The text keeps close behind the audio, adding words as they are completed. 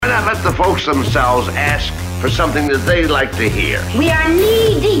not let the folks themselves ask for something that they like to hear? We are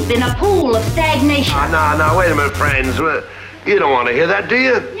knee-deep in a pool of stagnation. No, wait a minute, friends. You don't want to hear that, do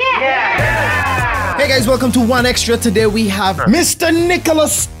you? Yeah. Hey guys, welcome to One Extra. Today we have Mr.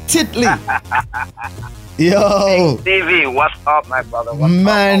 Nicholas Titley. Yo. Stevie, what's up, my brother?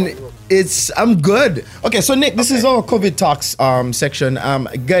 Man, I'm good. Okay, so Nick, this is our COVID Talks section.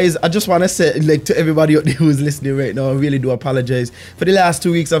 Guys, I just want to say, like, to everybody out there who's listening right now, I really do apologize. For the last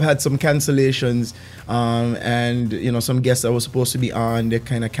 2 weeks, I've had some cancellations, and you know, some guests that were supposed to be on, they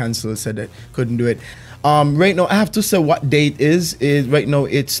kind of canceled, said they couldn't do it. Right now, I have to say what date is right now.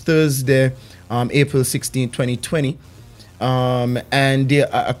 It's Thursday, April 16, 2020. And there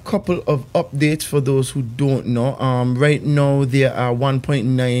are a couple of updates for those who don't know. Right now, there are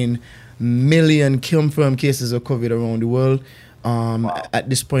 1.9 million confirmed cases of COVID around the world. Wow. At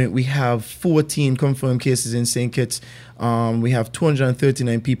this point, we have 14 confirmed cases in St. Kitts. We have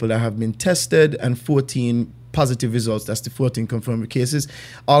 239 people that have been tested and 14 positive results. That's the 14 confirmed cases.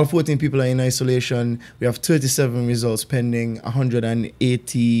 All 14 people are in isolation. We have 37 results pending,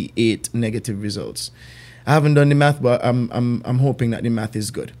 188 negative results. I haven't done the math, but I'm hoping that the math is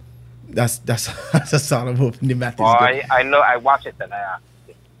good. That's all I'm hoping the math is good. I know. I watch it and I ask.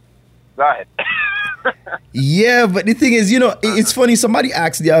 Go ahead. Yeah, but the thing is, you know, it's funny. Somebody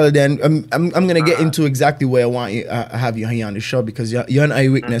asked the other day, and I'm gonna get into exactly where I want you have you here on the show because you're an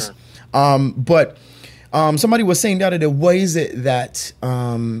eyewitness. But somebody was saying the other day, why is it that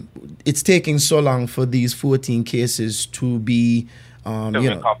it's taking so long for these 14 cases to be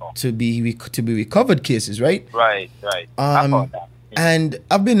to be recovered cases, right? Right. I thought that. And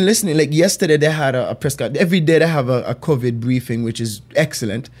I've been listening. Like yesterday, they had a press conference. Every day they have a COVID briefing, which is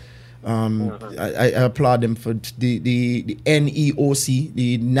excellent. I applaud them for the NEOC,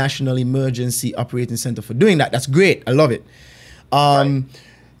 the National Emergency Operating Center, for doing that. That's great. I love it.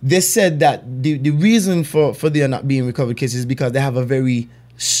 They said that the reason for there not being recovered cases is because they have a very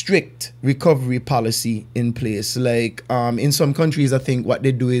strict recovery policy in place. Like in some countries, I think what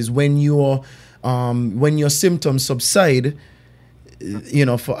they do is when your symptoms subside, you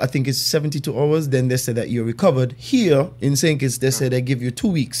know, for I think it's 72 hours, then they say that you're recovered. Here in St. Kitts, they say they give you 2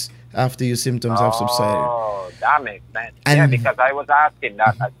 weeks after your symptoms have subsided. Oh, that makes sense. Yeah, because I was asking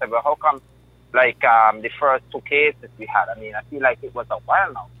that. I said, well, how come, like, the first 2 cases we had, I mean, I feel like it was a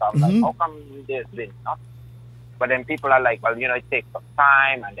while now. So I'm like, how come there's been nothing? But then people are like, well, you know, it takes some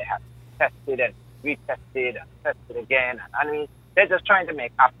time, and they have tested and retested and tested again. And I mean, they're just trying to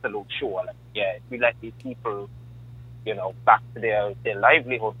make absolute sure, like, yeah, if we let these people, you know, back to their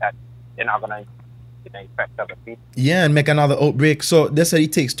livelihood, that they're not going to infect other people. Yeah, and make another outbreak. So they said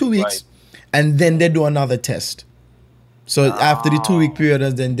it takes 2 weeks, and then they do another test. So after the 2 week period,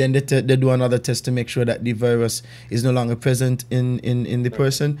 then they do another test to make sure that the virus is no longer present in the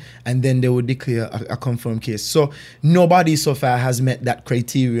person, and then they will declare a confirmed case. So nobody so far has met that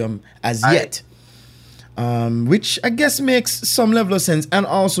criterion as yet, which I guess makes some level of sense. And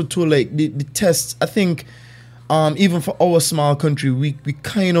also too, like the tests, I think even for our small country, we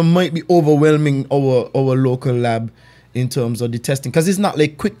kind of might be overwhelming our local lab in terms of the testing, because it's not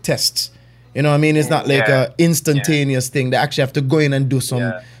like quick tests. You know what I mean? It's not like a instantaneous thing. They actually have to go in and do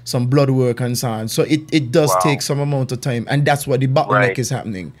some blood work and so on. So it does take some amount of time, and that's what the bottleneck is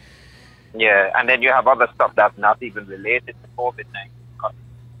happening. Yeah, and then you have other stuff that's not even related to COVID-19,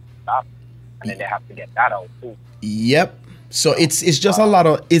 and then they have to get that out too. Yep. So it's just a lot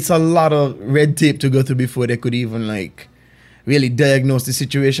of red tape to go through before they could even like really diagnose the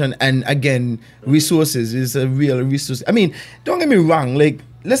situation. And again, resources is a real resource. I mean, don't get me wrong, like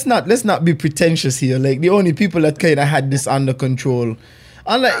let's not be pretentious here. Like the only people that kind of had this under control,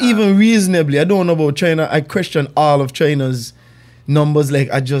 and like even reasonably, I don't know about China. I question all of China's numbers.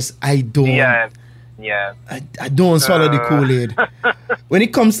 Like I don't. Yeah. I don't swallow the Kool-Aid. When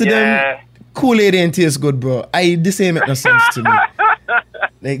it comes to them, Kool-Aid ain't taste good, bro. This ain't make no sense to me.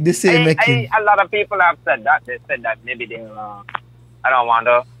 Like this ain't making. A lot of people have said that. They said that maybe they. I don't want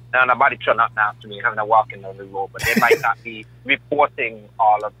to. No, nobody try not after me. I'm not walking on the road, but they might not be reporting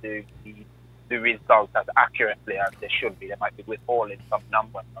all of the results as accurately as they should be. They might be withholding some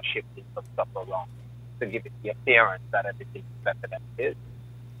numbers or shifting some stuff around to give it the appearance that everything is better than it is.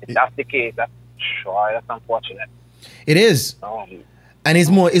 If that's the case, that's unfortunate. It is. And it's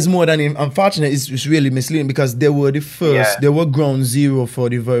more than unfortunate. It's really misleading because they were the first. They were ground zero for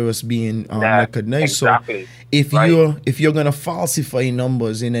the virus being recognized. Exactly. So if you're gonna falsify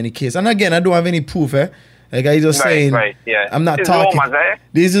numbers in any case, and again, I don't have any proof. Like I just saying, I'm not talking. Rumors,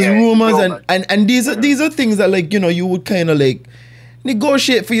 This is rumors, and these are things that, like, you know, you would kind of like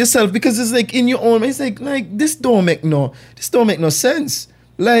negotiate for yourself, because it's like in your own. It's like this don't make no sense.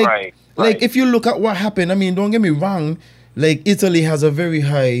 Like, if you look at what happened, I mean, don't get me wrong, like Italy has a very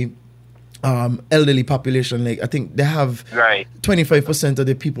high elderly population. Like I think they have 25% of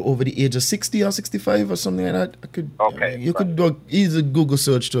the people over the age of 60 or 65 or something like that. You could do easy Google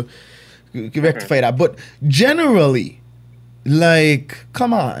search to rectify that. But generally, like,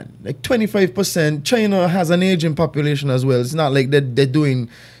 come on, like 25%. China has an aging population as well. It's not like they're doing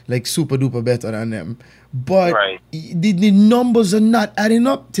like super duper better than them. But the numbers are not adding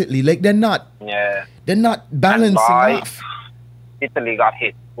up, Titley. Like they're not balancing off. Italy got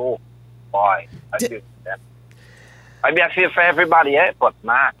hit. Oh boy. I feel for everybody, but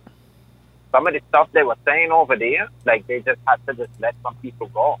man, some of the stuff they were saying over there, like they just had to just let some people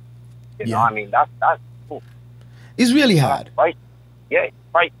go. You know, I mean that's it's really hard. Right. Yeah,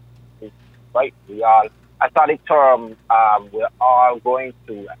 right. It's right. I saw the term we're all going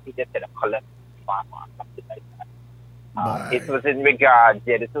to, I think they said a collective farm or something like that. This was in regard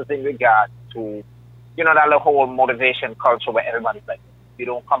to, you know, that whole motivation culture where everybody's like, you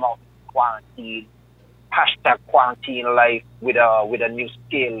don't come out quarantine, #quarantine life with a new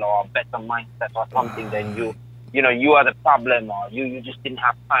skill or a better mindset or something, then you know, you are the problem, or you just didn't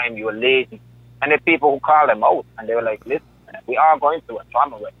have time, you were lazy. And the people who call them out, and they were like, listen, we are going through a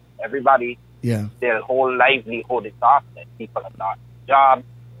trauma where everybody, their whole livelihood is off. People have lost jobs,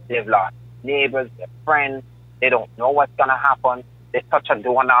 they've lost neighbors, their friends, they don't know what's going to happen. They touch a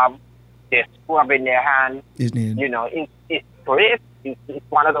doorknob, they're scrubbing their hands. You know, it's crazy. It's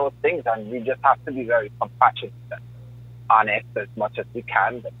one of those things, and we just have to be very compassionate and honest as much as we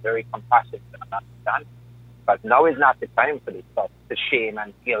can, but very compassionate and understand. But now is not the time for this stuff, the shame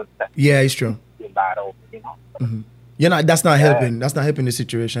and guilt. It's true. Bad over, you know. That's not helping. That's not helping the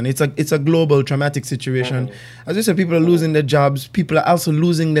situation. It's a global traumatic situation. As I said, people are losing their jobs. People are also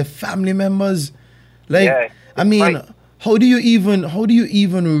losing their family members. Like, I mean, how do you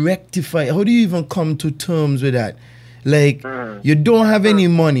even rectify? How do you even come to terms with that? Like, you don't have any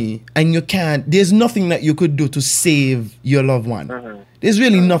money, and you can't. There's nothing that you could do to save your loved one. There's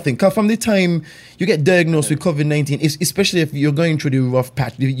really nothing. Because from the time you get diagnosed with COVID-19, especially if you're going through the rough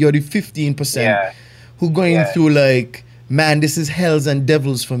patch, you're the 15% who going through like, man, this is hells and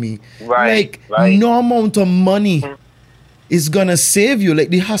devils for me. No amount of money is gonna save you. Like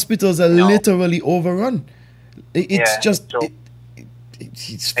the hospitals are literally overrun. It's just.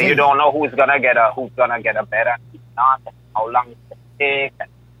 It's and you don't know who's gonna get a better, who's not, and how long it's gonna take. And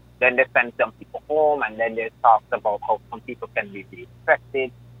then they send some people home, and then they talk about how some people can be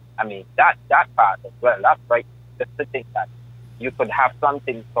infected. I mean, that part as well. That's right. Just to think that you could have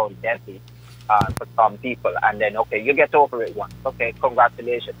something so deadly for some people, and then you get over it once. Okay,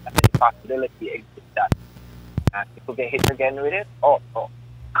 congratulations. And then the possibility exists that people get hit again with it.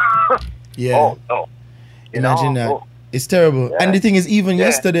 Imagine that. It's terrible. And the thing is, even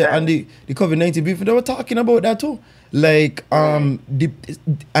yesterday on the COVID-19 briefing, they were talking about that too. Like,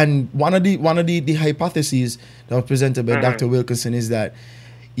 and one of the hypotheses that was presented by Dr. Wilkinson is that,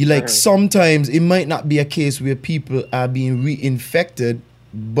 sometimes it might not be a case where people are being reinfected,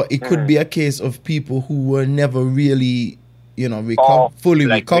 but it could be a case of people who were never really, fully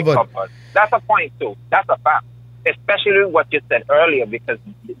recovered. That's a point too. That's a fact. Especially what you said earlier, because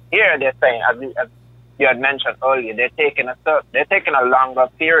here they're saying, as you had mentioned earlier, they're taking a longer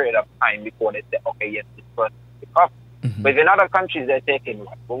period of time before they say, okay, yes, this person is recovered. But in other countries, they're taking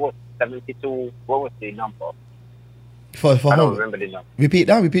what was 72? What was the number? I don't remember the number. Repeat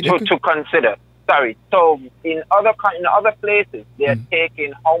that. To consider. Sorry. So in other places, they're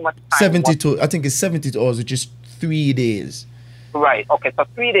taking how much time? 72. I think it's 72 hours, which is 3 days. Right. Okay. So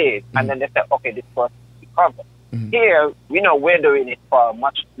 3 days, and then they say, okay, this person is recovered. Here, we're doing it for a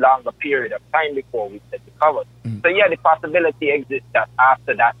much longer period of time before we get recovered. So the possibility exists that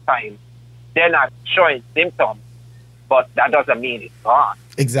after that time, they're not showing symptoms, but that doesn't mean it's gone.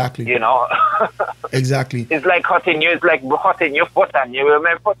 Exactly. Exactly. It's like hurting you. It's like hurting your foot, and you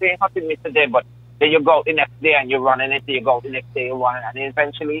remember hurting me today, but then you go the next day and you're running it. You go the next day, you're running, and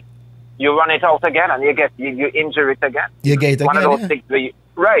eventually you run it out again, and you injure it again. You get it One again. of those things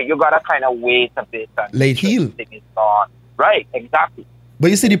where you gotta kind of wait a bit and late heal. Right, exactly. But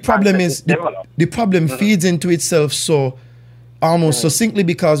you see, the problem is the problem feeds into itself so almost succinctly,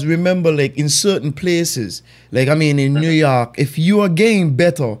 because remember, like in certain places, like I mean in New York, if you are getting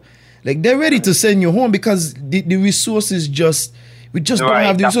better, like they're ready to send you home because the resources we just don't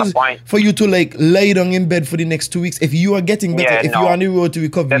have the resources for you to like lay down in bed for the next 2 weeks. If you are getting better, you're on the road to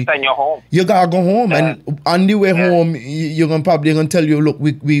recovery, they send you home. You gotta go home, and on the way home, you're gonna tell you, look,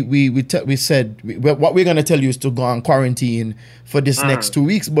 we said what we're gonna tell you is to go on quarantine for this next 2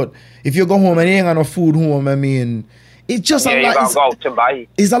 weeks. But if you go home and you ain't got no food home, I mean, It's just a you lot. gotta go out to buy.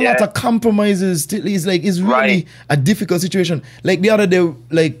 It's a lot of compromises. It's really a difficult situation. Like the other day,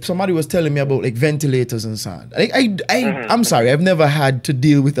 like somebody was telling me about like ventilators and so on. Like I'm sorry, I've never had to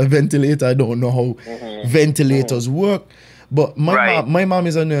deal with a ventilator. I don't know how ventilators work. But my mom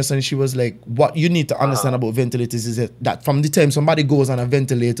is a nurse, and she was like, what you need to understand about ventilators is that from the time somebody goes on a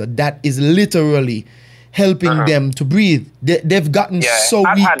ventilator, that is literally helping them to breathe. They've gotten so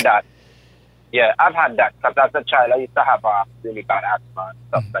I've weak. had that. Yeah, I've had that, because as a child I used to have a really bad asthma and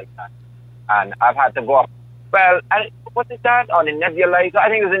stuff like that. And I've had to go up. Well, what is that? On a nebulizer? I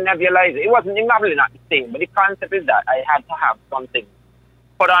think it was a nebulizer. It wasn't probably not the same, but the concept is that I had to have something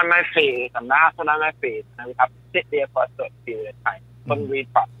put on my face, a mask on my face, and I would have to sit there for a certain period of time. Couldn't breathe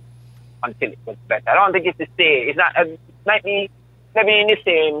properly until it was better. I don't think it's the same. It's not. It might be maybe in the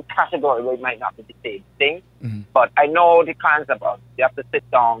same category, but it might not be the same thing. But I know the concept of you have to sit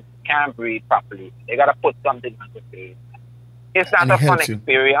down, can't breathe properly. They gotta put something on your face. It's not a fun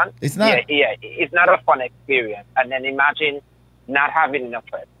experience. It's not. Yeah, it's not a fun experience. And then imagine not having enough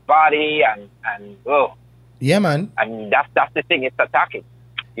for body and yeah, man. And that's the thing it's attacking.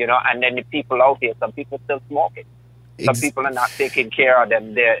 You know, and then the people out here, some people still smoking. Some people are not taking care of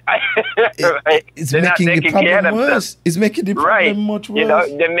them. It's making the problem worse. It's making the problem much worse. You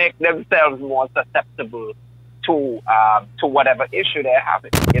know, they make themselves more susceptible to whatever issue they're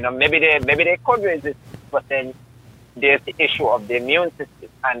having. You know, maybe they could resist, but then there's the issue of the immune system,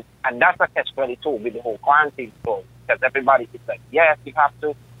 and that's a catch-22 with the whole quarantine story, because everybody is like, yes, you have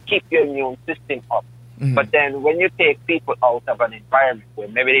to keep your immune system up. But then when you take people out of an environment where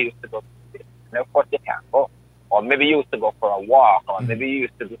maybe they used to go to the gym, and of course they can't go, or maybe you used to go for a walk, or maybe you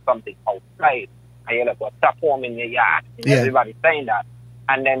used to do something outside, and you're like, well, stop home in your yard. And everybody's saying that.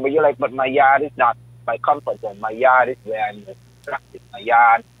 And then when you're like, but my yard is not my comfort zone. My yard is where I'm most distracted. My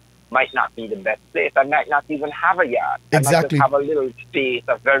yard might not be the best place. I might not even have a yard. Exactly. I might just have a little space,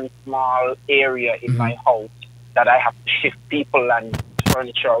 a very small area in my house that I have to shift people and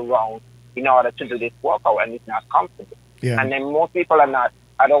furniture around in order to do this workout, and it's not comfortable. Yeah. And then most people are not,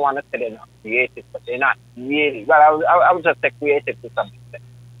 I don't want to say they're not creative, but they're not really, well, I would just say creative to some extent.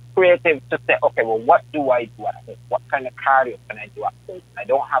 Creative to say, okay, well, what do I do at home? What kind of cardio can I do at home? I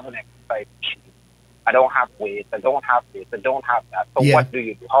don't have an exercise machine. I don't have weights. I don't have this. I don't have that. So what do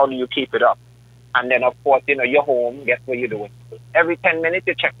you do? How do you keep it up? And then, of course, you know, you're home. Guess what you're doing? Every 10 minutes,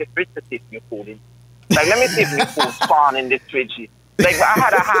 you check the fridge to see if your food is. Like, let me see if your food's spawn in this fridge. Like, I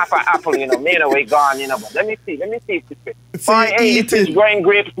had a half an apple, you know, made away gone, you know, but let me see if this fridge. So boy, hey, this is growing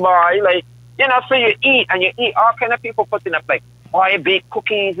grapes, boy. Like, you know, so you eat, and you eat. All kind of people putting up, like, oh, I bake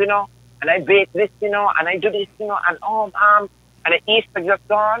cookies, you know, and I bake this, you know, and I do this, you know, and and the Easter just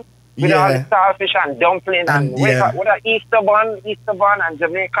gone. With all the starfish and dumpling and what are Easter bun and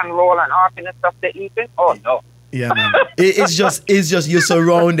Jamaican roll and all kind of stuff they're eating. Oh no. Yeah, man. It's just you're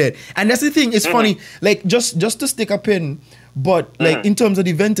surrounded. And that's the thing, it's funny, like just to stick a pin, but like in terms of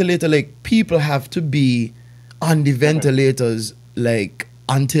the ventilator, like people have to be on the ventilators like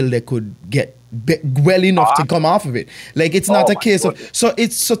until they could get well enough to come off of it. Like it's not a case of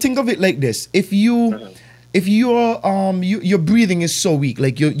so think of it like this. If your breathing is so weak,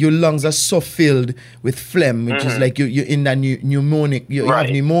 like your lungs are so filled with phlegm, which is like you're in that pneumonic, you have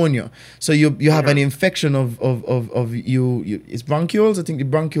pneumonia. So you have an infection of it's bronchioles. I think the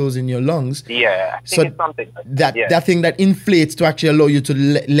bronchioles in your lungs. Yeah. I think it's something like that thing that inflates to actually allow you to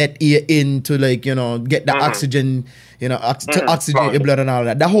let air in to, like, you know, get the oxygen, you know, to oxygenate your blood and all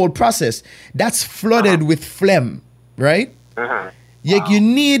that. That whole process that's flooded with phlegm, right? You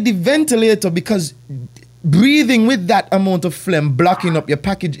need the ventilator because breathing with that amount of phlegm blocking up your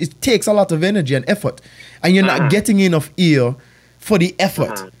package, it takes a lot of energy and effort, and you're not getting enough air for the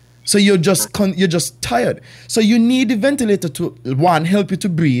effort. So you're just tired. So you need the ventilator to, one, help you to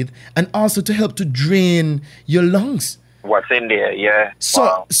breathe, and also to help to drain your lungs. What's in there, yeah.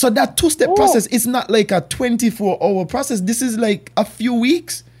 So that two-step process is not like a 24-hour process. This is like a few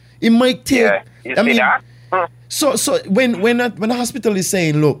weeks. It might take. Yeah. You see that? So when a hospital is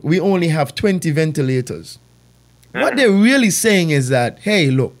saying, look, we only have 20 ventilators, what they're really saying is that, hey,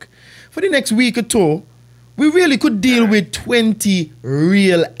 look, for the next week or two, we really could deal with 20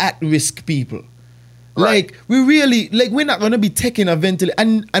 real at-risk people. Like, we're not going to be taking a ventilator,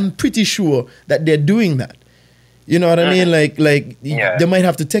 and I'm pretty sure that they're doing that. You know what I mean? Like they might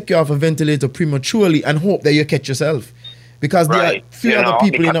have to take you off a ventilator prematurely and hope that you catch yourself. Because there are few other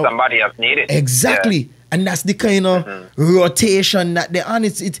people, because somebody else needs it. Exactly. Yeah. And that's the kind of rotation that they're on.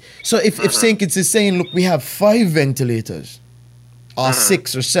 So if St. Kitts is saying, look, we have 5 ventilators, or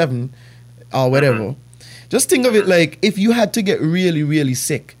 6 or 7, or whatever, just think of it like if you had to get really, really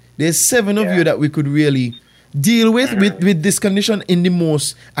sick, there's 7 of you that we could really deal with this condition in the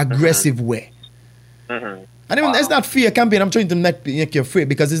most aggressive way. And even it's not fear campaign. I'm trying to make you afraid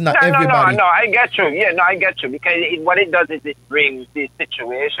because it's not everybody. No, I get you. Yeah, no, I get you. Because what it does is it brings the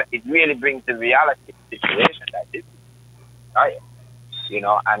situation, it really brings the reality of the situation that is, right? You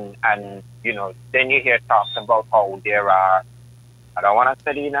know, and you know, then you hear talks about how there are, I don't want to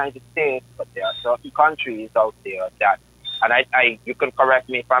say the United States, but there are certain countries out there that, and I you can correct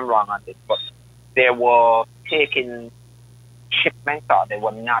me if I'm wrong on this, but they were taking shipments, or they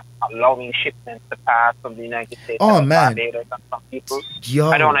were not allowing shipments to pass from the United States. Oh man, and some people. Yo.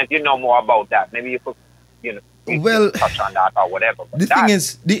 I don't know if you know more about that. Maybe you could, you know, touch on that or whatever. But the thing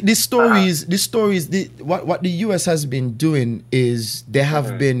is, the stories, what the US has been doing is they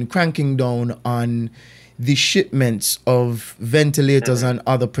have been cranking down on the shipments of ventilators and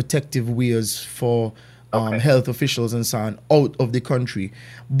other protective wears for health officials and so on out of the country.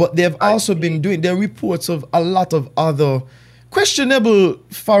 But they've also been doing, there are reports of a lot of other questionable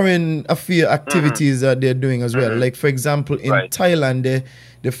foreign affair activities that they're doing as well. Like, for example, in Thailand,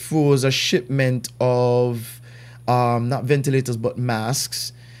 they froze a shipment of not ventilators but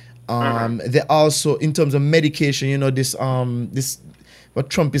masks. They also, in terms of medication, you know, this what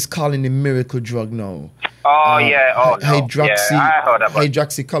Trump is calling the miracle drug now.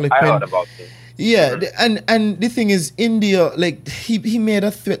 Hydroxychloroquine. I heard about it. Yeah, and the thing is, India, like, he made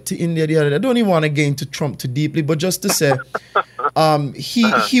a threat to India the other day. I don't even want to get into Trump too deeply, but just to say,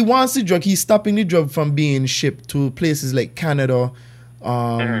 he wants the drug. He's stopping the drug from being shipped to places like Canada,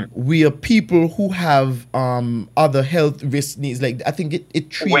 where people who have other health risk needs, like, I think it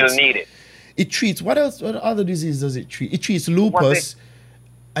treats. Will need it. It treats, what else? What other disease does it treat? It treats lupus,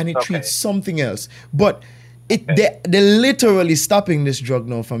 and it treats something else. But they're literally stopping this drug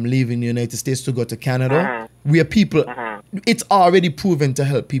now from leaving the United States to go to Canada, where people, it's already proven to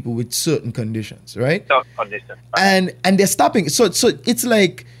help people with certain conditions, right? And they're stopping. So it's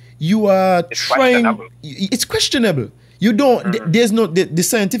like you are trying. It's questionable. You don't. There's no. The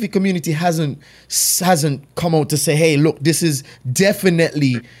scientific community hasn't come out to say, hey, look, this is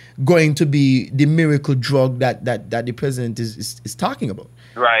definitely going to be the miracle drug that the president is talking about.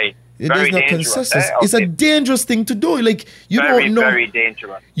 Right. There's no consensus. It's a dangerous thing to do. Like, you don't know. Very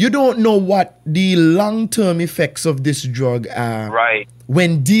dangerous. You don't know what the long-term effects of this drug are. Right.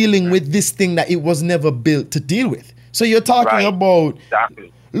 When dealing with this thing that it was never built to deal with. So you're talking about.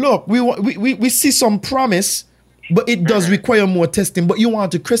 Exactly. Look, we see some promise, but it does require more testing. But you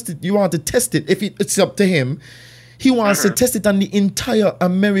want to test it. You want to test it. If it's up to him, he wants to test it on the entire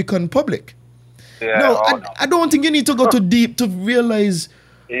American public. Yeah, no, I don't think you need to go too deep to realize.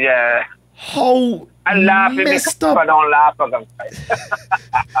 Yeah. How messed up. I don't laugh at them.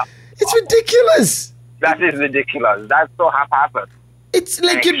 It's ridiculous. That is ridiculous. That's so haphazard. It's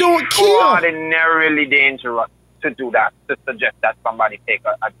like you don't care. Ordinarily dangerous to do that, to suggest that somebody take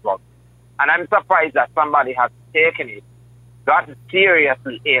a drug. And I'm surprised that somebody has taken it, got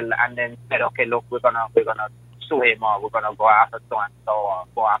seriously ill, and then said, okay, look, we're gonna sue him, or we're gonna go after so and so, or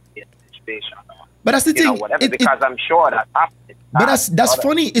go after the administration. But that's the thing. Because I'm sure that's happening. But that's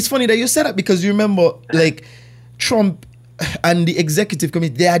funny. It's funny that you said that, because you remember, like, Trump and the executive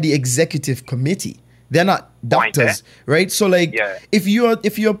committee, they are the executive committee. They're not doctors, right? So, like, if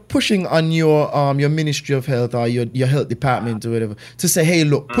you're pushing on your Ministry of Health or your health department or whatever to say, hey,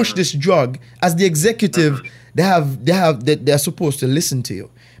 look, push this drug, as the executive, they're supposed to listen to you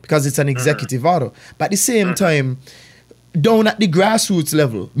because it's an executive order. But at the same time, down at the grassroots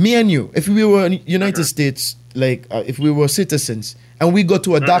level, me and you, if we were in the United States, like, if we were citizens and we go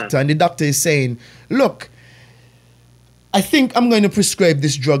to a doctor and the doctor is saying, look, I think I'm going to prescribe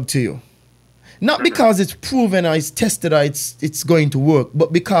this drug to you. Not because it's proven or it's tested or it's going to work,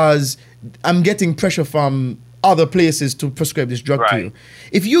 but because I'm getting pressure from other places to prescribe this drug to you.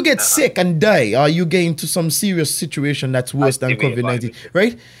 If you get sick and die, or you get into some serious situation that's worse than COVID-19,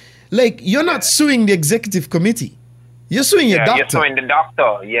 right? Like, you're not suing the executive committee. You're suing your doctor. You're suing the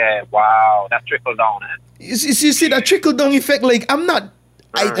doctor. Yeah, wow. That trickle down, You see that trickle down effect? Like,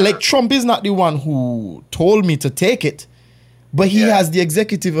 like, Trump is not the one who told me to take it, but he has the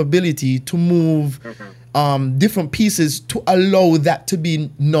executive ability to move different pieces to allow that to be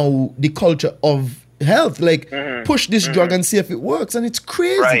now the culture of health. Like, push this drug and see if it works. And it's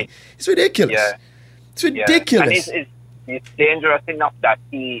crazy. Right. It's ridiculous. Yeah. It's ridiculous. And it's dangerous enough that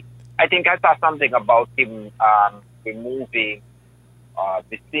I think I saw something about him removing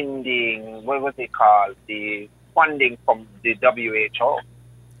the funding, what was it called? The funding from the WHO.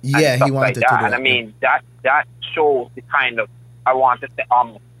 Yeah, he wanted to do that. And I mean, that shows the kind of, I want to say,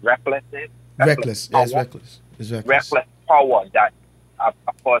 recklessness. Reckless. Yeah, it's reckless. Reckless power that a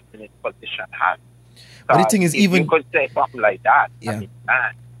person in position has. But the thing is, you could say something like that. Yeah. I mean,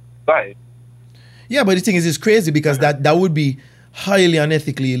 man, go ahead. Yeah, but the thing is, it's crazy because that would be highly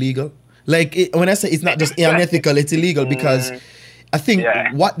unethically illegal. Like, when I say it's not just unethical, it's illegal because I think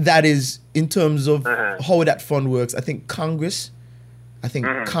what that is in terms of how that fund works, I think Congress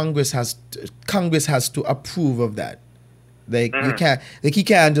has to approve of that. Like, you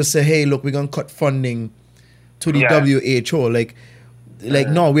can't just say, hey, look, we're going to cut funding to the WHO. Like,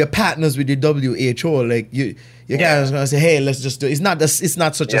 no, we're partners with the WHO. Like, you can't just gonna say, hey, let's just do it. It's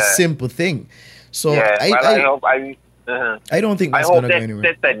not such a simple thing. So I don't think that's going to go anywhere.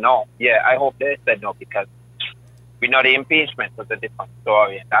 They said no. Yeah, I hope they said no because we know the impeachment was a different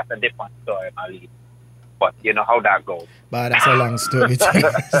story, and that's a different story, Mali. But you know how that goes. But that's a long story.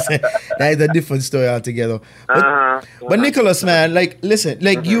 That is a different story altogether. But Nicholas, man, like, listen,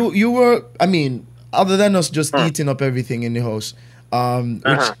 like you were, I mean, other than us just eating up everything in the house,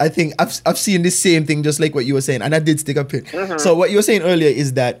 which I think I've seen the same thing, just like what you were saying, and I did stick a pin. So what you were saying earlier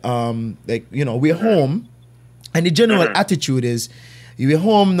is that, like, you know, we're home, and the general attitude is, we're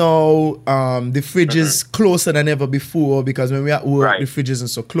home now. The fridge is closer than ever before because when we're at work, the fridge isn't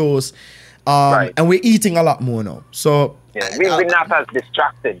so close, and we're eating a lot more now. So we're not as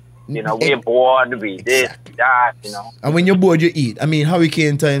distracted. You know, we're bored. We this, that. You know. And when you're bored, you eat. I mean,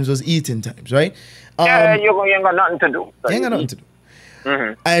 hurricane times was eating times, right? You ain't got nothing to do. So you ain't got nothing to do.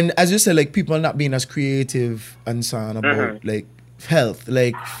 And as you said, like, people not being as creative and so on about like health.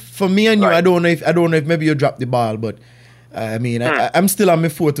 Like, for me and you, I don't know if maybe you dropped the ball, but I mean, I'm still on me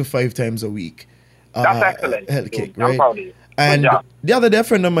 4 to 5 times a week. That's excellent. Health kick, right? I'm proud of you. And the other day, a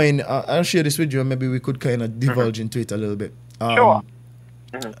friend of mine, I'll share this with you, and maybe we could kind of divulge into it a little bit. Sure.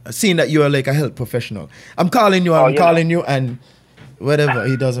 Seeing that you are like a health professional, I'm calling you, and whatever,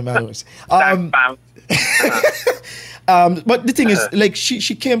 it doesn't matter. But the thing is, like,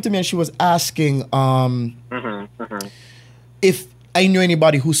 she came to me and she was asking if I knew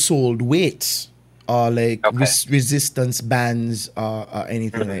anybody who sold weights or like resistance bands or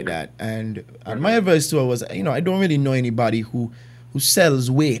anything like that. And my advice to her was, you know, I don't really know anybody who sells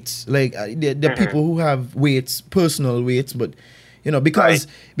weights. Like, there are people who have weights, personal weights, but you know, because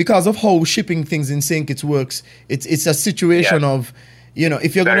of how shipping things in St. Kitts works, it's a situation of, you know,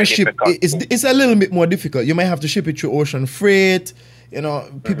 if you're going to ship, it's a little bit more difficult. You might have to ship it through ocean freight. You know,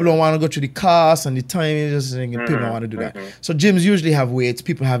 people don't want to go through the cost and the time. People don't want to do that. So gyms usually have weights.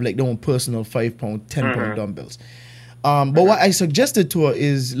 People have like their own personal 5-pound, 10-pound dumbbells. But what I suggested to her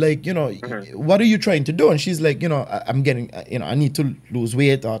is, like, you know, what are you trying to do? And she's like, you know, I'm getting, you know, I need to lose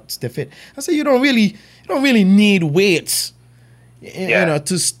weight or stay fit. I said, you don't really need weights, you know,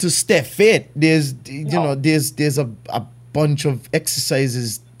 to stay fit. There's, you know, there's a bunch of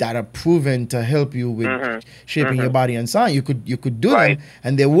exercises that are proven to help you with shaping your body and so on. You could do them,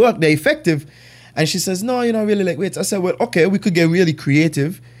 and they work, they're effective. And she says, no, you know, I really like weights. I said, well, okay, we could get really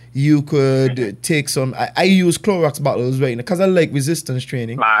creative. You could take some, I use Clorox bottles right now because I like resistance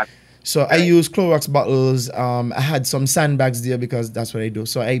training. So I use Clorox bottles. I had some sandbags there because that's what I do.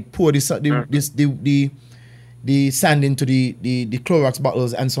 So I pour the sand into the Clorox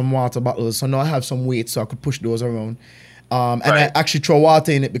bottles and some water bottles. So now I have some weights so I could push those around. And I actually throw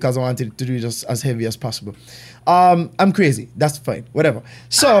water in it because I wanted it to do just as heavy as possible. I'm crazy. That's fine. Whatever.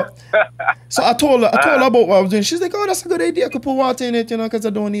 So I told her about what I was doing. She's like, oh, that's a good idea. I could put water in it, you know, because I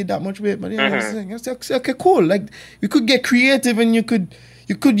don't need that much weight. But I said, okay, cool. Like, you could get creative and you could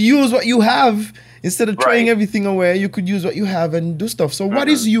use what you have instead of throwing everything away. You could use what you have and do stuff. So what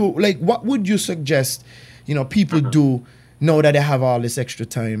would you suggest, you know, people do now that they have all this extra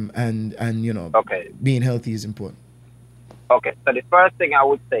time and you know, being healthy is important? Okay, so the first thing I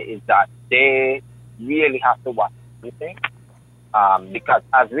would say is that they really have to watch everything, because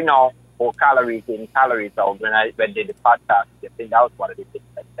as we know, for calories in, calories out, when I did the podcast, I think that was one of the things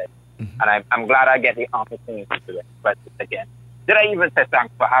I said. And I'm glad I get the opportunity to express it again. Did I even say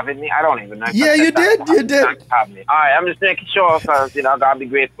thanks for having me? I don't even know. Yeah, you did. You did. Thanks for having me. All right, I'm just making sure because, you know, I gotta be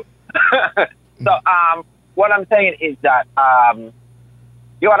grateful. So, what I'm saying is that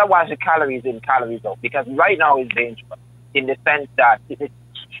you gotta watch the calories in, calories out, because right now is dangerous. In the sense that it is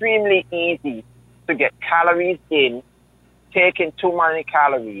extremely easy to get calories in, taking too many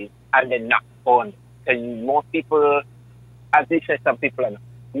calories, and then not burn. And most people, as they say, some people are not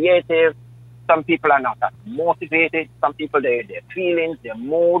creative, some people are not that motivated, some people, their feelings, their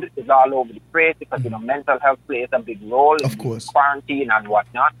mood is all over the place because, you know, mental health plays a big role in quarantine and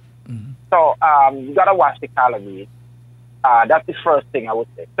whatnot. So you got to watch the calories. That's the first thing I would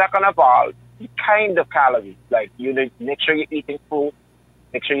say. Second of all, the kind of calories, like, you know, make sure you're eating fruit,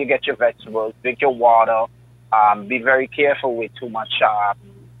 make sure you get your vegetables, drink your water, be very careful with too much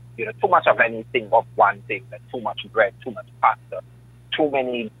too much of anything of one thing, like too much bread, too much pasta, too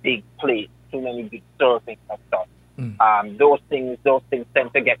many big plates, too many big servings of stuff. Those things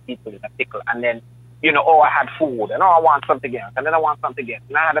tend to get people in a pickle. And then, I had food, and I want something else, and then I want something else,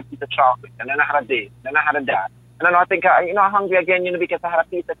 and I had a piece of chocolate, and then I had a this, and then I had a that. And then I think, I'm hungry again, because I had a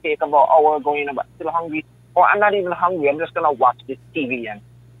piece of cake about an hour ago, but still hungry. Or I'm not even hungry, I'm just going to watch this TV and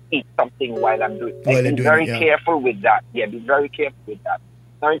eat something while I'm doing it. Be very careful with that. Yeah, be very careful with that.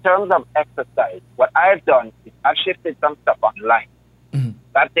 Now, in terms of exercise, what I've done is I've shifted some stuff online.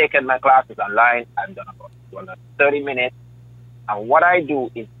 I've taken my classes online. I've done about 30 minutes. And what I do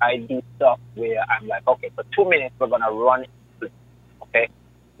is I do stuff where I'm like, okay, for 2 minutes, we're going to run split. Okay?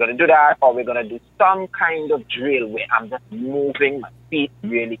 We're going to do that, or we're going to do some kind of drill where I'm just moving my feet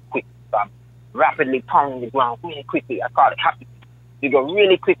really quick. So I'm rapidly pounding the ground really quickly. I call it happy feet. You go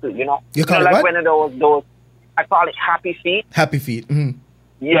really quickly, You call it like what? One of those, I call it happy feet. Happy feet. Mm-hmm.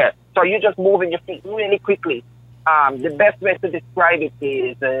 Yeah. So you're just moving your feet really quickly. The best way to describe it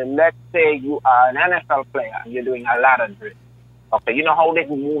is, let's say you are an NFL player and you're doing a ladder drill. Okay, you know how they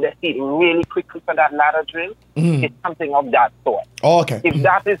move their feet really quickly for that ladder drill? It's something of that sort. Oh, okay. If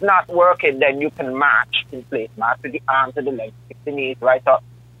that is not working, then you can march in place. March with the arms to the legs, kick the knees right up,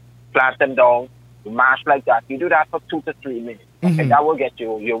 plant them down, you march like that. You do that for 2 to 3 minutes. Okay, that will get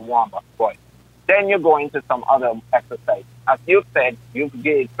you your warm-up going. Then you go into some other exercise. As you said, you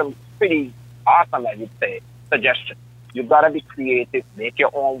gave some pretty awesome, I would say, suggestions. You've got to be creative, make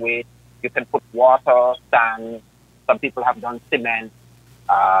your own weight. You can put water, sand. Some people have done cement,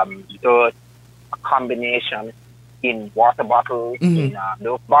 dirt, a combination in water bottles, in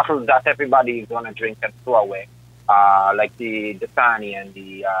those bottles that everybody is going to drink and throw away, like the Dasani and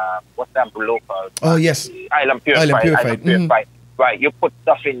the, what's that local? Oh, yes. Island Purified. Right, you put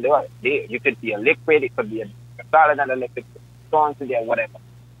stuff in there. You could be a liquid, it could be a solid and a liquid, thrown to there, whatever.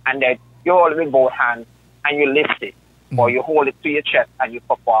 And then you hold it with both hands and you lift it, or you hold it to your chest and you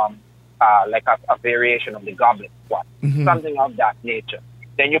perform like a variation of the goblet squat, something of that nature.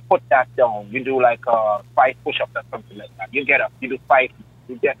 Then you put that down. You do like 5 push-ups or something like that. You get up, you do 5,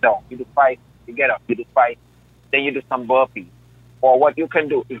 you get down, you do 5, you get up, you do 5. Then you do some burpees. Or what you can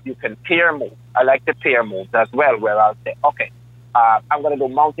do is you can pair move. I like the pair moves as well, where I'll say, okay, I'm going to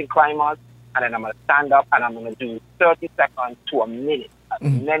do mountain climbers, and then I'm going to stand up, and I'm going to do 30 seconds to a minute,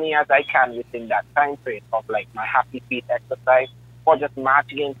 as many as I can within that time frame of like my happy feet exercise, or just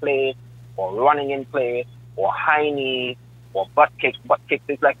marching in place, or running in place, or high knees, or butt kicks. Butt kicks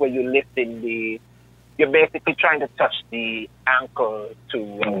is like where you're lifting you're basically trying to touch the ankle to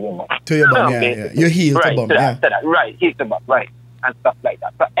your bum. To your bum, yeah. Your heel right, to bum, Right, heel to bum, right. And stuff like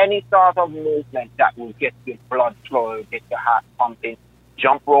that. So any sort of movement that will get your blood flowing, get your heart pumping.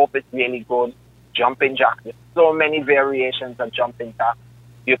 Jump rope is really good. Jumping jack. There's so many variations of jumping jack.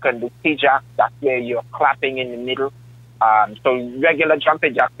 You can do T-jack. That's where you're clapping in the middle. So regular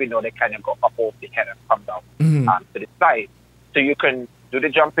jumping jacks, we know they kind of go up over the head and come down to the side. So you can do the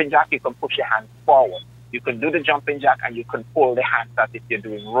jumping jack. You can push your hands forward. You can do the jumping jack and you can pull the hands as if you're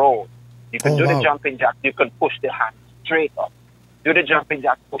doing rolls. You can do the jumping jack. You can push the hands straight up. Do the jumping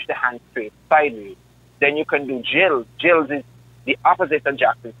jack, push the hand straight sideways. Then you can do jills. Jills is the opposite of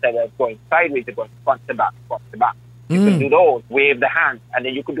jacks. Instead of going sideways, you're going front to back, front to back. You can do those, wave the hands, and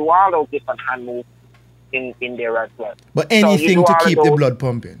then you can do all those different hand moves in there as well. But anything to keep the blood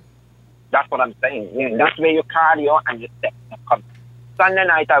pumping. That's what I'm saying. Yeah, that's where your cardio and your steps come. Sunday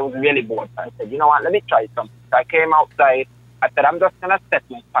night, I was really bored. So I said, you know what, let me try something. So I came outside. I said, I'm just going to set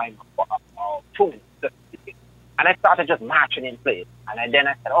my timer for 2 minutes. And I started just marching in place. And then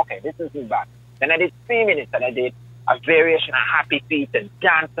I said, okay, this isn't bad. Then I did 3 minutes and I did a variation of happy feet and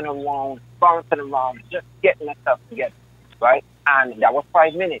dancing around, bouncing around, just getting myself together, right? And that was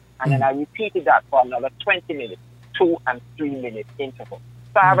 5 minutes. And then I repeated that for another 20 minutes, 2 and 3 minute intervals.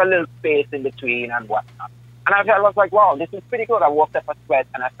 So I have a little space in between and whatnot. And I was like, wow, this is pretty good. I walked up a sweat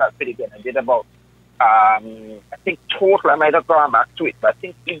and I felt pretty good. I did about, I think total, I might have gone back to it, but I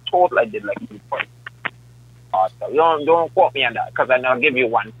think in total I did like 2 points. So don't quote me on that, because I'll give you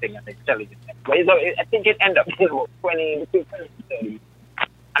one thing and then tell you the next. But I think it ended up being about 20 to 30.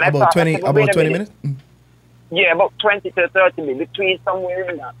 And about 20 minutes? Yeah, about 20 to 30 minutes, between somewhere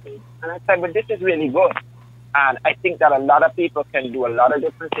in that thing. And I said, but this is really good. And I think that a lot of people can do a lot of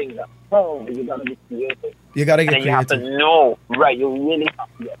different things at home, but you got to be creative. You got to get creative. You have to know, right, you really have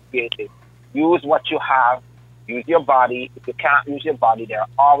to get creative. Use what you have. Use your body. If you can't use your body, there are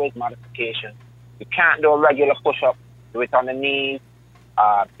always modifications. You can't do a regular push-up. Do it on the knees.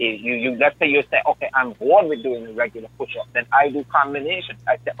 Let's say you say, okay, I'm bored with doing a regular push-up. Then I do combination.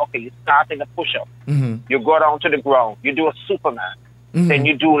 I say, okay, you start in the push-up. You go down to the ground. You do a Superman. Then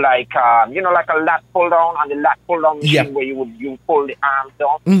you do like like a lat pull down on the lat pull down machine where you pull the arms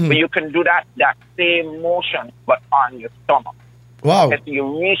down. But you can do that same motion but on your stomach. Wow. Okay, so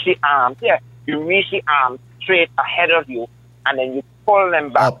you reach the arms, you reach the arms straight ahead of you, and then you pull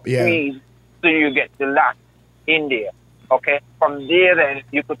them back, squeeze, so you get the lat in there. Okay, from there then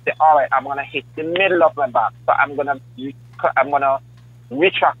you could say, all right, I'm gonna hit the middle of my back, so I'm gonna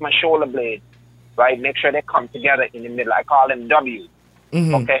retract my shoulder blades, right? Make sure they come together in the middle. I call them W's.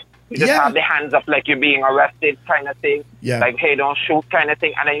 Okay, you just have the hands up like you're being arrested, kind of thing. Like hey, don't shoot, kind of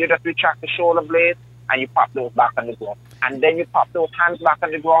thing, and then you just retract the shoulder blades and you pop those back on the ground, and then you pop those hands back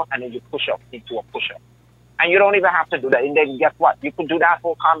on the ground, and then you push up into a push up. And you don't even have to do that. And then guess what? You could do that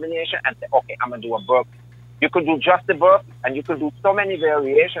whole combination and say, okay, I'm going to do a burpee. You could do just the burpee, and you could do so many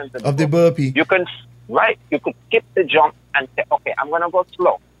variations of the burpee. You can, you could skip the jump and say, okay, I'm going to go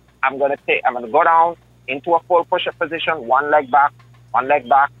slow. I'm going to go down into a full push-up position, one leg back,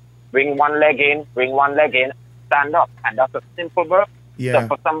 bring one leg in, stand up. And that's a simple burpee. So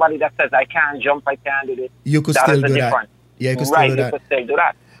for somebody that says, I can't jump, I can't do this, you could still do that. Yeah, you could still do that. You could still do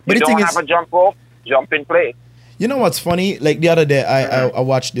that. But you don't have a jump rope, jump in place. You know what's funny? Like the other day, I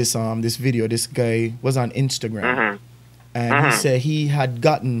watched this video. This guy was on Instagram, and he said he had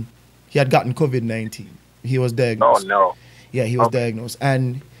gotten COVID-19. He was diagnosed. Oh no! Yeah, he was diagnosed,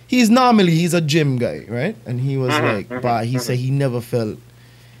 and he's a gym guy, right? And he was but he said he never felt.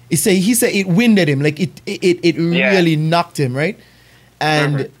 He said it winded him, like it really knocked him, right?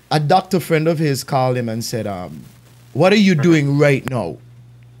 And a doctor friend of his called him and said, "What are you doing right now?"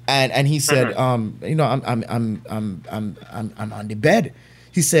 And he said, I'm on the bed.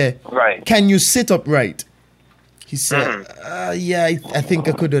 He said, can you sit upright? He said, yeah, I think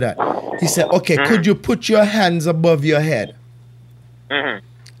I could do that. He said, okay, could you put your hands above your head?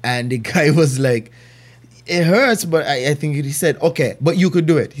 And the guy was like, it hurts, but I think he said, okay, but you could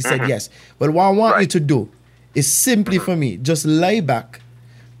do it. He said, yes. But what I want you to do is simply for me, just lie back,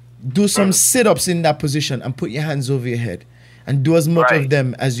 do some sit-ups in that position and put your hands over your head. And do as much of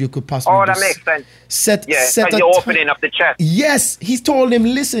them as you could possibly do. Oh, that makes sense. Set you're opening up the chest. Yes. He told him,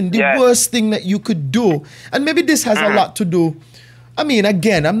 listen, the worst thing that you could do, and maybe this has a lot to do. I mean,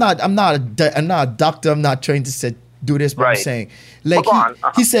 again, I'm not a doctor. I'm not trying to say do this, but I'm saying, like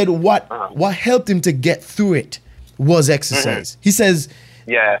he said, what helped him to get through it was exercise. He says,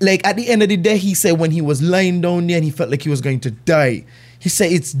 like at the end of the day, he said when he was lying down there and he felt like he was going to die, he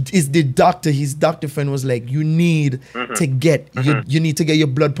said it's the doctor. His doctor friend was like, you need to get you need to get your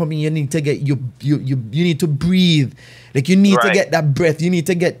blood pumping. You need to get you need to breathe. Like you need to get that breath. You need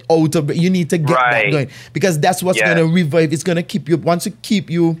to get out of. You need to get that going because that's what's gonna revive. It's gonna keep you.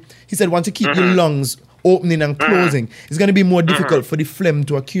 He said once you keep your lungs opening and closing, it's gonna be more difficult for the phlegm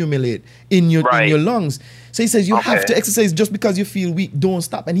to accumulate in your lungs. So he says you have to exercise. Just because you feel weak, don't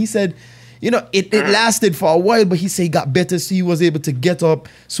stop. And he said, it lasted for a while, but he said he got better, so he was able to get up.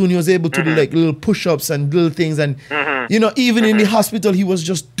 Soon he was able to do like little push-ups and little things. And, even in the hospital, he was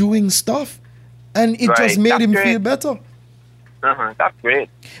just doing stuff. And it just made him feel better. That's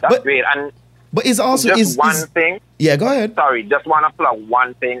great. That's great. But it's also... one thing. Yeah, go ahead. Sorry, just want to plug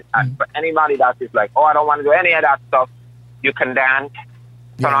one thing. And for anybody that is like, I don't want to do any of that stuff, you can dance,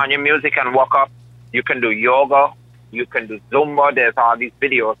 turn on your music and walk up. You can do yoga. You can do Zumba. There's all these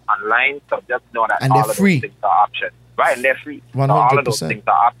videos online. So just know that all of those things are options. Right, and they're free. 100%. So all of those things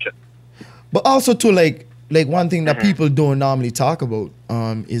are options. But also too, like one thing that people don't normally talk about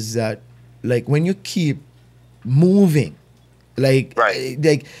is that like when you keep moving, like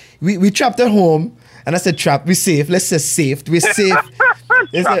we trapped at home, and I said trapped, we safe. Let's say safe. We're safe.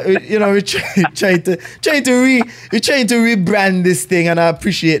 We're trying to rebrand this thing, and I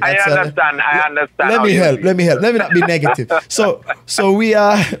appreciate that. I understand. Let me help. Let me not be negative. So we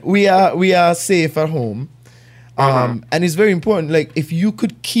are safe at home, and it's very important. Like if you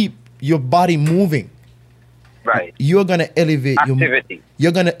could keep your body moving, you're gonna elevate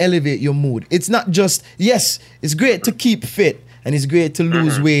you're gonna elevate your mood. It's not just it's great to keep fit. And it's great to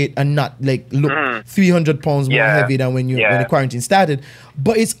lose weight and not like look 300 pounds more heavy than when the quarantine started.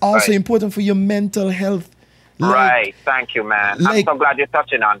 But it's also important for your mental health. Like, thank you, man. I'm so glad you're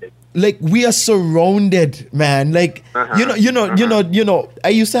touching on this. Like we are surrounded, man. Like I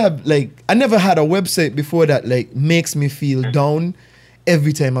used to have I never had a website before that makes me feel down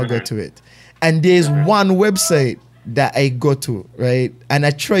every time I go to it. And there's one website that I go to, right? And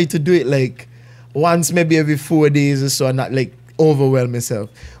I try to do it once maybe every 4 days or so, not overwhelm myself.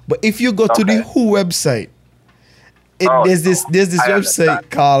 But if you go to the WHO website, there's this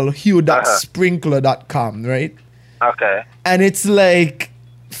website called hue.sprinkler.com, right? Okay. And it's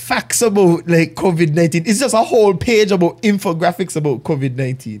facts about like COVID-19. It's just a whole page about infographics about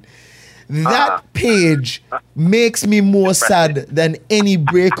COVID-19. That page makes me more sad than any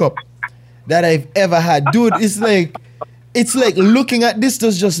breakup that I've ever had. Dude, it's like looking at this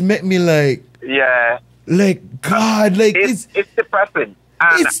does just make me like, yeah, like God, like it's depressing.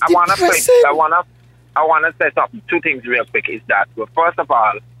 And it's I wanna say something. Two things real quick is that, well, first of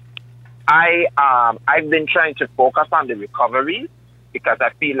all, I've been trying to focus on the recovery because I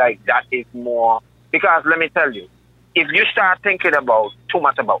feel like that is more, because let me tell you, if you start thinking about too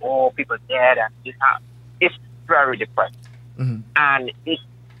much about people dead and this, it's very depressing. And it's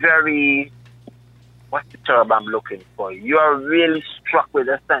very, what's the term I'm looking for? You are really struck with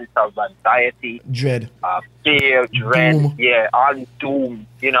a sense of anxiety, dread, fear, dread, doom. Yeah, all this doom,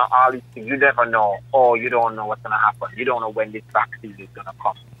 all these things. You never know. You don't know what's gonna happen. You don't know when this vaccine is gonna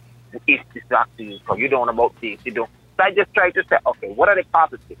come. If this vaccine is coming, you don't know about this. You don't. So I just try to say, okay, what are the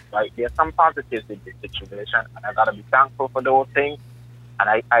positives? Right? There's some positives in this situation, and I gotta be thankful for those things.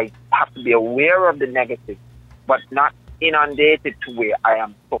 And I have to be aware of the negatives, but not inundated to where I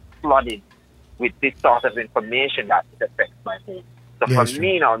am so flooded with this sort of information that it affects my mood. So for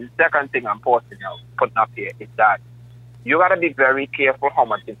me now, the second thing I'm putting up here is that you got to be very careful how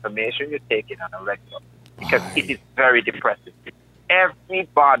much information you're taking on a regular, because it is very depressing.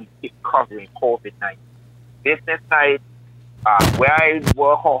 Everybody is covering COVID-19. Business side, where I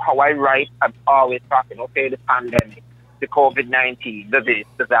work, how I write, I'm always talking, okay, the pandemic, the COVID-19, the this,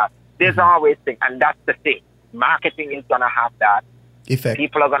 the that. There's always things, and that's the thing. Marketing is going to have that effect.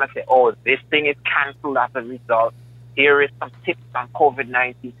 People are going to say, this thing is cancelled as a result. Here is some tips on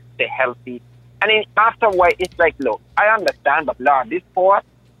COVID-19 to stay healthy. And then after a while, it's like, look, I understand, but Lord, this was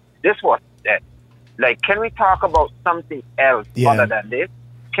dead. Like, can we talk about something else other than this?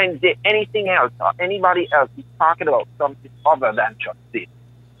 Can there anything else or anybody else is talking about something other than just this?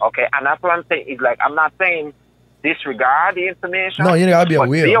 Okay, and that's what I'm saying. Is like, I'm not saying disregard the information. No, you gotta be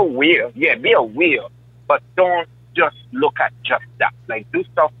aware. Be aware. Yeah, be aware. But don't just look at just that. Like, do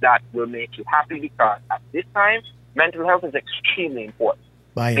stuff that will make you happy, because at this time, mental health is extremely important.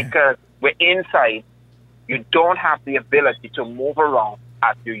 Because we're inside, you don't have the ability to move around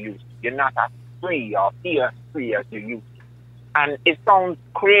as you used to. You're not as free or fear-free as you used to. And it sounds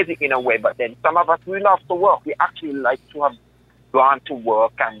crazy in a way, but then some of us, we love to work. We actually like to have gone to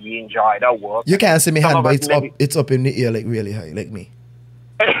work and we enjoyed our work. You can't see me hand, but it's up in the air like really high, like me.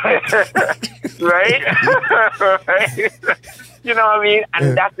 Right? You know what I mean?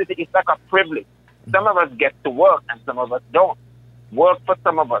 And that's it. It's like a privilege. Some of us get to work and some of us don't. Work for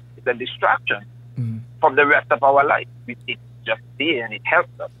some of us is a distraction from the rest of our life. It's just there and it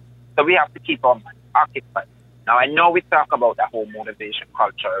helps us. So we have to keep our mind occupied. Now, I know we talk about that whole motivation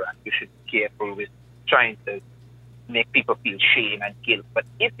culture and you should be careful with trying to make people feel shame and guilt. But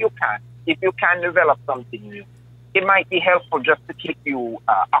if you can develop something new, it might be helpful just to keep you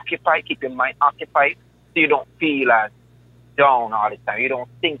occupied, keep your mind occupied, so you don't feel as down all the time. You don't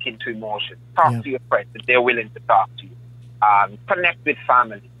sink into emotions. Talk to your friends if they're willing to talk to you. Connect with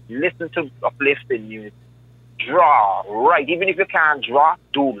family. Listen to uplifting music. Draw, write. Even if you can't draw,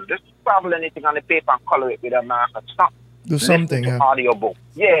 doodle. Just scribble anything on the paper and color it with a marker. Stop. Do something. Listen to audiobook.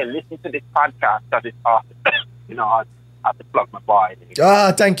 Yeah, listen to this podcast because it's awesome. I have to plug my boy.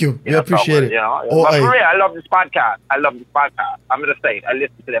 Thank you. We appreciate it. But for real, I love this podcast. I'm going to say it. I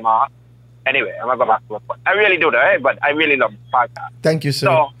listen to them all. Anyway, I'm going to go back to work. I really do that, but I really love this podcast. Thank you, sir.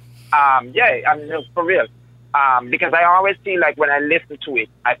 So, for real. Because I always feel like when I listen to it,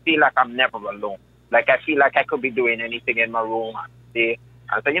 I feel like I'm never alone. Like, I feel like I could be doing anything in my room and say,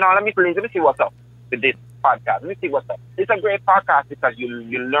 let me see what's up with this podcast. Let me see what's up. It's a great podcast because you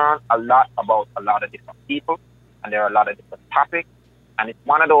learn a lot about a lot of different people, and there are a lot of different topics. And it's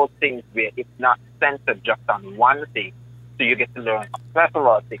one of those things where it's not centered just on one thing. So you get to learn a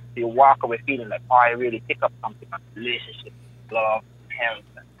plethora of things. So you walk away feeling like, I really pick up something on relationships, love, health,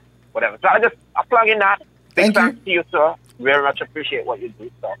 and whatever. So I plug in that. Big thanks to you, sir. Very much appreciate what you do,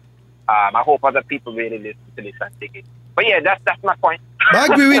 so I hope other people really listen to this and dig it. But yeah, that's my point. But I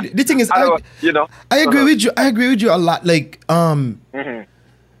agree with the thing is, I agree with you. I agree with you a lot. Like,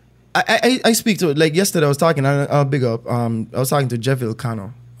 I speak to, like, yesterday I was talking. I'll big up. I was talking to Jevil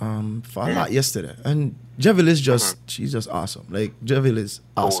Cano for a lot yesterday, and Jevil is just she's just awesome. Like, Jevil is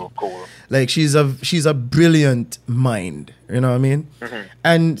awesome. Cool. Like, she's a brilliant mind. You know what I mean?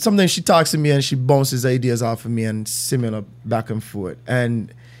 And sometimes she talks to me and she bounces ideas off of me and similar back and forth.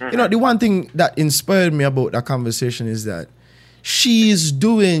 And the one thing that inspired me about that conversation is that she's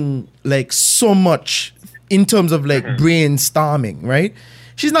doing like so much in terms of like brainstorming, right?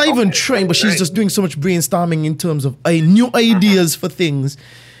 She's not even trained, but she's just doing so much brainstorming in terms of new ideas for things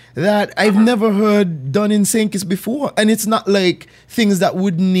that I've never heard done in St. Kitts before. And it's not like things that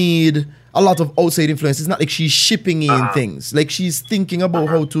would need a lot of outside influence. It's not like she's shipping in things. Like she's thinking about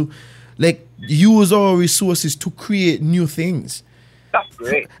how to like use our resources to create new things. That's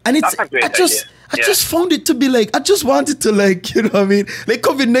great. And it's That's a great I just found it to be like, I just wanted to like, you know what I mean? Like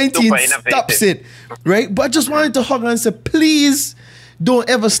COVID-19 stops it, right? But I just wanted to hug her and say, please don't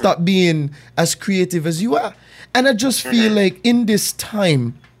ever stop being as creative as you are. And I just feel like in this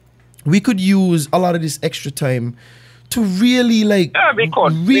time, we could use a lot of this extra time to really like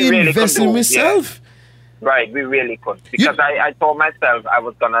reinvest in myself. Yeah. Right, we really could. Because I told myself I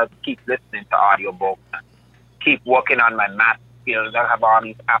was going to keep listening to audiobooks and keep working on my math skills. I have all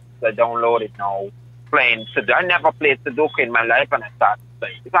these apps I downloaded now, playing. So I never played Sudoku in my life, and I started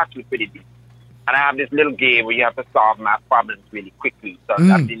playing. It's actually pretty deep. And I have this little game where you have to solve math problems really quickly. So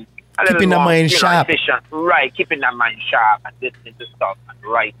I've been a little keeping the mind sharp. Efficient. Right, keeping that mind sharp and listening to stuff and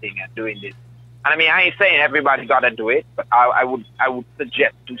writing and doing this. And I mean, I ain't saying everybody got to do it, but I would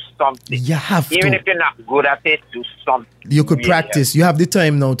suggest do something. You have to. Even if you're not good at it, do something. You could practice. You have the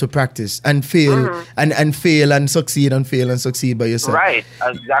time now to practice and fail and fail and succeed and fail and succeed by yourself. Right,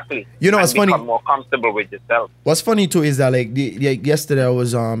 exactly. You know what's funny? Become more comfortable with yourself. What's funny too is that like yesterday I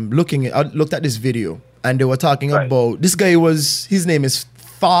was I looked at this video and they were talking about this guy his name is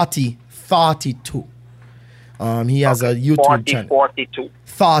Thoughty42. He has a YouTube channel. 42.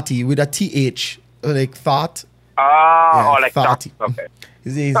 Thoughty with a TH, like thought. Like Thoughty. Okay.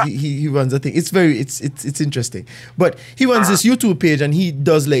 He runs a thing. It's interesting. But he runs this YouTube page and he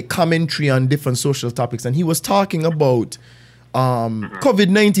does like commentary on different social topics. And he was talking about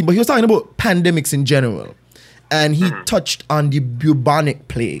COVID-19, but he was talking about pandemics in general. And he touched on the bubonic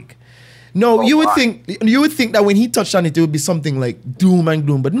plague. Now you would think that when he touched on it, it would be something like doom and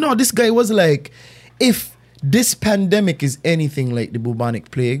gloom. But no, this guy was like, if this pandemic is anything like the bubonic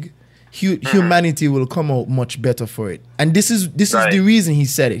plague, humanity will come out much better for it. And this is the reason he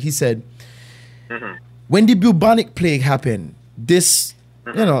said it. He said, when the bubonic plague happened, this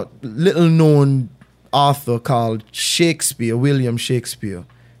little known author called William Shakespeare,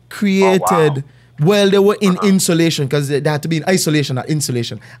 created. Well, they were in insulation because they had to be in isolation, not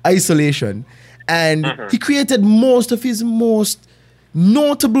insulation. Isolation. And he created most of his most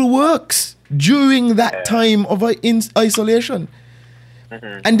notable works during that time of isolation.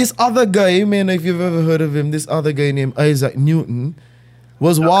 And this other guy, man, if you've ever heard of him, this other guy named Isaac Newton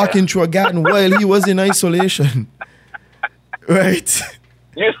was walking through a garden while he was in isolation. Right?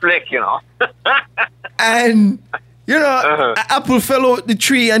 You slick, you know. And, an apple fell out the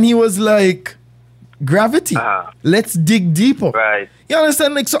tree and he was like, gravity. Let's dig deeper. Right. You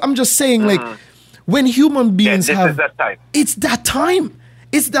understand? Like, so I'm just saying, like, when human beings is that time. It's that time.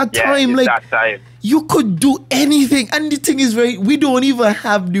 It's that Yeah, time. it's Like, that time. you could do anything. And the thing is, we don't even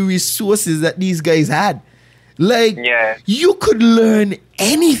have the resources that these guys had. Like, you could learn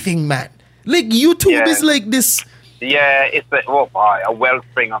anything, man. Like, YouTube is like this. Yeah, it's a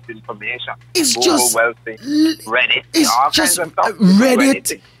wellspring of information. It's Google just wellspring, Reddit, all just kinds of stuff.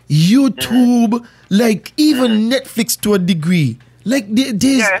 Reddit, YouTube, like even Netflix to a degree. Like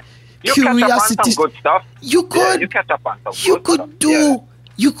there's you curiosity. catch up on some good stuff. You could. You catch up on some You good could stuff. do.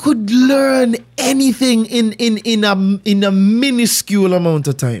 You could learn anything in a minuscule amount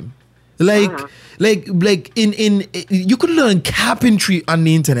of time. Like you could learn carpentry on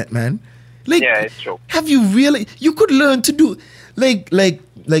the internet, man. Like, it's true. Have you really? You could learn to do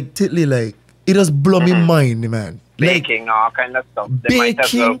Titley, like it does blow my mind, man. Baking, all kind of stuff. They might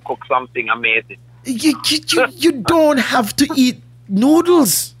as well cook something amazing. You don't have to eat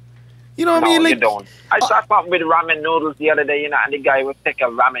noodles. You know what I mean? Like, you don't. I saw something with ramen noodles the other day, and the guy would take a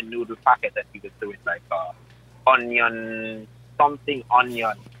ramen noodle packet that he was doing like onion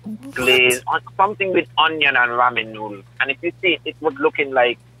glaze, something with onion and ramen noodles. And if you see it, it was looking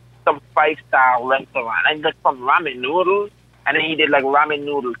like some 5-star restaurant. I got some ramen noodles, and then he did like ramen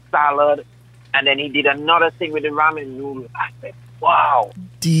noodle salad, and then he did another thing with the ramen noodles. I said, wow,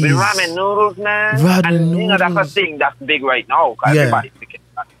 with ramen noodles, man. That's a thing that's big right now, because everybody's picking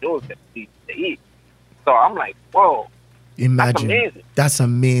ramen noodles to eat. So I'm like, whoa. Imagine. That's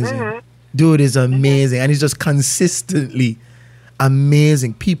amazing. Dude is amazing. And he's just consistently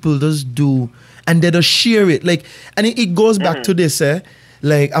amazing. People just do, and they just share it. Like, and it goes back to this,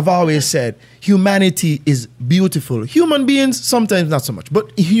 like I've always said, humanity is beautiful. Human beings, sometimes not so much,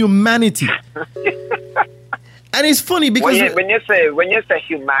 but humanity. And it's funny because when you say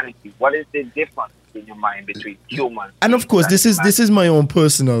humanity, what is the difference in your mind between humans? And of course, this is my own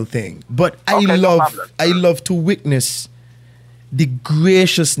personal thing, but I love to witness the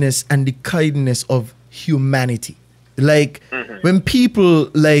graciousness and the kindness of humanity. Like when people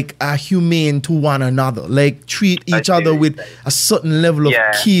like are humane to one another, like treat each other with a certain level of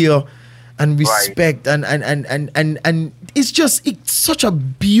care and respect, and it's such a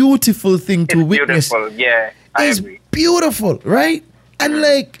beautiful thing to witness. Beautiful, yeah. I agree. Beautiful, right? And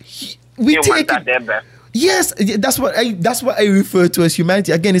like we take it. Yes, that's what I refer to as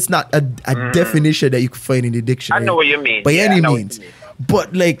humanity. Again, it's not a definition that you can find in the dictionary. I know what you mean. By any means.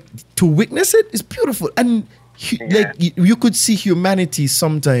 But like to witness it is beautiful. And like you could see humanity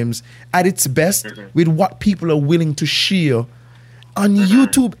sometimes at its best with what people are willing to share on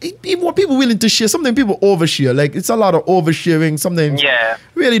YouTube. Even what people are willing to share, sometimes people overshare. Like it's a lot of oversharing. Sometimes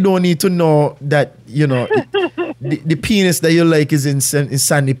really don't need to know that, you know, the penis that you like is in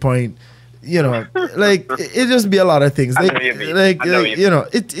Sandy Point. You know, like it just be a lot of things. Like, you know,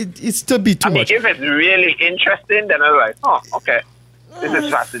 it's to be too much. If it's really interesting, then I'm like, oh, okay, this is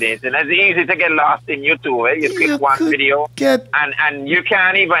fascinating. It's easy to get lost in YouTube. Eh? You click one video, and you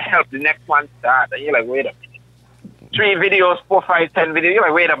can't even help the next one start, and you're like, wait a minute. 3 videos, 4, 5, 10 videos. You're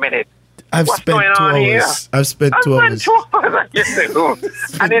like, wait a minute. What's going on here? I've spent 2 hours.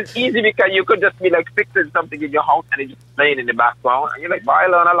 And it's easy because you could just be like fixing something in your house and it's just playing in the background. And you're like, I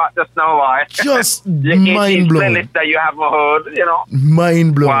learned a lot just now. Why? Just mind blowing. That you haven't heard, you know?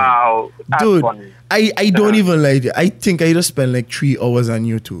 Mind blowing. Wow. Dude, funny. I don't even like it. I think I just spend like 3 hours on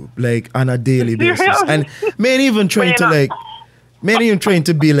YouTube, like on a daily basis. And man, even trying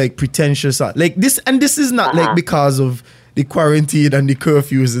to be like pretentious. Like this, and this is not like because of the quarantine and the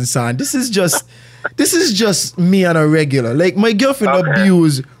curfews and so on. This is just me on a regular. Like my girlfriend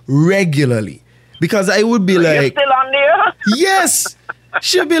abused regularly because I would be like, you're still on there? Yes.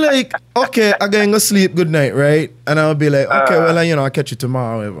 She'll be like, okay, I'm going to sleep, good night, right? And I'll be like, okay, well, you know, I'll catch you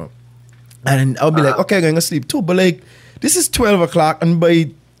tomorrow, whatever. And I'll be like, okay, I'm going to sleep too. But like, this is 12 o'clock and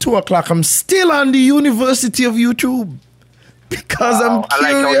by 2 o'clock, I'm still on the University of YouTube because I'm curious.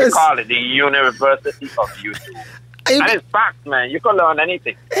 I like how you call it, the University of YouTube. And it's facts, man. You can learn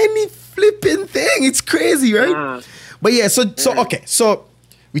anything. Any flipping thing. It's crazy, right? But yeah, okay. So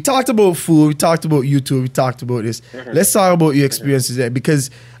we talked about food. We talked about YouTube. We talked about this. Let's talk about your experiences there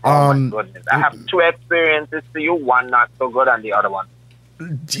because... my goodness. I have 2 experiences to you. One not so good and the other one.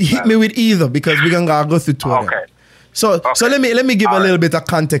 Hit me with either because we're going to go through 2 of them. So let me give a little bit of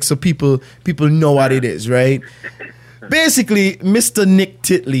context so people know what it is, right? Basically, Mr. Nick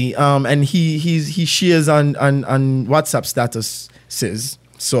Titley, and he shares on WhatsApp statuses.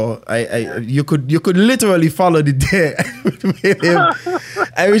 So you could literally follow the day with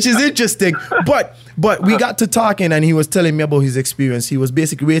him, which is interesting. But we got to talking, and he was telling me about his experience. He was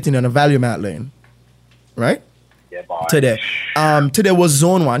basically waiting on a value mat lane, right? Yeah, boy. Today was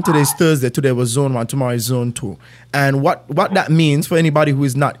zone 1. Today is Thursday. Today was zone 1. Tomorrow is zone 2. And what that means for anybody who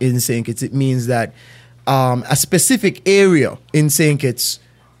is not in St. Kitts, it means that a specific area in St. Kitts,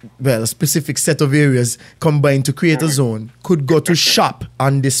 well, a specific set of areas combined to create a zone could go to shop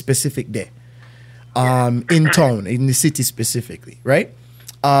on this specific day in town, in the city specifically, right?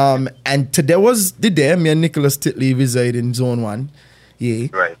 And today was the day me and Nicholas Titley reside in zone 1. Yeah.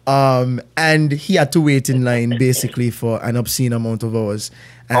 Right. And he had to wait in line basically for an obscene amount of hours.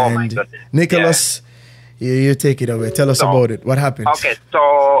 And my goodness. Nicholas, you take it away. Tell us about it. What happened? Okay, so,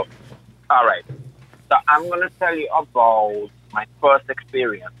 all right. So I'm going to tell you about my first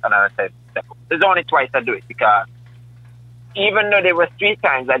experience, and I said, there's only twice I do it because even though there were 3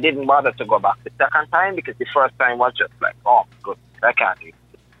 times, I didn't bother to go back the second time because the first time was just like, oh, good, I can't do it.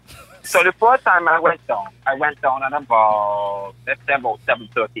 So the first time I went down at about, let's say about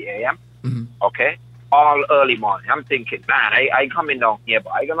 7:30 a.m., okay, all early morning. I'm thinking, man, I coming down here,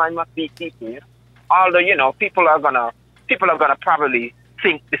 but I must be people, you know? Although, you know, people are gonna probably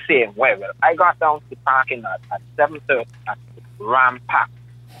think the same way. Well, I got down to the parking lot at 7:30 and ram packed.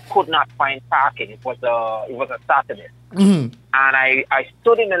 Could not find parking. It was a Saturday, and I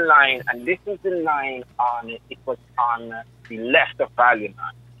stood in the line, and this is the line it was on the left of Valiant.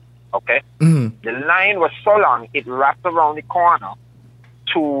 Okay, the line was so long it wrapped around the corner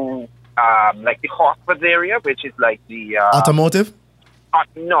to like the Hawkwood area, which is like the automotive.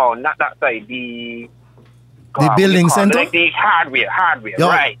 No, not that side. The building center? Like the hardware. Yeah.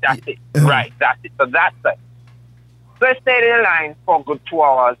 Right, that's it. Right, that's it. So that's it. So I stayed in the line for a good 2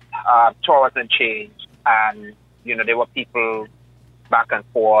 hours, 2 hours and change. And, you know, there were people back and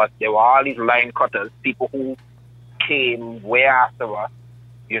forth. There were all these line cutters, people who came way after us.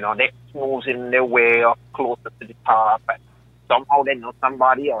 You know, they snoozing their way up closer to the top. And somehow they know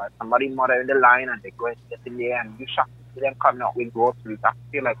somebody or somebody mother in the line and they go and get in there and you shocked to see them coming out with groceries. I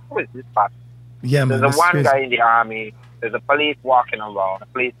feel like, who is this person? Yeah, man. There's one guy in the army. There's a police walking around, a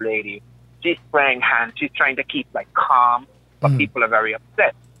police lady. She's spraying hands. She's trying to keep like calm. but people are very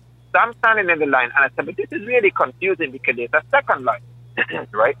upset. So I'm standing in the line, and I said, but this is really confusing because there's a second line,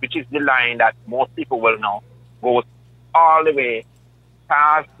 right, which is the line that most people will know goes all the way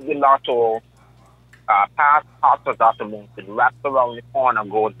past the Lotto, past Arthur's Automotive, wraps around the corner,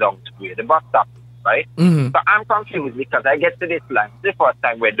 goes down to where the bus stop is, right? So I'm confused because I get to this line. It's the first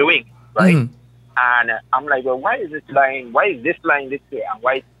time we're doing it, right? And I'm like, well, why is this line this way, and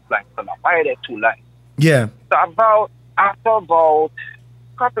why is this line so long? Why are there two lines? Yeah. So after about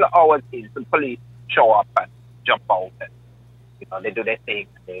a couple of hours in, the police show up and jump out, and you know, they do their thing.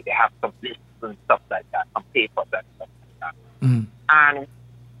 They have some lists and stuff like that, some papers and stuff like that. And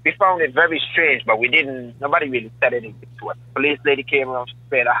we found it very strange, but nobody really said anything to us. The police lady came around, she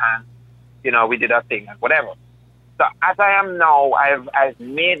spread her hand, you know, we did our thing and whatever. So as I am now, I've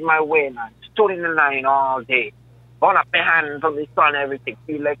made my way now, stood in the line all day, burn up my hand from the sun and everything,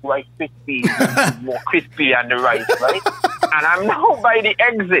 feel like Rice Krispie, more crispy than the rice, right? And I'm now by the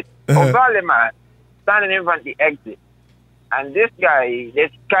exit. Oh, golly, man, standing in front of the exit. And this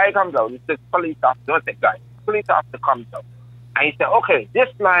guy comes out, it's the police officer, not the guy, police officer comes out. And he said, okay, this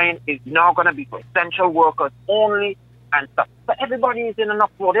line is now going to be for essential workers only and stuff. So everybody is in an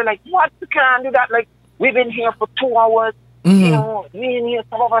uproar. They're like, what? You can't do that. Like, we've been here for 2 hours. You know, we in here,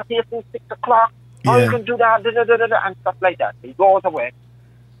 some of us here since 6 o'clock. Oh, you can do that, and stuff like that. He goes away.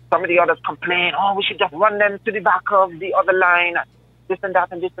 Some of the others complain, oh, we should just run them to the back of the other line, and this and that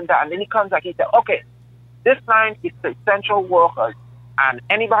and this and that. And then he comes back, he said, okay, this line is for essential workers, and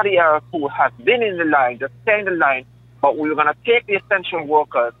anybody else who has been in the line, just stay in the line, but we're going to take the essential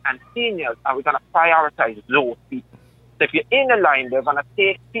workers and seniors, and we're going to prioritize those people. So if you're in the line, they're going to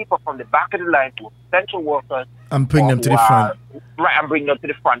take people from the back of the line to essential workers. And bring them to the front. Right, and bring them to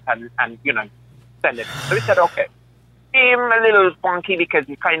the front and you know, send them. So we said, okay. Seem a little funky because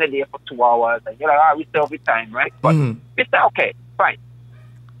you're kind of there for 2 hours, and you're like, we still have time, right? But we said, okay, fine.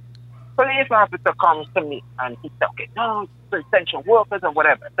 Police officer comes to me, and he said, okay, no, it's for essential workers or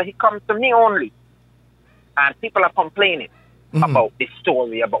whatever. So he comes to me only. And people are complaining about this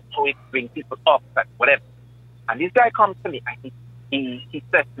story, about how it brings people up and whatever. And this guy comes to me and he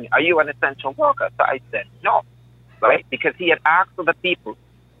says to me, are you an essential worker? So I said, no, right? Because he had asked other people.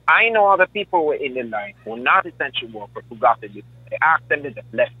 I know other people were in the line who were not essential workers who got it. They asked them, they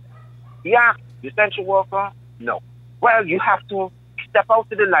just left them. He asked, you essential worker? No. Well, you have to step out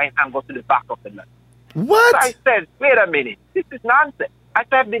to the line and go to the back of the line. What? So I said, wait a minute, this is nonsense. I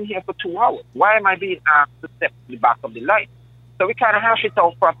said, I've been here for 2 hours. Why am I being asked to step to the back of the line? So we kind of hash it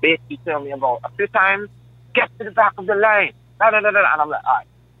out for a bit. He tell me about a few times, get to the back of the line. And I'm like, all right.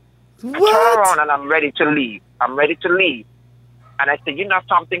 What? I turn around and I'm ready to leave. And I said, you know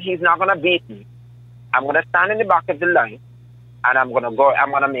something? He's not going to beat me. I'm going to stand in the back of the line and I'm going to go.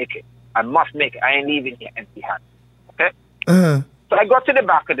 I'm going to make it. I must make it. I ain't leaving here empty handed. Okay? So I go to the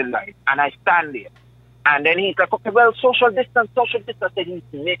back of the line and I stand there. And then he's like, okay, well, social distance. And he's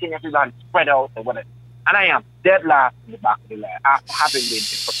making everybody spread out or whatever. And I am dead last in the back of the line after having been here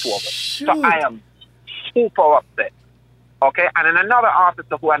for 2 hours. So I am super upset. Okay? And then another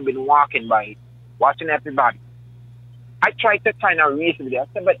officer who had been walking by, watching everybody, I tried to kind of reason with it. I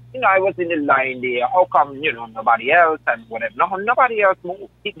said, but, you know, I was in the line there. How come, you know, nobody else and whatever? No, nobody else moved.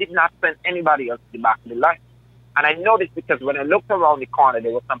 He did not send anybody else to the back of the line. And I noticed because when I looked around the corner,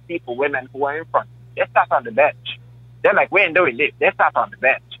 there were some people, women who were in front. They sat on the bench. They're like, we ain't doing this. They sat on the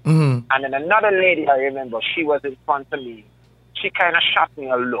bench. And then another lady, I remember, she was in front of me. She kind of shot me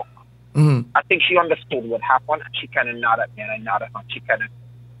a look. I think she understood what happened, and she kind of nodded at me, and I nodded at her. She kind of,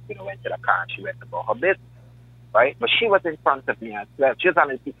 you know, went to the car, and she went about her business, right? But she was in front of me as well. She was on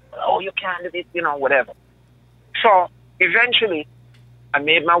the seat, oh, you can't do this, you know, whatever. So eventually, I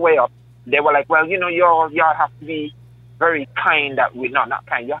made my way up. They were like, well, you know, y'all have to be very kind that we're not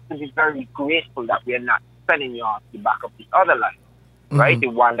kind. You have to be very grateful that we're not sending you off the back of the other line, right? The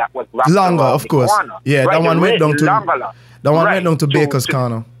one that was longer, of course. Corner, yeah, right? That one went down to Baker's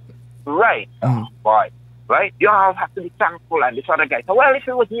Corner. Right, boy, right? You all have to be thankful. And this other guy said, well, if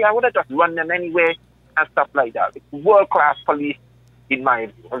it was me, I would have just run them anyway and stuff like that. It's world-class police, in my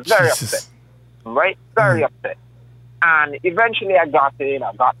view. I was very upset, right? Very upset. And eventually I got in,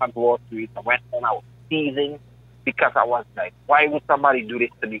 I got my groceries, I went home, I was seething because I was like, why would somebody do this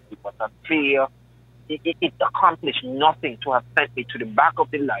to me? It was unfair. It accomplished nothing to have sent me to the back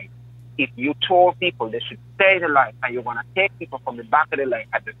of the line. If you told people they should stay in the line and you're going to take people from the back of the line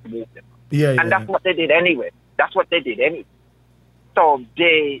and just move them. And that's what they did anyway. So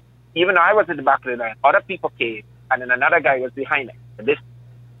even though I was in the back of the line, other people came and then another guy was behind me. And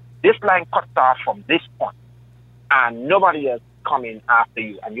this line cuts off from this point. And nobody else coming after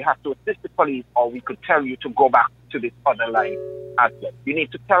you, and you have to assist the police, or we could tell you to go back to this other line as well. You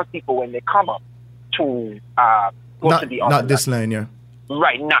need to tell people when they come up to go to the other not this line, yeah.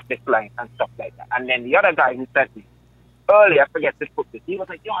 Right, not this line and stuff like that. And then the other guy who said me earlier, I forget to put this, he was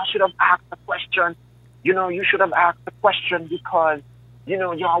like, yo, I should have asked a question. You know, you should have asked a question because, you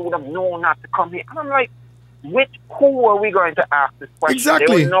know, y'all would have known not to come here. And I'm like, who are we going to ask this question? Exactly.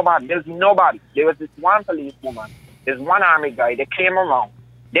 There was nobody. There's nobody. There was this one police woman. There's one army guy. They came around.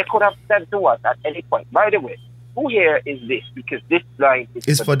 They could have said to us at any point, by the way, who here is this? Because this line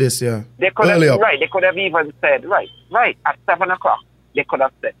is for this, yeah. They could have, right. They could have even said, right, at 7 o'clock. They could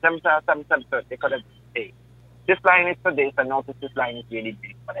have said, 7, they could have said, hey, this line is for this, and notice this line is really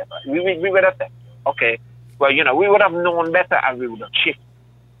big, whatever. We would have said, okay, well, you know, we would have known better and we would have shifted.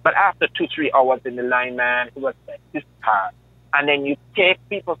 But after 2-3 hours in the line, man, it was like, this is hard. And then you take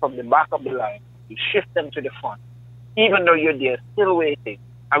people from the back of the line, you shift them to the front, even though you're there still waiting.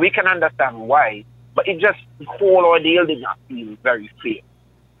 And we can understand why, but it just, the whole ordeal did not feel very fair.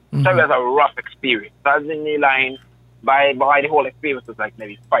 Mm-hmm. So it was a rough experience. So I was in the line, by the whole experience was like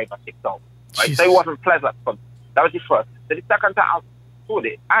maybe 5 or 6 hours. Right? So it wasn't pleasant. But that was the first. So the second time I was 2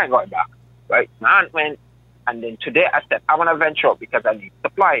 days, I ain't going back. Right? My aunt went, and then today I said, I want to venture out because I need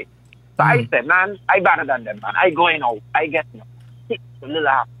supply. So I said, man, I better than them, man. I going out. I get 6 to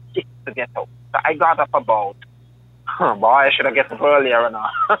get out. So I got up about, boy, I should have get up earlier or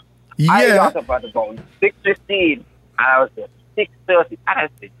not. Yeah. I got up at about 6:15 and I was there 6:30. And I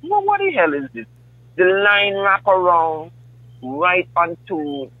said, what the hell is this? The line wrap around right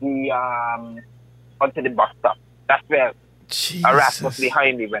onto the bus stop. That's where a rat was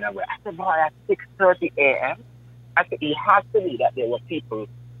behind me when I went. I said, boy, at 6:30 a.m. I said, it has to be that there were people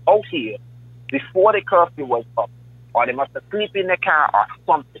out here before the curfew was up, or they must have slept in the car or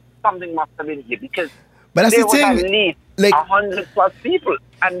something. Something must have been here because but that's there the was thing. at least Like 100+ people,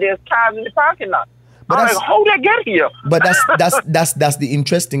 and there's cars in the parking lot. But I'm like, how did I get here? But that's the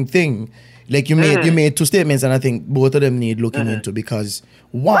interesting thing. Like you made 2 statements, and I think both of them need looking into, because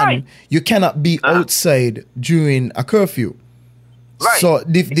one, you cannot be outside during a curfew. Right. So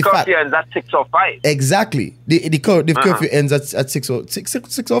the curfew ends at 6:05. Exactly. The curfew ends at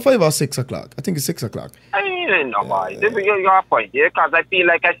 6:05 or 6 o'clock. I think it's 6 o'clock. I mean, no, boy. This is your point, yeah? Because I feel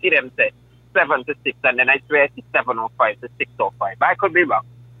like I see them say 7 to 6, and then I swear it's 7:05 to 6:05. But I could be wrong.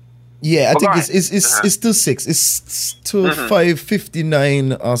 Yeah, I think it's still 6. It's till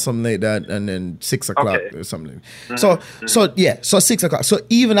 5:59 or something like that, and then 6 o'clock or something. So 6 o'clock. So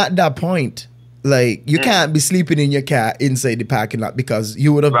even at that point, like you can't be sleeping in your car inside the parking lot because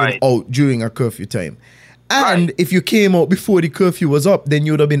you would have been out during a curfew time. And if you came out before the curfew was up, then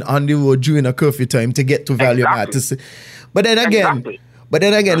you would have been on the road during a curfew time to get to Valiant Artists. But then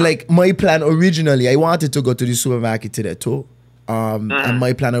again, like my plan originally, I wanted to go to the supermarket today too. And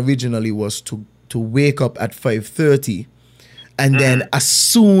my plan originally was to wake up at 5:30, and then as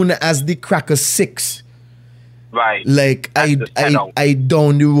soon as the crack of 6, like I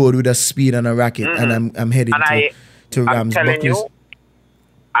down the road with a speed and a racket, and I'm heading to Rams Buckley's.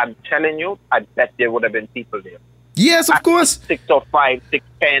 I'm telling you, I bet there would have been people there. Yes, of course. 6:05,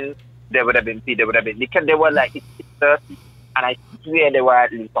 6:10, there would have been people. Because they were like 6:30, and I swear there were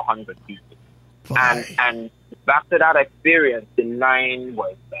at least 100 people. And back to that experience, the line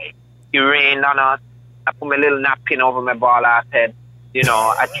was like, it rained on us. I put my little napkin over my ball ass head. You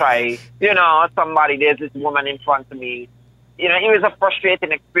know, I try, there's this woman in front of me. You know, it was a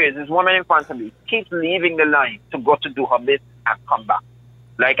frustrating experience. This woman in front of me keeps leaving the line to go to do her business and come back.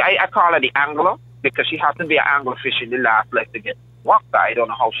 Like, I call her the angler because she has to be an angler fishing the last leg to get walked. I don't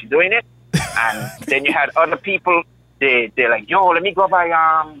know how she's doing it. And then you had other people, they're like, yo, let me go by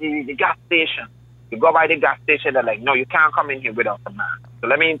the gas station. You go by the gas station, they're like, no, you can't come in here without a mask. So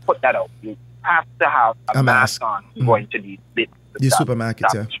let me put that out. You have to have a mask on going to these bits. The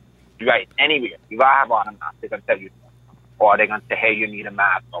supermarkets, yeah. Right, anywhere. You gotta have on a mask. They're gonna tell you. Or they're gonna say, hey, you need a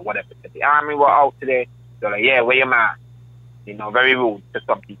mask or whatever. So the army were out today. They're like, yeah, wear your mask. You know, very rude to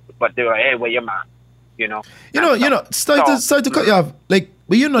some people. But they're like, hey, wear your mask. Sorry to cut you off. Like,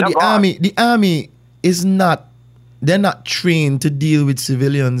 but the army is not, they're not trained to deal with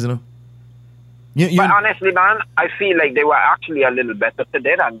civilians, you know. But honestly, man, I feel like they were actually a little better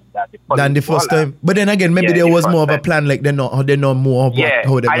today than the first time. But then again, maybe there was more of a plan, like they know more about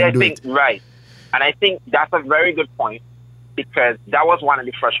how they're going to do it. Right. And I think that's a very good point, because that was one of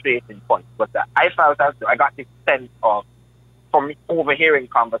the frustrating points. But I felt as though I got this sense of, from overhearing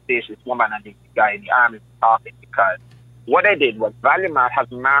conversations, woman and the guy in the army talking, because what I did was Valimart has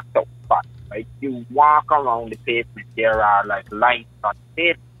marked out spots, right? You walk around the pavement, there are like lines on the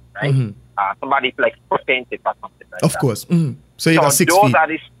pavement, right? Somebody's like painted or something like that. Of course. So you got 6 those feet. Are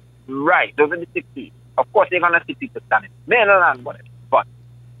the, right, those are the 6 feet. Of course, you're going to see people standing middle and whatever. But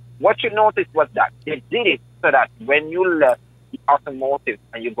what you noticed was that they did it so that when you left the automotive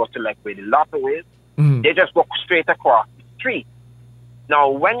and you go to like where the lotto is, they just go straight across the street.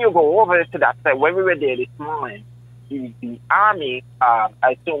 Now, when you go over to that side, when we were there this morning, the army, I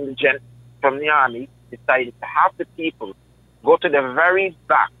assume the gent from the army decided to have the people go to the very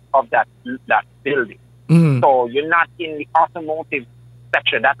back of that building. So you're not in the automotive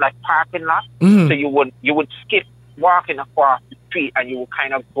section, that like parking lot. So you would skip walking across the street and you would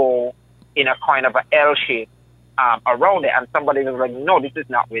kind of go in a kind of an L shape around it. And somebody was like, no, this is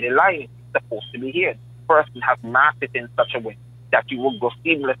not where the line is supposed to be here. The person has marked it in such a way that you will go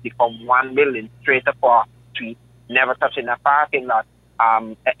seamlessly from one building straight across the street, never touching a parking lot,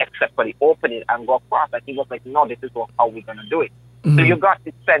 except for the opening and go across. And he was like, no, this is how we're going to do it. So you got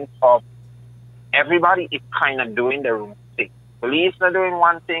this sense of everybody is kind of doing their own thing. Police are doing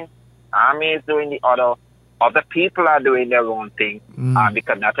one thing, army is doing the other people are doing their own thing,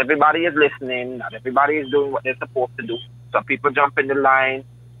 because not everybody is listening, not everybody is doing what they're supposed to do. Some people jump in the line.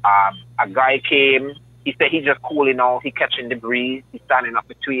 A guy came, he said he's just cooling out, he catching the breeze, he's standing up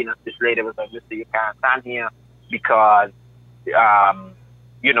between us. This lady was like, "Mister, you can't stand here because,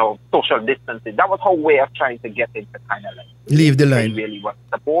 social distancing." That was her way of trying to get him to kind of like leave the line. He really wasn't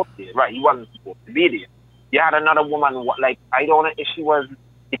supposed to, right? He wasn't supposed to be there. You had another woman, like, I don't know if she was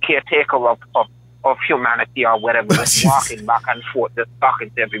the caretaker of humanity or whatever, just walking back and forth, just talking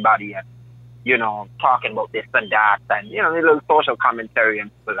to everybody and, talking about this and that and, a little social commentary and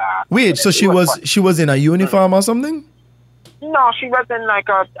stuff like that. Wait, so she was in a uniform or something? No, she was in like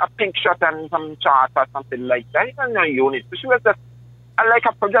a pink shirt and some shorts or something like that. She was in a unit. So she was just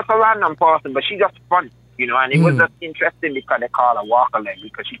a random person, but she just fun, and it was just interesting because they call her walker leg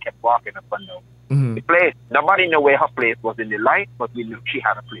because she kept walking up and down the place. Nobody knew where her place was in the line, but we knew she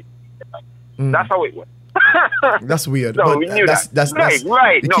had a place in the line. That's how it was. That's weird. So but we knew that's right.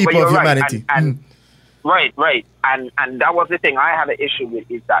 The No, keeper but you're of right. humanity. Right. And that was the thing I had an issue with,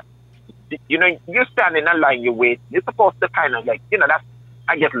 is that, you stand in a line, you wait. You're supposed to kind of like, that's,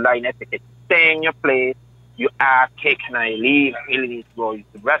 I guess, line etiquette. Stay in your place. You ask, hey, can I leave? I really need to go use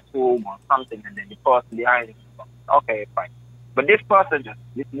the restroom or something. And then the person behind you goes, okay, fine. But this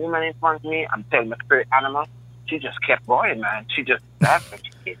woman in front of me, I'm telling my spirit animal, she just kept going, man. She just left and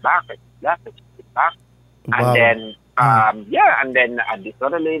she came back and left and she came back. Wow. And then, and this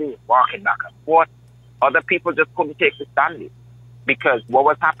other lady was walking back and forth. Other people just couldn't take the standing because what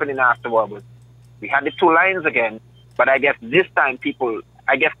was happening afterward was we had the two lines again, but I guess this time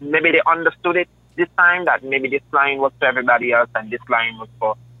maybe they understood it this time, that maybe this line was for everybody else and this line was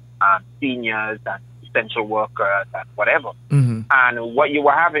for seniors and essential workers and whatever. And what you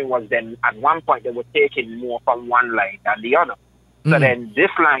were having was then at one point they were taking more from one line than the other. So then this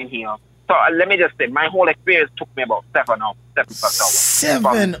line here, so let me just say, my whole experience took me about 7 hours.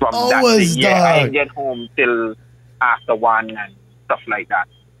 7 from hours, that day. Yeah, I dog. didn't get home till after 1 and stuff like that.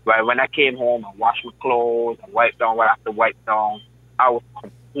 But when I came home, I washed my clothes, I wiped down what I have to wipe down. I was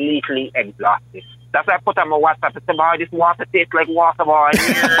completely exhausted. That's why I put on my WhatsApp and said, boy, this water tastes like water, boy.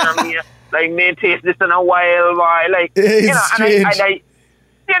 Like, may taste this in a while, boy. Like, It's strange.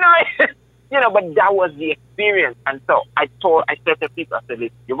 But that was the experience. And so I said to people, I said,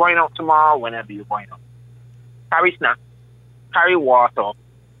 listen, you're going out tomorrow, whenever you're going out. Carry snacks, carry water,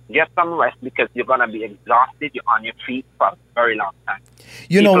 get some rest because you're going to be exhausted. You're on your feet for a very long time.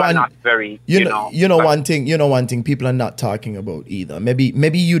 One thing people are not talking about either.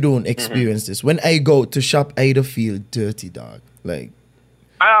 Maybe you don't experience this. When I go to shop, I don't feel dirty, dog. Like,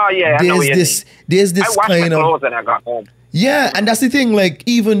 there's this I washed kind my of clothes and I got home. Yeah, and that's the thing, like,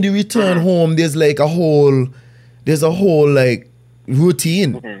 even the return home, there's a whole like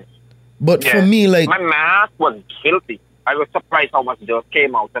routine. But for me, like, my mask was filthy. I was surprised how much dust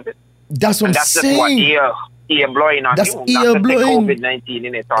came out of it. That's what I'm that's saying. Just what ear blowing on That's you. ear blowing. COVID-19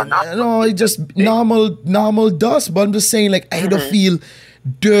 in it or not. No, it's just normal dust. But I'm just saying, like, I don't feel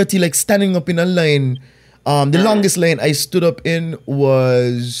dirty, like standing up in a line. The longest line I stood up in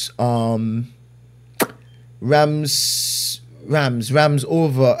was Rams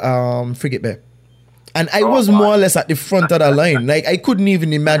over Frigate Bay. And I was more or less at the front of the line. Like, I couldn't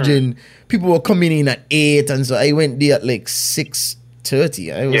even imagine people were coming in at 8, and so I went there at like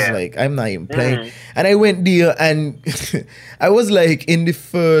 6:30. I was like, I'm not even playing. And I went there and I was like in the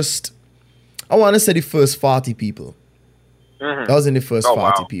first 40 people. I was in the first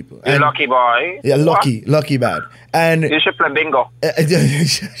 40 people. You're lucky, boy. Yeah, lucky bad. And you should play bingo.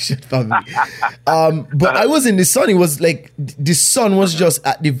 Shit, family. But I was in the sun. It was like the sun was just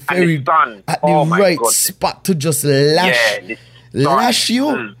at the right spot to just lash lash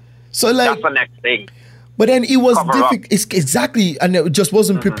you. So like that's the next thing. But then it was Cover up. difficult. Exactly, and it just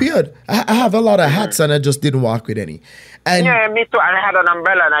wasn't prepared. I have a lot of hats, and I just didn't walk with any. And Yeah, me too. And I had an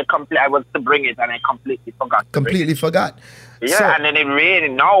umbrella, and I was to bring it, and I completely forgot. completely forgot. Yeah, So, and then it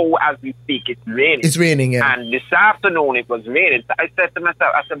rained. Now, as we speak, it's raining. it's raining, yeah. And this afternoon, it was raining. So I said to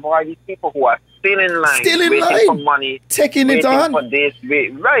myself, I said, boy, these people who are still in line, Still in waiting line, for money, taking it waiting on. for this,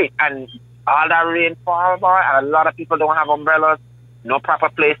 right? And all that rainfall, boy, and a lot of people don't have umbrellas, no proper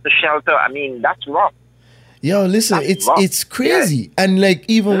place to shelter. I mean, that's rough. Yo, listen, That's rough. it's crazy. And like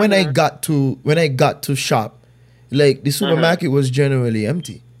even when I got to shop, like the supermarket was generally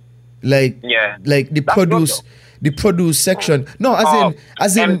empty. Like Yeah. like the That's good, produce section. No,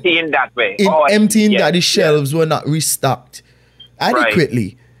 as in empty in that way. emptying yeah, that the shelves were not restocked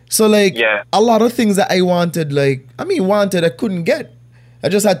adequately. So like Yeah. a lot of things that I wanted, I couldn't get. I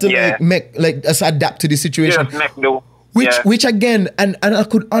just had to Yeah. just adapt to the situation. Just make do. Which Yeah. which again, and I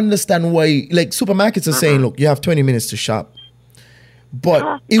could understand why, like supermarkets are saying, look, you have 20 minutes to shop.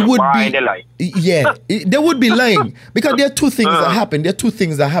 But it would Why be, they lie? they would be lying because there are two things that happen. There are two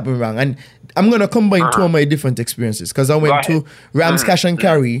things that happen wrong, and I'm gonna combine two of my different experiences because I went Go to Rams Cash and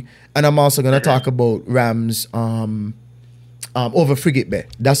Carry, and I'm also gonna talk about Rams over Frigate Bay.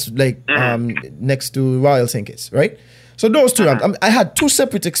 That's like next to Royal St. Kitts, right? So those two Rams, I had two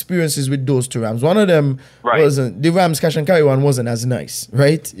separate experiences with those two Rams. One of them wasn't, the Rams Cash and Carry one wasn't as nice,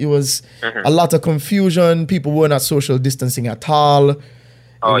 right? It was a lot of confusion. People were not social distancing at all. It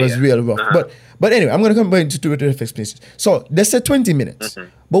was real rough. But anyway, I'm going to combine two different experiences. So they said 20 minutes.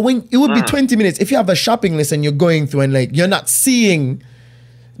 But when it would be 20 minutes, if you have a shopping list and you're going through and like you're not seeing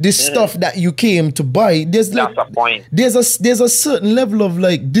this stuff that you came to buy, there's like That's the point. there's a certain level of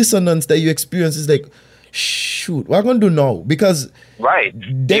like dissonance that you experience. It's like, shoot, what am I gonna do now? Because Right.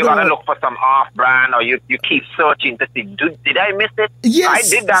 they You gotta don't- look for some off-brand, or you keep searching to see, did I miss it? Yes. I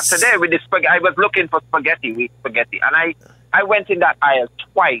did that today with the spaghetti. I was looking for spaghetti, and I went in that aisle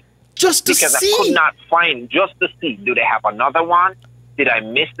twice just to because I see. could not find, just to see, do they have another one? Did I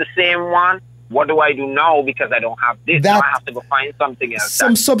miss the same one? What do I do now because I don't have this? That- Now I have to go find something else.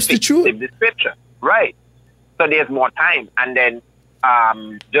 Some that substitute. fits the description. Right. So there's more time. And then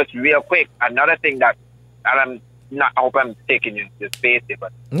just real quick, another thing that, and I hope I'm taking you to space here,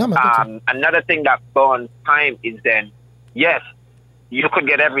 but No, man, another thing that burns time is then, yes, you could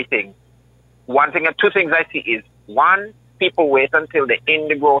get everything. Two things I see is, one, people wait until they're in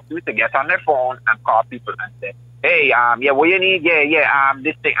the grocery to get on their phone and call people and say, hey, what you need?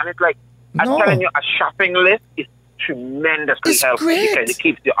 This thing. And it's like, No. I'm telling you, a shopping list is tremendously It's helpful great. because it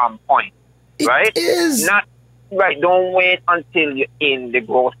keeps you on point, right? It is. Don't wait until you're in the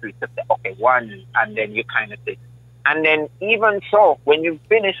grocery to say, okay, one, and then you kind of say. And then even so, when you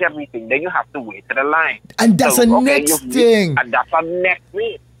finish everything, then you have to wait to the line. And that's So, the okay, next thing. And that's a next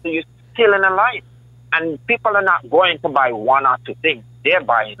thing. So you're still in a line. And people are not going to buy one or two things. They're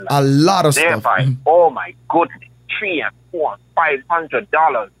buying like, A lot of they're stuff. buying, oh my goodness, $300 and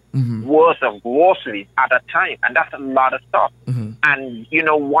 $500 worth of groceries at a time. And that's a lot of stuff. And,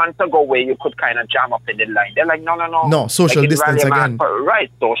 once ago where you could kind of jam up in the line, they're like, no. No, social Like in distance Raleigh again.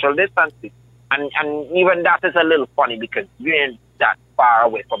 Right, social distancing. And even that is a little funny because you ain't that far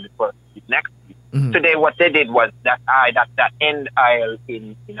away from the person next to you. Today, what they did was that end aisle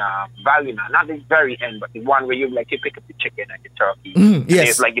in Valuna, not the very end, but the one where you pick up the chicken and the turkey. And yes.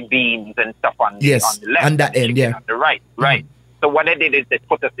 there's like the beans and stuff on the left. and that the end, chicken yeah. on the right, right. So what they did is they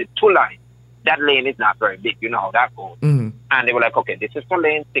put us in two lanes. That lane is not very big, you know how that goes. And they were like, okay, this is for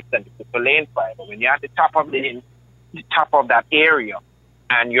lane 6 and this is for lane 5. But when you're at the top of that area,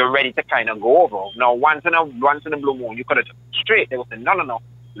 and you're ready to kind of go over. Now, once in a blue moon, you could have just straight. They would say, no.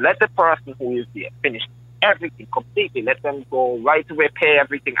 Let the person who is there finish everything completely. Let them go right away, pay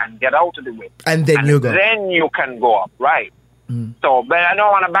everything, and get out of the way. And then you go. Then you can go up, right? So, but I don't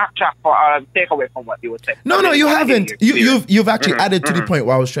want to backtrack for take away from what you were saying. No, you haven't. You've actually added to the point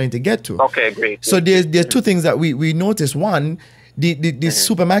where I was trying to get to. Okay, great. So there's two things that we noticed. One, the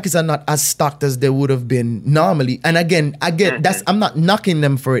supermarkets are not as stocked as they would have been normally. And again, I'm not knocking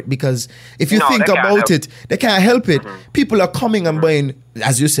them for it because if you think they can't about help it, they can't help it. People are coming and buying,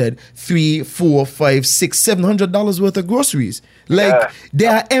 as you said, $300, $400, $500, $600, $700 worth of groceries. They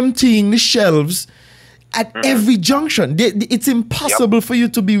are emptying the shelves at every junction. It's impossible for you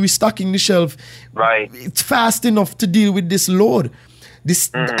to be restocking the shelf. Right. It's fast enough to deal with this load.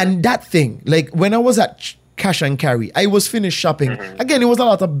 And that thing, like when I was at Cash and Carry, I was finished shopping. Again, it was a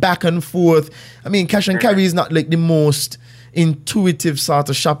lot of back and forth. I mean, Cash and Carry is not like the most intuitive sort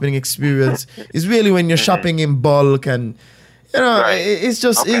of shopping experience. It's really when you're shopping in bulk and, it's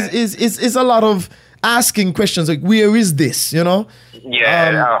just, it's a lot of asking questions like, where is this? You know?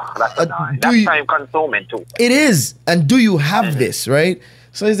 Yeah, that's annoying. That's time consuming too. It is. And do you have this, right?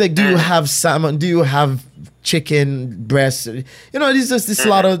 So it's like, do you have salmon? Do you have chicken breast? You know, there's just this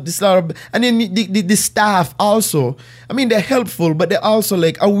lot of, and then the staff also, I mean, they're helpful, but they're also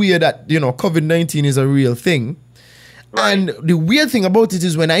like aware that, you know, COVID-19 is a real thing. Right. And the weird thing about it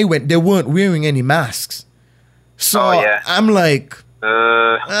is when I went, they weren't wearing any masks. So I'm like,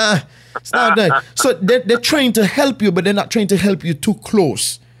 it's not that. So they're trying to help you, but they're not trying to help you too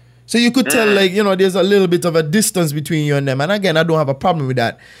close. So you could tell, like, you know, there's a little bit of a distance between you and them. And again, I don't have a problem with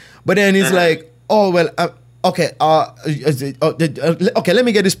that. But then it's like, oh, well, okay, okay, let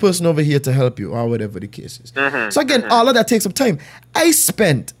me get this person over here to help you, or whatever the case is. So again, all of that takes up time.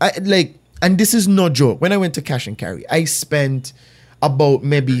 And this is no joke, when I went to cash and carry, I spent about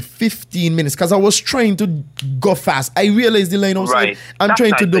maybe 15 minutes because I was trying to go fast. I realized the line outside. I'm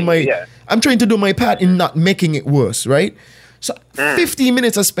trying to do my part in not making it worse, right? So 15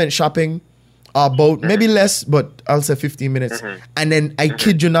 minutes I spent shopping, about maybe less, but I'll say 15 minutes. And then I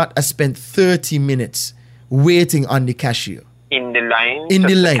kid you not, I spent 30 minutes waiting on the cashier. In the line? In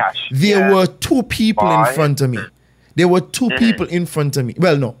the line. There were 2 people in front of me. There were 2 people in front of me.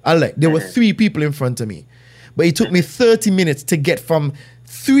 Well, no, I'll lie. There were 3 people in front of me. But it took me 30 minutes to get from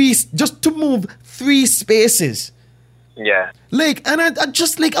 3, just to move 3 spaces. Yeah. Like, and I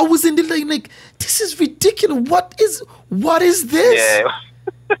just, like, I was in the line, like, this is ridiculous. What is this?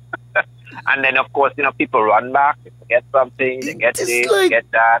 Yeah. And then, of course, you know, people run back, they get something, they get this, they get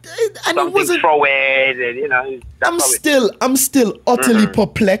that, and something throw it, and, you know. I'm still utterly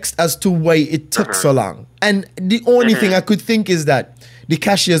perplexed as to why it took so long. And the only thing I could think is that the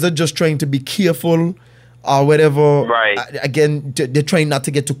cashiers are just trying to be careful or whatever. Right. Again, they're trying not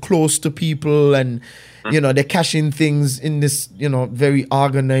to get too close to people, and you know, they're cashing things in this, you know, very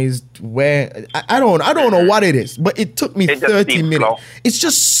organized way. I don't know what it is, but it took me 30 minutes. Slow. It's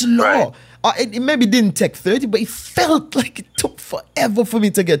just slow. Right. It maybe didn't take 30, but it felt like it took forever for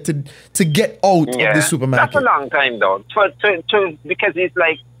me to get out of the supermarket. That's a long time, though. Because it's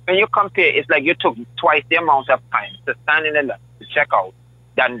like, when you compare, it's like you took twice the amount of time to stand in the line to check out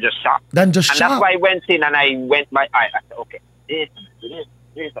than just shop. And that's why I went in and I went by eye. I said, okay, this.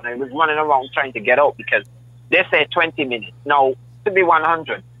 And I was running around trying to get out because they said 20 minutes. Now, to be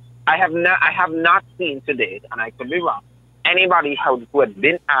 100, I have not seen to date, and I could be wrong, anybody who had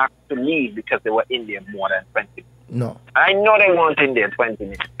been asked to leave because they were in there more than 20 minutes. No. I know they weren't in there 20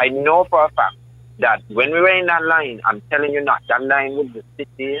 minutes. I know for a fact that when we were in that line, I'm telling you not, that line would just sit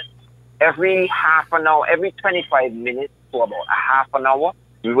there. Every half an hour, every 25 minutes to about a half an hour,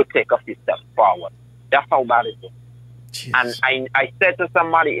 we would take a few steps forward. That's how bad it was. Jesus. And I said to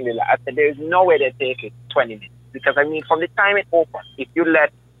somebody in the line, I said, there's no way they take it 20 minutes. Because, I mean, from the time it opens, if you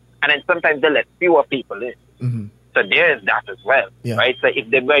let, and then sometimes they let fewer people in. So there is that as well, right? So if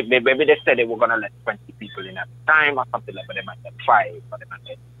maybe they said they were going to let 20 people in at a time or something like that, they might let 5, or they might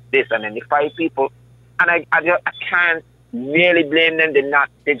let this, and then the 5 people. And I can't really blame them.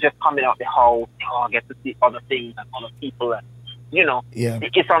 They're just coming out the house, get to see other things and other people. And, you know,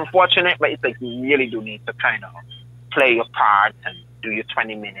 it's unfortunate, but it's like you really do need to kind of play your part and do your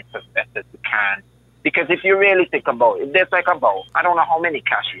 20 minutes as best as you can. Because if you really think about it, there's like about, I don't know how many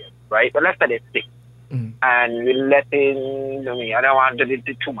cashiers, right? But let's say there's 6. And we let in, I don't want to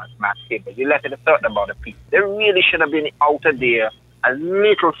do too much math here, but you let in a certain amount of people. They really should have been out of there a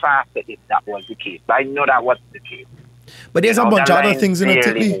little faster if that was the case. But I know that wasn't the case. But there's a bunch of other things in it,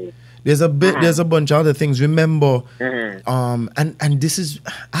 Titley. There's a bunch of other things. Remember, and this is,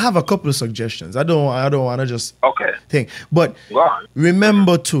 I have a couple of suggestions. I don't want to just think, but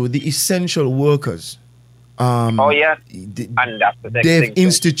remember too, the essential workers. And that's the they've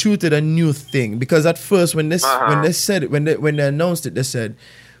instituted a new thing, because at first when they said it, when they announced it, they said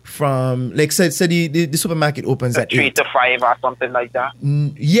from like said the supermarket opens at 3 to 5 or something like that.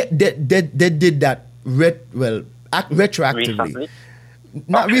 Yeah, they did that retroactively. Recently?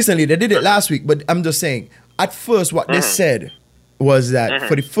 Not recently, they did it last week, but I'm just saying, at first what they said was that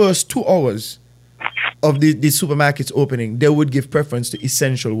for the first 2 hours of the supermarket's opening, they would give preference to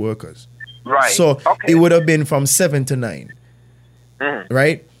essential workers. Right. So it would have been from 7 to 9.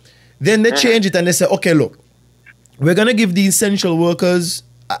 Right? Then they changed it and they said, okay, look, we're going to give the essential workers,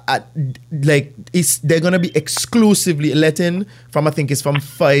 they're going to be exclusively let in from, I think it's from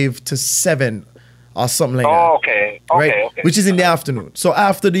 5 to 7 or something like that. Okay. Which is in the afternoon. So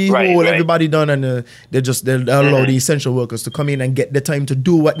after the whole everybody done, and they'll allow the essential workers to come in and get the time to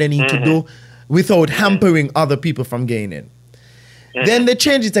do what they need to do without hampering other people from getting in. Then they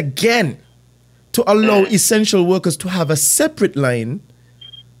changed it again to allow essential workers to have a separate line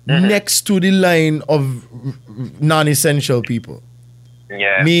next to the line of non-essential people.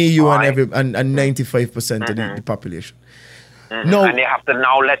 Yeah. Me, you, and 95% of the population. No, and they have to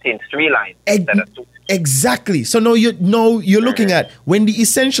now let in 3 lines instead of 2. Exactly. So now you're looking at when the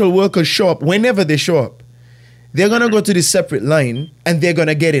essential workers show up, whenever they show up, they're gonna go to the separate line and they're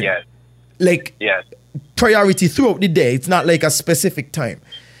gonna get in. Yes. Like priority throughout the day. It's not like a specific time.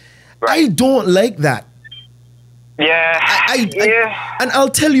 Right. I don't like that. Yeah. And I'll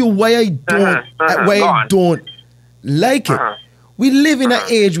tell you why I don't like it. We live in an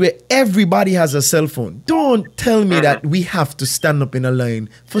age where everybody has a cell phone. Don't tell me that we have to stand up in a line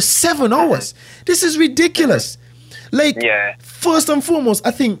for 7 hours. This is ridiculous. Like, first and foremost,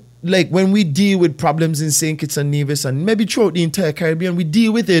 I think, like, when we deal with problems in St. Kitts and Nevis and maybe throughout the entire Caribbean, we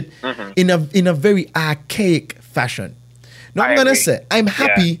deal with it in a very archaic fashion. Now, I'm going to say, I'm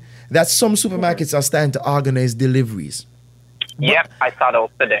happy that some supermarkets are starting to organize deliveries. Yep, I saw those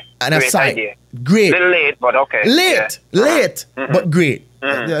today. And great idea. Great. A little late, but okay. Late, but great.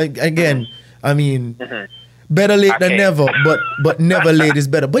 Again, I mean, better late than never, but never late is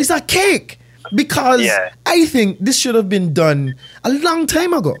better. But it's a cake. Because I think this should have been done a long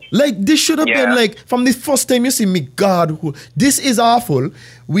time ago. Like, this should have been like, from the first time you see me, God, this is awful.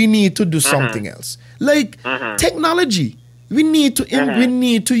 We need to do something else. Like, technology. We need to we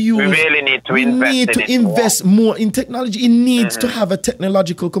need to use. We really need to invest more in technology. It needs to have a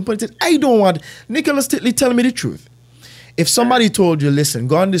technological component. I don't want Nicholas Titley, tell me the truth. If somebody told you, listen,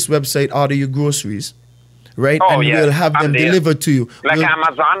 go on this website, order your groceries, right, and we'll have them delivered to you, like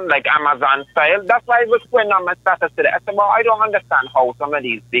Amazon style. That's why I was going on my status today. I said, well, I don't understand how some of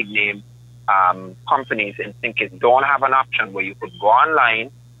these big name companies in Thinkers don't have an option where you could go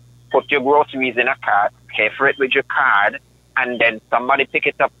online, put your groceries in a cart, pay for it with your card, and then somebody pick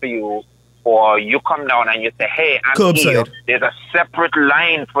it up for you, or you come down and you say, hey, I'm here. There's a separate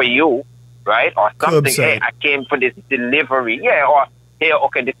line for you, right? Or something. Hey, I came for this delivery. Yeah, or hey,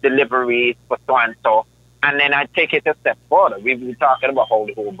 okay, this delivery is for so-and-so. And then I take it a step further. We've been talking about how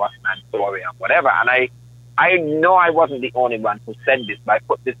the whole busman story and whatever. And I know I wasn't the only one who said this, but I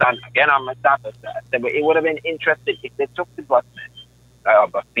put this on again on my status. I said, but it would have been interesting if they took the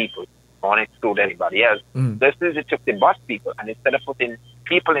busmen, bus people, I won't exclude anybody else. They took the bus people, and instead of putting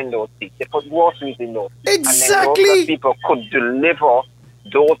people in those seats, they put groceries in those seats. Exactly. And then those people could deliver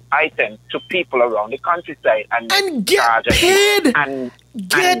those items to people around the countryside and get paid. And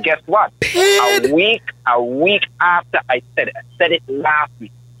guess what? Paid. A week after I said it last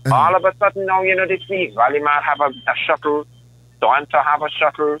week. All of a sudden now, this week, Valimar have a shuttle, so-and-so have a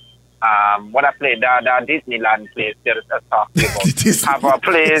shuttle. What I played, the Disneyland place, they're talking about. Have a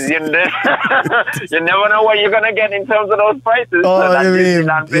place, you never know what you're going to get in terms of those prices. Oh, so that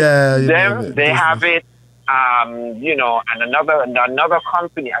Disneyland place, they have it, and another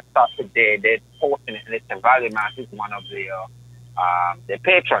company I saw today, they're posting it, and it's a Valimar is one of the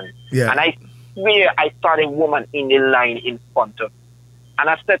patrons. Yeah. And I swear I saw a woman in the line in front of me. And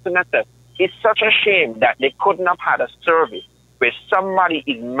I said to myself, it's such a shame that they couldn't have had a service where somebody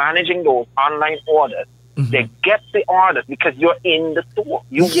is managing those online orders. They get the orders because you're in the store.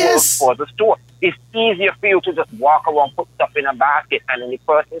 You work for the store. It's easier for you to just walk around, put stuff in a basket, and when the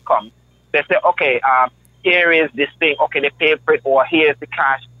person comes, they say, okay, here is this thing. Okay, they pay for it, or here's the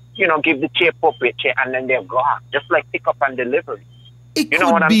cash. Give the chip up with it, and then they're gone. Just like pick up and delivery. You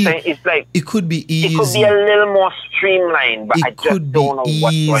know what I'm saying? It's like it could be easy. It could be a little more streamlined, but I just don't know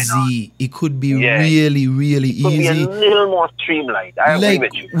what's going on. It could be really, really easy. It could be a little more streamlined. I agree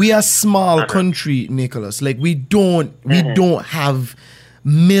with you. We are a small country, Nicholas. Like we don't have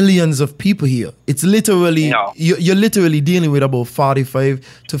millions of people here. It's literally you're literally dealing with about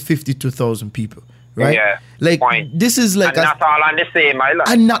 45 to 52,000 people. Right? Yeah. Like this is like and not all on the same island.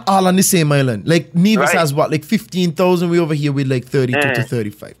 And not all on the same island. Like Nevis has what, like 15,000. We over here with like 32 to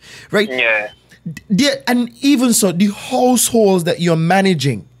 35. Right? Yeah. And even so, the households that you're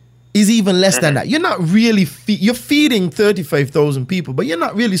managing is even less than that. You're not really you're feeding 35,000 people, but you're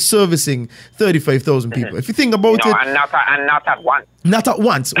not really servicing 35,000 people. If you think about it, and not at once. Not at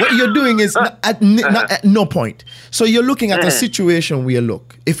once. What you're doing is not at no point. So you're looking at a situation where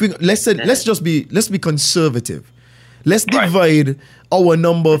if we let's be conservative. Let's divide our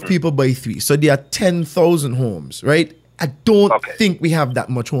number of people by 3. So there are 10,000 homes, right? I don't think we have that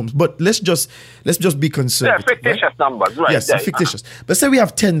much homes, but let's just be conservative. Yeah, fictitious numbers, right? Yes, fictitious. But say we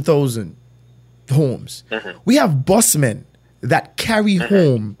have 10,000 homes. We have busmen that carry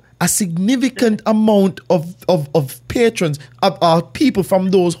home a significant amount of patrons, of people from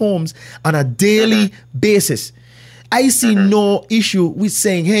those homes on a daily basis. I see no issue with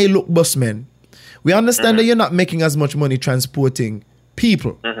saying, hey, look, busmen, we understand that you're not making as much money transporting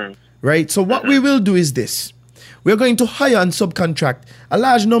people, right? So what we will do is this. We're going to hire and subcontract a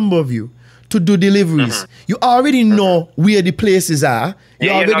large number of you to do deliveries. You already know where the places are.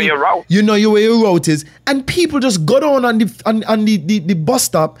 You know your route. You know where your route is. And people just go down on the bus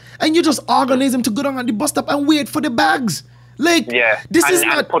stop, and you just organize them to go down on the bus stop and wait for the bags. Like, this is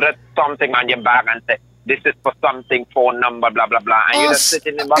not... And put something on your bag and say, this is for something, phone number, blah, blah, blah. And you just sit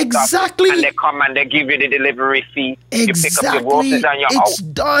in the bus stop, and they come and they give you the delivery fee. You pick up your groceries and you're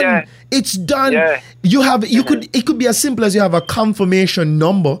out. Done. Yeah. It's done. Yeah. It could be as simple as you have a confirmation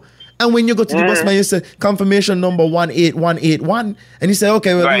number. And when you go to the bus man, you say confirmation number 18181, and you say,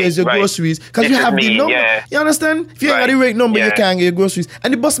 okay, well, here's your groceries, because you have the number. Yeah. You understand? If you ain't got the right number, you can't get your groceries.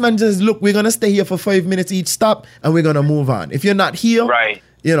 And the bus man says, look, we're gonna stay here for 5 minutes each stop, and we're gonna move on. If you're not here,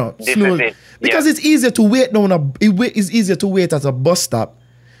 you know, because it's easier to wait it's easier to wait at a bus stop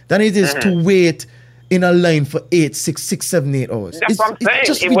than it is to wait in a line for 6, 7, 8 hours. That's what I'm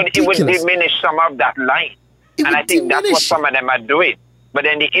saying. It would diminish some of that line, and I think that's what some of them are doing. But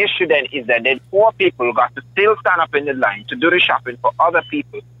then the issue then is that then poor people got to still stand up in the line to do the shopping for other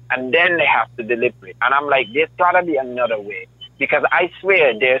people, and then they have to deliver it. And I'm like, there's got to be another way. Because I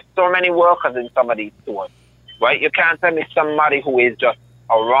swear, there's so many workers in some of these stores, right? You can't tell me somebody who is just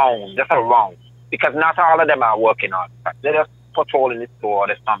around. Because not all of them are working on it. They're just patrolling the store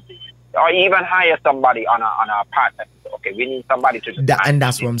or something. Or even hire somebody on a partner. Okay, we need somebody to just and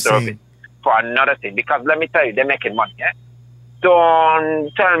that's what I'm saying. For another thing. Because let me tell you, they're making money, yeah?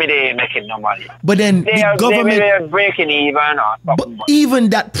 Don't tell me they're making no money. But then the government... They're breaking even or something. But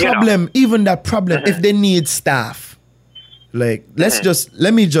even that problem, if they need staff, like,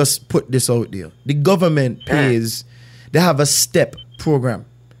 let me just put this out there. The government pays, they have a STEP program.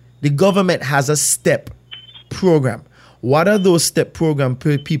 The government has a STEP program. What are those STEP program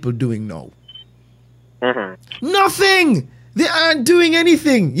people doing now? Nothing! They aren't doing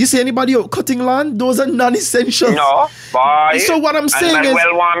anything. You see anybody out cutting lawn? Those are non-essentials. No, boy. So what I'm saying is...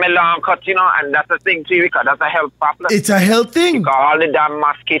 well, want me lawn cut, you know, and that's a thing too, because that's a health problem. It's a health thing. Because all the damn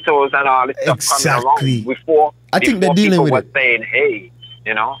mosquitoes and all this stuff coming around before they're dealing with it. Saying, hey,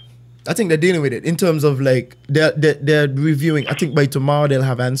 you know. I think they're dealing with it in terms of like, they're reviewing, I think by tomorrow they'll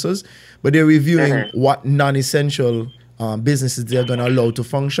have answers, but they're reviewing what non-essential businesses they're going to allow to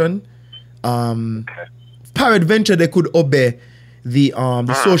function. Peradventure, they could obey the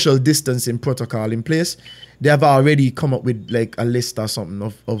social distancing protocol in place. They have already come up with like a list or something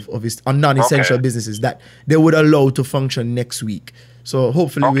of non-essential businesses that they would allow to function next week. So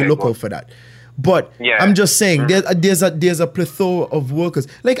hopefully we look out for that. But I'm just saying, there's a plethora of workers.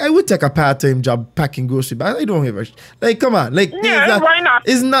 Like, I would take a part-time job packing grocery bags. I don't have a like, come on, like, why not?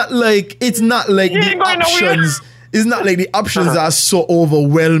 It's not like the options. It's not like the options are so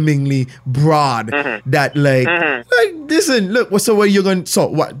overwhelmingly broad that like listen, look, so what you're going, so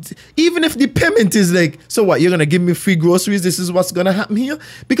what, even if the payment is like, so what, you're going to give me free groceries, this is what's going to happen here?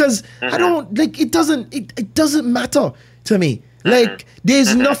 Because I don't, like, it doesn't matter to me. Like,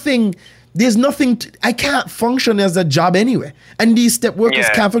 there's nothing, I can't function as a job anyway. And these step workers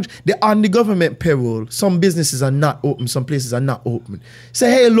can't function. They're on the government payroll. Some businesses are not open. Some places are not open.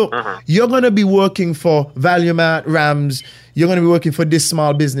 Say, hey, look, you're going to be working for Valuemart, Rams. You're going to be working for this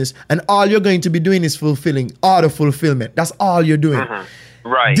small business. And all you're going to be doing is order fulfillment. That's all you're doing.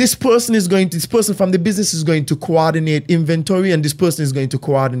 Right. This person from the business is going to coordinate inventory, and this person is going to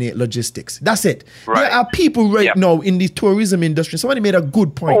coordinate logistics. That's it. Right. There are people right now in the tourism industry. Somebody made a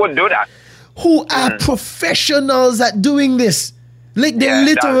good point. Who would do that? Who are professionals at doing this. Like, they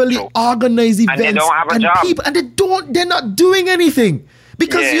literally organize events and they don't have a job. People, and they're not doing anything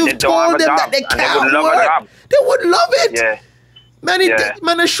because you've told them that they can't work. They would love it. Yeah.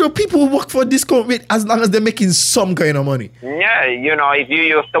 Man, I'm sure people will work for a discount rate as long as they're making some kind of money. Yeah, you know, if you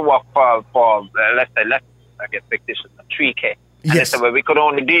used to work for let's get fictitious, 3K. And they said, well, we could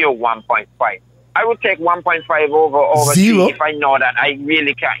only do you 1.5. I would take 1.5 over 0? 3 if I know that I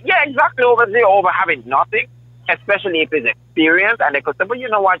really can. Yeah, exactly, over 0, over having nothing, especially if it's experience. And they could say, but you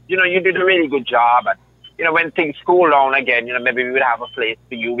know what, you know, you did a really good job. And, you know, when things cool down again, you know, maybe we would have a place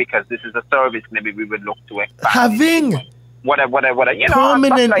for you because this is a service. Maybe we would look to expand. Having whatever, you know,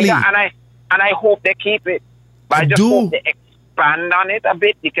 permanently. stuff like that. And I hope they keep it. But I just hope they expand on it a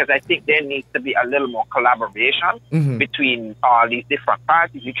bit, because I think there needs to be a little more collaboration between all these different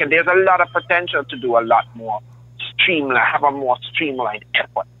parties. There's a lot of potential to do a lot more have a more streamlined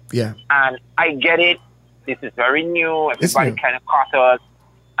effort. Yeah. And I get it. This is very new. Everybody kind of caught us,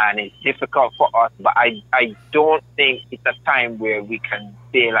 and it's difficult for us. But I don't think it's a time where we can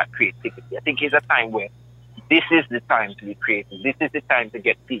fail at creativity. I think it's a time where this is the time to be creative. This is the time to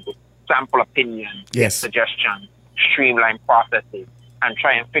get people sample opinions, get suggestions, streamline processes, and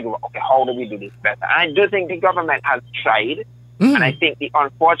try and figure out, okay, how do we do this better? And I do think the government has tried, and I think the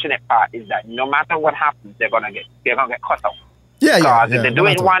unfortunate part is that no matter what happens, they're gonna get cut off. Because if they do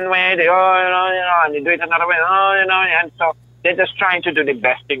it one way, they and they do it another way, and so they're just trying to do the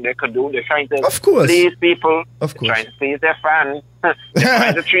best thing they could do. They're trying to please people. Of course. They're trying to please their fans. They're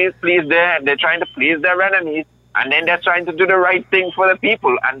trying to they're trying to please their enemies. And then they're trying to do the right thing for the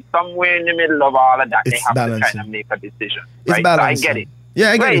people. And somewhere in the middle of all of that, they have to kind of make a decision. Right? So I get it.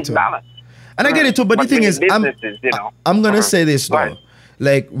 Yeah, I get it too. Balanced. And I get it too. But the thing is, I'm going to say this though.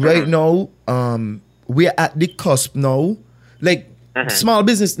 Like right now, we're at the cusp now. Like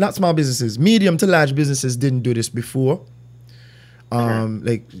medium to large businesses didn't do this before.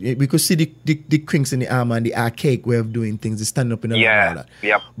 Like we could see the crinks in the armor and the archaic way of doing things, the stand up in the and all that.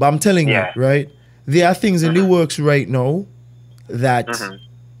 Yep. But I'm telling you, right? There are things in the works right now that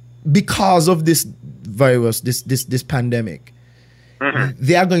because of this virus, this pandemic,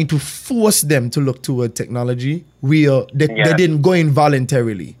 they are going to force them to look toward technology where they didn't go in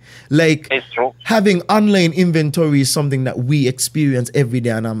voluntarily. Like having online inventory is something that we experience every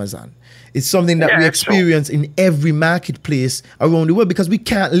day on Amazon. It's something that we experience in every marketplace around the world because we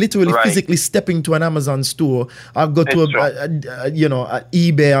can't literally physically step into an Amazon store or go to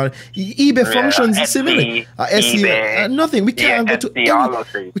eBay. eBay functions similarly. Nothing. We can't go to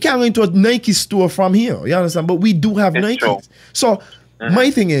we can't go into a Nike store from here. You understand? But we do have Nikes. So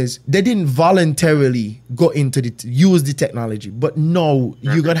my thing is they didn't voluntarily go into use the technology, but now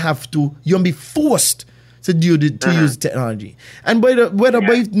you're gonna be forced to use the technology. And by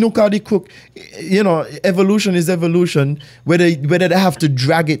Nook or the Crook, evolution is evolution. Whether they have to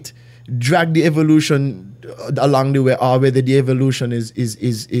drag the evolution along the way, or whether the evolution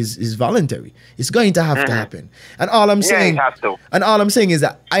is voluntary, it's going to have to happen. And all I'm saying, is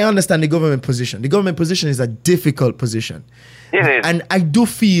that I understand the government position. The government position is a difficult position. It is. And I do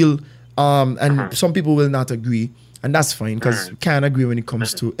feel, and some people will not agree, and that's fine because we can't agree when it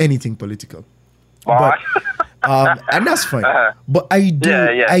comes to anything political. But and that's fine. But I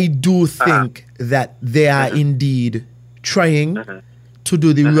do think that they are indeed trying to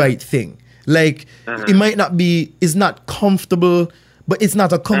do the right thing. Like it might not be, it's not comfortable, but it's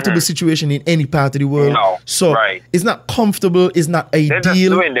not a comfortable situation in any part of the world. No, so it's not comfortable, it's not ideal. They're just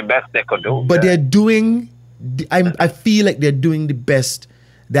doing the best they could do. But they're doing, I feel like they're doing the best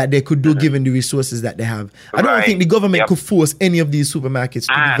that they could do given the resources that they have. I don't think the government could force any of these supermarkets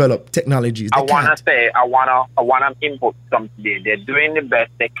to develop technologies. I want to input something. They're doing the best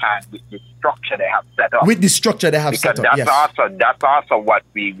they can with the structure they have set up. That's also what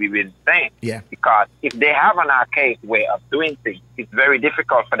we've been saying. Yeah. Because if they have an archaic way of doing things, it's very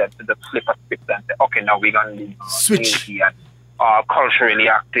difficult for them to just flip a script and say, okay, now we're going to be switch and culturally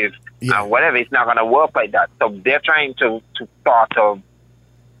active and whatever. It's not going to work like that. So they're trying to sort of,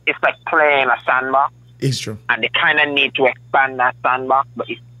 it's like playing a sandbox. It's true. And they kind of need to expand that sandbox, but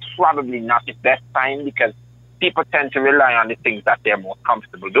it's probably not the best time because people tend to rely on the things that they're most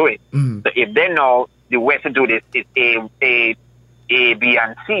comfortable doing. So if they know the way to do this is A, B,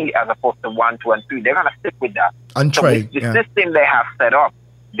 and C as opposed to 1, 2, and 3, they're going to stick with that. And so the system they have set up,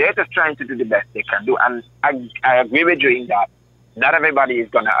 they're just trying to do the best they can do. And I agree with you in that. Not everybody is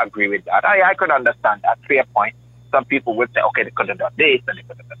going to agree with that. I could understand that. Fair point. Some people would say, okay, they could have done this and they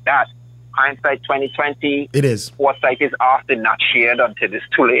could have done that. Hindsight 2020. It is. Foresight is often not shared until it's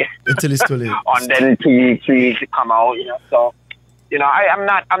too late. Until it's too late. And then to come out, So, I'm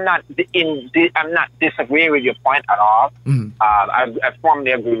not disagreeing with your point at all. I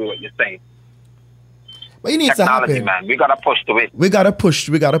firmly agree with what you're saying. But it needs Technology, to happen, man. We gotta push to it. We gotta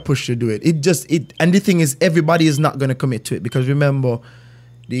push to do it. And the thing is, everybody is not gonna commit to it because remember,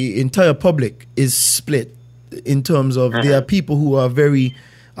 the entire public is split. In terms of there are people who are very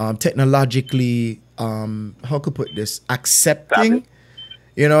technologically how could I put this, accepting,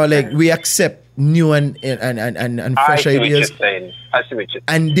 we accept new and fresh ideas. I see what you're saying.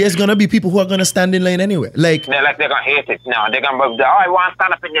 And there's gonna be people who are gonna stand in line anyway. They're gonna hate it now. They're gonna I want to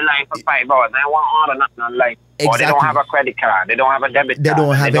stand up in the line for 5 hours. I want order nothing online. Exactly. Or they don't have a credit card. They don't have a debit card. They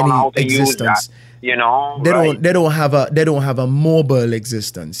don't have any existence. They don't have a mobile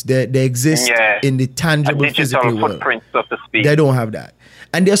existence. They exist in the tangible physical world. Footprint, so to speak. They don't have that.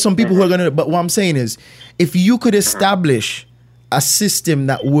 And there's some people who are gonna, but what I'm saying is, if you could establish a system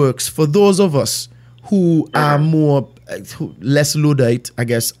that works for those of us who are more less Luddite, I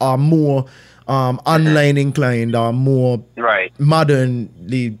guess, are more online inclined, are more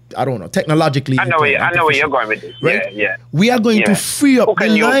modernly, I don't know, technologically. I know where you're going with this. Right? Yeah. We are going to free up the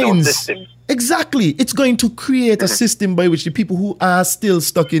lines. Exactly. It's going to create a system by which the people who are still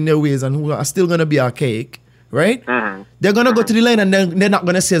stuck in their ways and who are still going to be archaic, right? They're gonna go to the line and they're not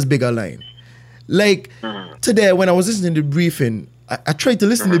gonna say as big a line. Like today when I was listening to the briefing, I tried to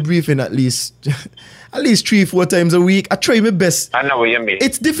listen to the briefing at least 3-4 times a week. I try my best. I know what you mean.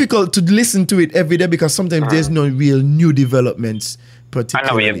 It's difficult to listen to it every day because sometimes there's no real new developments.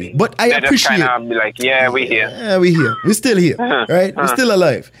 Particularly. I know what you mean. But I appreciate. Just kind of be like, yeah, we're here. Yeah, we're here. We're still here, right? We're still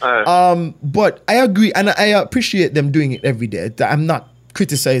alive. But I agree, and I appreciate them doing it every day. I'm not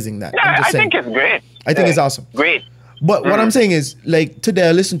criticizing that. Yeah, I think it's great. I think it's awesome. Great. But what I'm saying is, like today,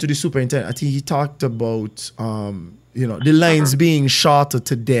 I listened to the superintendent. I think he talked about, the lines being shorter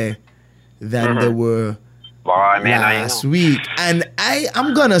today than they were last week. And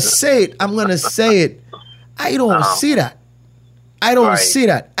I'm gonna say it. I don't see that. I don't see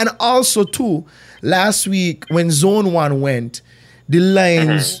that. And also, too, last week when Zone 1 went, the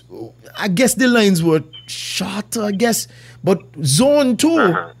lines, I guess the lines were shorter, But Zone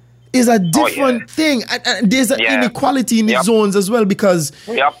 2 is a different thing. And there's an inequality in the zones as well because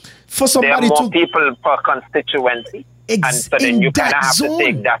for somebody there are more people per constituency. And so then you kind of have to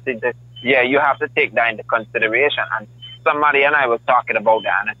take that into, you have to take that into consideration. And somebody and I was talking about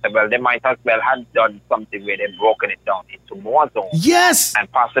that, and I said, well, they might as well have done something where they've broken it down into more zones. Yes.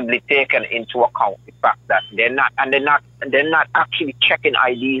 And possibly taken into account the fact that they're not actually checking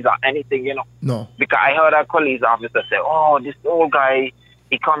IDs or anything, No. Because I heard a police officer say, oh, this old guy,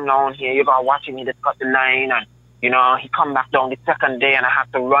 he come down here, you got watching me, just cut the line, and, he come back down the second day, and I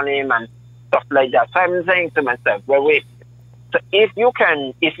have to run him, and stuff like that. So I'm saying to myself, well, wait. So if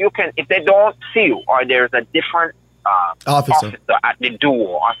they don't see you, or there's a different officer at the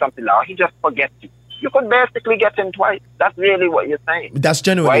door or something like that, he just forgets you. You could basically get him twice. That's really what you're saying. That's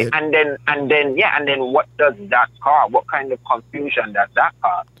genuinely right? And then what does that cause? What kind of confusion does that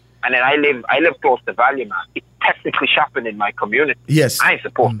cause? And then I live close to Valley, man. It's technically shopping in my community. Yes. I ain't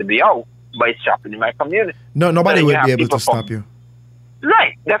supposed to be out, but it's shopping in my community. No, nobody will be able to stop you.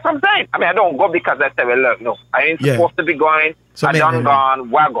 Right, that's what I'm saying. I mean, I don't go because I say, well, look, no, I ain't supposed to be going. So I done gone.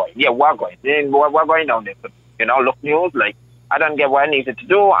 We're going. Yeah, we're going. Then we're going down there. Look news, like, I don't get what I needed to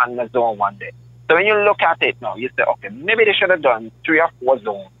do, and let's do it one day. So when you look at it now, you say, okay, maybe they should have done 3 or 4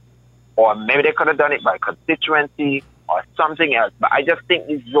 zones, or maybe they could have done it by constituency or something else. But I just think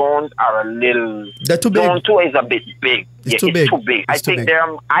these zones are a little... They're too big. Zone 2 is a bit big. It's too big. I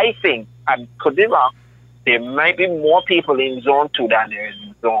think, and could be wrong, there might be more people in Zone 2 than there is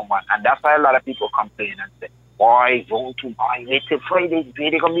in Zone 1. And that's why a lot of people complain and say, boy, Zone 2, boy, wait till Friday's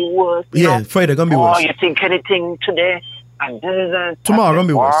going to be worse. Friday going to be worse. Oh, you think anything today? And tomorrow going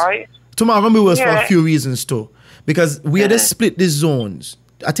to be worse. Tomorrow going to be worse for a few reasons too. Because where they split the zones,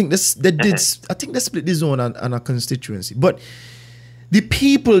 I think they split the zone on a constituency. But the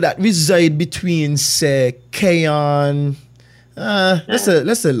people that reside between, say, Keyon,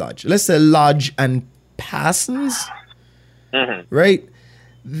 let's say Lodge and Parsons, right?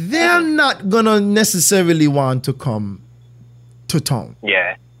 They're not gonna necessarily want to come to town.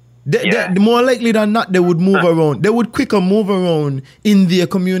 They're more likely than not, they would move around. They would quicker move around in their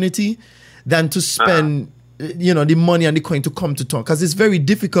community than to spend, the money and the coin to come to town, because it's very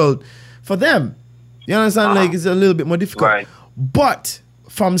difficult for them. You understand? Like, it's a little bit more difficult. Right. But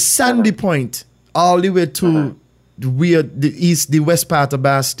from Sandy Point all the way to the west part of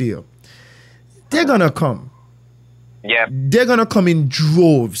Bastille, they're gonna come. Yeah. They're gonna come in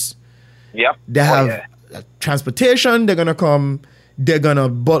droves. Yep. They have transportation, they're gonna come. They're gonna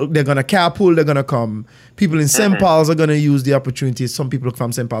carpool, they're gonna come. People in St. Paul's are gonna use the opportunity. Some people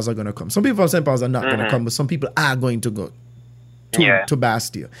from St. Paul's are gonna come. Some people from St. Paul's are not gonna come, but some people are going to go to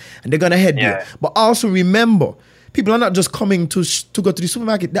Bastille. And they're gonna head there. But also remember, people are not just coming to go to the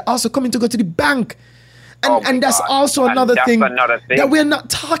supermarket, they're also coming to go to the bank. And that's also another thing that we're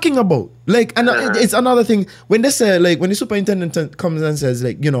not talking about. Like, and it's another thing when they say, like, when the superintendent comes and says,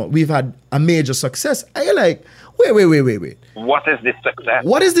 like, we've had a major success, I like, wait. What is this success?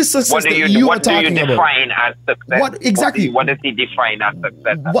 What is this success that you are talking about? What do you define as success? What exactly? What does he define as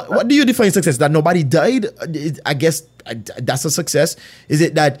success? What do you define success? That nobody died? I guess that's a success. Is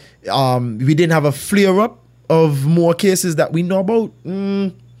it that we didn't have a flare-up of more cases that we know about?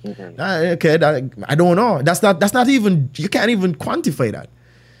 Okay, I don't know. That's not even, you can't even quantify that.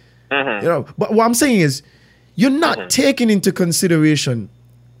 But what I'm saying is, you're not taking into consideration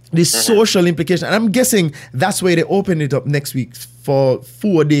the social implication. And I'm guessing that's why they open it up next week for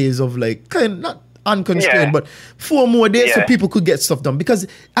 4 days of, like, kind of not unconstrained, but 4 more days so people could get stuff done. Because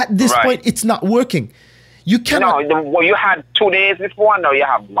at this point, it's not working. You cannot. No, you had 2 days before, now you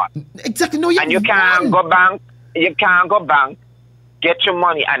have 1. Exactly. No, you have and you can't go bank. You can't go bank, get your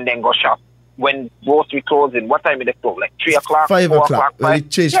money, and then go shop. When grocery closing, what time is it close? Like 3 o'clock, 5 o'clock. 4 o'clock. Well,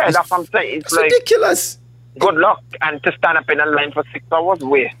 that's what I'm saying. It's ridiculous. good luck. And to stand up in a line for 6 hours,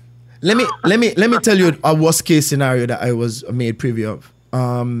 wait. Let me tell you a worst case scenario that I was made privy of.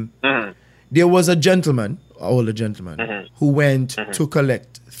 There was a gentleman, an older gentleman, who went to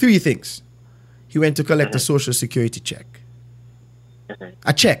collect 3 things. He went to collect a social security check.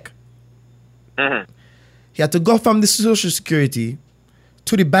 A check. He had to go from the social security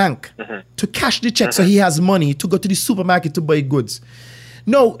to the bank to cash the check so he has money to go to the supermarket to buy goods.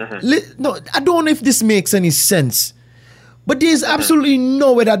 No, no, I don't know if this makes any sense. But there's absolutely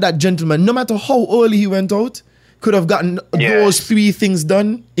no way that gentleman, no matter how early he went out, could have gotten those 3 things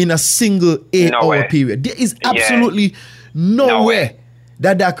done in a single 8-hour period. There is absolutely no way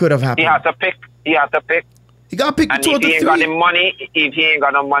that could have happened. He had to pick. He got to pick and if he ain't got the money, if he ain't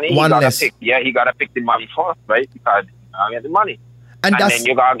got no money, he gotta pick. Yeah, he gotta pick the money first, right? Because he gotta get the money. And then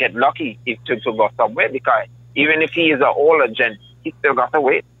you gotta get lucky to go somewhere, because even if he is an older gent, he still got to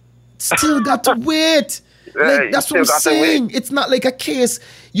wait. Still got to wait. Like, that's what I'm saying. It's not like a case.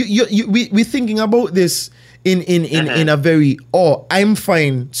 We're thinking about this in a very I'm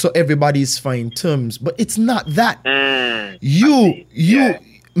fine, so everybody's fine terms, but it's not that.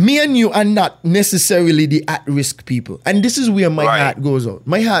 Me and you are not necessarily the at-risk people, and this is where my heart goes out.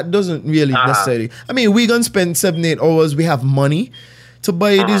 My heart doesn't really necessarily. I mean, we're gonna spend 7-8 hours. We have money to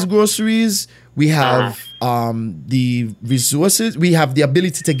buy these groceries. We have the resources. We have the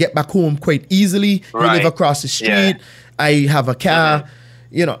ability to get back home quite easily. We live across the street. I have a car.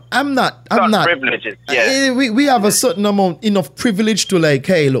 You know, I'm not privileges. Yeah. We have a certain amount, enough privilege to like,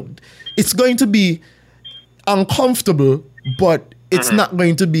 hey, look, it's going to be uncomfortable, but it's not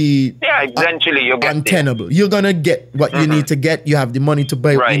going to be eventually you'll get untenable. You're gonna get what you need to get. You have the money to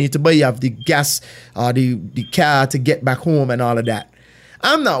buy what you need to buy. You have the gas, the car to get back home and all of that.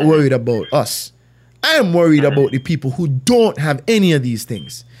 I'm not worried about us. I am worried about the people who don't have any of these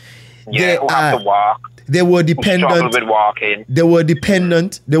things. Yeah, who have to walk. They were dependent. With walking. They were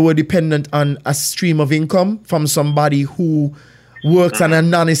dependent on a stream of income from somebody who works on a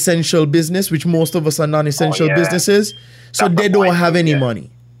non-essential business, which most of us are non-essential businesses. So they don't have any money,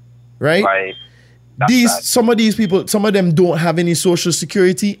 right? Right. Some of these people, some of them don't have any social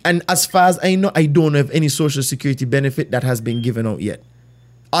security, and as far as I know, I don't have any social security benefit that has been given out yet,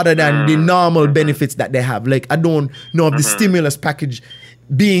 other than the normal benefits that they have. Like, I don't know of the stimulus package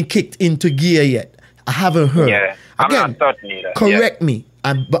being kicked into gear yet. I haven't heard. Yeah, I'm not certain either. Correct me,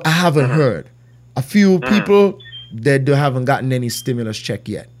 but I haven't heard. A few people they haven't gotten any stimulus check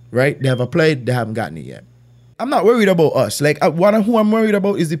yet, right? They have applied, they haven't gotten it yet. I'm not worried about us. Like, who I'm worried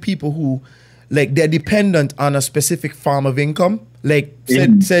about is the people who, like, they're dependent on a specific form of income. Like,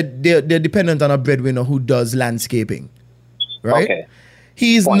 said they're dependent on a breadwinner who does landscaping, right? Okay.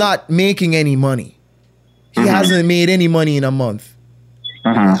 He's not making any money. He hasn't made any money in a month.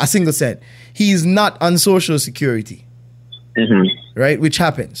 A single cent. He's not on social security, right? Which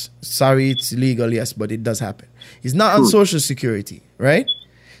happens. Sorry, it's illegal, yes, but it does happen. He's not on social security, right?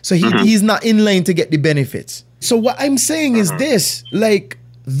 So he's not in line to get the benefits. So what I'm saying is this, like,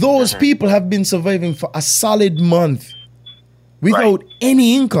 those people have been surviving for a solid month without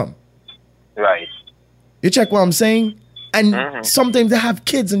any income. Right. You check what I'm saying? And sometimes they have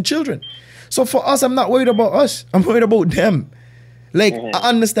kids and children. So for us, I'm not worried about us. I'm worried about them. Like, I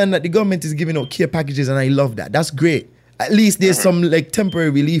understand that the government is giving out care packages, and I love that. That's great. At least there's some, like,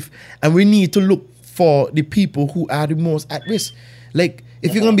 temporary relief, and we need to look for the people who are the most at risk. Like,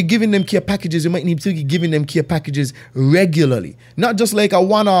 if you're going to be giving them care packages, you might need to be giving them care packages regularly. Not just like a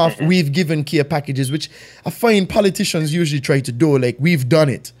one-off, we've given care packages, which I find politicians usually try to do, like, we've done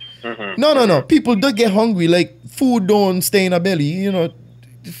it. No. People do get hungry. Like, food don't stay in a belly. You know,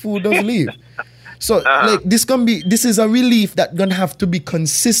 the food doesn't leave. So, like, this is a relief that's going to have to be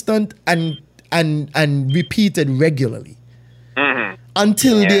consistent and repeated regularly.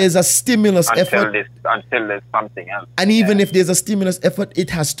 Until there's a stimulus effort. Until there's something else. And even if there's a stimulus effort, it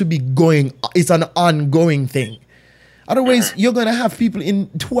has to be going. It's an ongoing thing. Otherwise, you're going to have people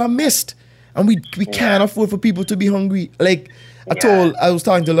who are missed. And we can't afford for people to be hungry. Like, I was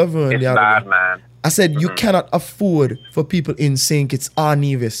talking to Laverne the other day. Man. I said, you cannot afford for people in St. Kitts or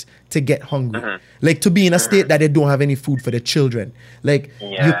Nevis to get hungry. Like, to be in a state that they don't have any food for their children. Like,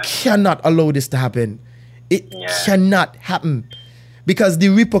 you cannot allow this to happen. It cannot happen. Because the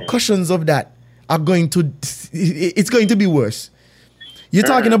repercussions of that are it's going to be worse. You're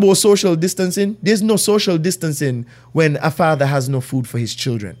talking about social distancing. There's no social distancing when a father has no food for his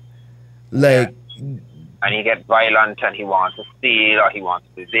children. Like, and he gets violent and he wants to steal, or he wants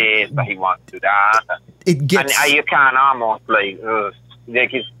to do this, or he wants to do that. And you can almost like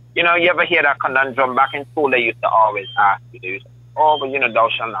you know, you ever hear that conundrum? Back in school, they used to always ask you, but you know, thou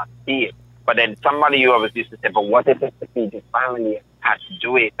shalt not steal. But then somebody you always used to say, but what if it's to feed your family has to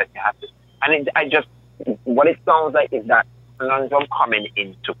do it, that you have to? And what it sounds like is that conundrum coming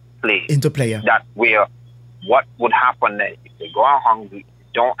into play. Yeah. That where what would happen then if they go out hungry,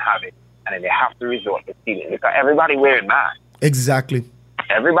 don't have it, and then they have to resort to stealing because everybody wearing masks. Exactly.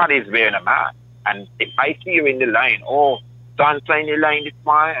 Everybody's wearing a mask. And if I see you in the line, someone's in the line this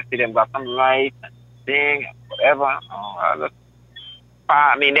morning, I see them got some lights and thing and whatever.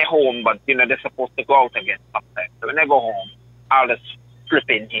 I mean, they're home, but, they're supposed to go out again sometimes. So when they go home, I'll just slip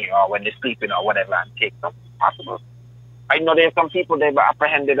in here or when they're sleeping or whatever and take them. Possible. I know there's some people they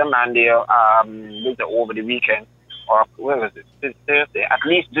apprehended a man there over the weekend, or where was it? This Thursday. At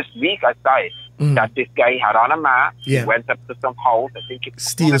least this week I saw it. That this guy had on a mask. Yeah. He went up to some house. I think it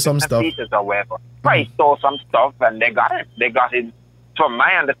steal some stuff. Or whatever. Right, stole some stuff and they got him. They got him. From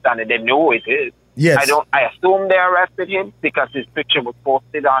my understanding, they know who it is. Yes. I assume they arrested him because his picture was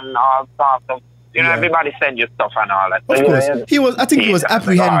posted on all sorts of. Everybody send you stuff and all that. Of course, I think he was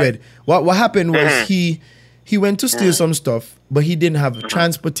apprehended. What happened was he went to steal some stuff, but he didn't have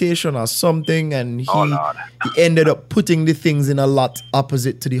transportation or something, and he ended up putting the things in a lot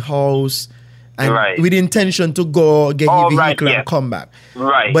opposite to the house, and with the intention to go get his vehicle and come back.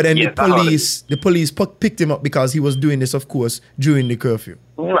 Right. But then the police picked him up because he was doing this, of course, during the curfew.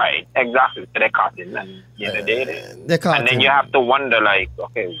 Right, exactly. So they caught him, and they caught him. And then you have to wonder,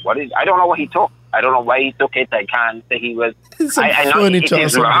 okay, I don't know what he took. I don't know why he took it. I can't say he was. I know it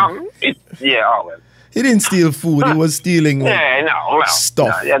is wrong. He didn't steal food. He was stealing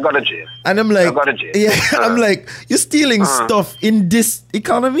stuff. Yeah, go to jail. And I'm like, I'm like, you're stealing stuff in this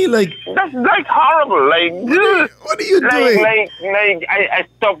economy? That's horrible. What are you doing? I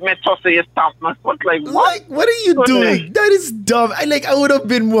stopped my tossing, you stop my foot. What? What are you doing? That is dumb. I would have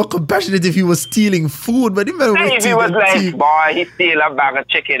been more compassionate if he was stealing food, but if he was boy, he steal a bag of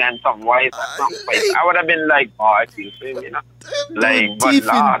chicken and some rice or something. I would have been boy, I feel him,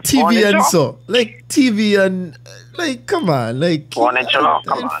 TV and so. TV and come on,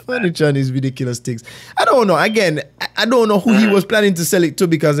 furniture and these ridiculous things. I don't know. Again, I don't know who he was planning to sell it to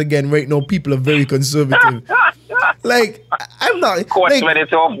because again, right now people are very conservative. I'm not. When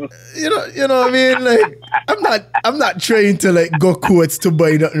it's open. You know what I mean? I'm not trying to go courts to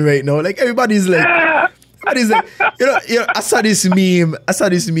buy nothing right now. Everybody's I saw this meme.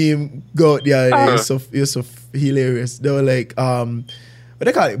 Go out there. It's so hilarious. They were what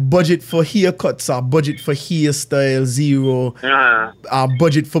they call it? Budget for haircuts or budget for hairstyle 0.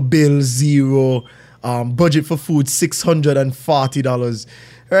 Budget for bills 0. Budget for food $640.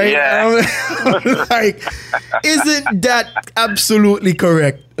 Right? Yeah. Isn't that absolutely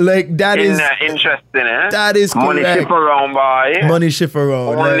correct? That is interesting, eh? That is correct. Money ship around, boy. Money ship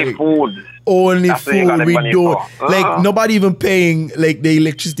around. Only food. Only food. We don't nobody even paying the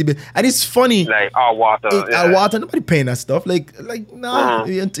electricity bill. And it's funny. Our water. Water, nobody paying that stuff. Nah,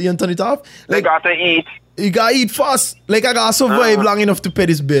 you turn it off. They got to eat. You gotta eat fast. I gotta survive long enough to pay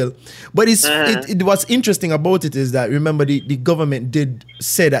this bill. But what's interesting about it is that remember the government did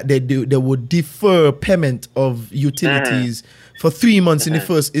say that they would defer payment of utilities for 3 months in the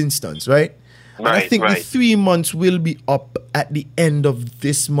first instance, right? And I think the 3 months will be up at the end of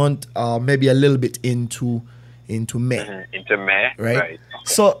this month, maybe a little bit into May. Into May, right? Okay.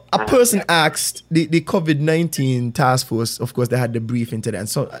 So a person asked the COVID-19 task force. Of course, they had the briefing today, and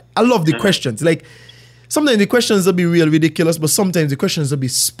so I love the questions. Sometimes the questions will be real ridiculous, but sometimes the questions will be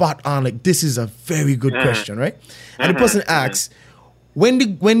spot on. This is a very good question, right? And the person asks, when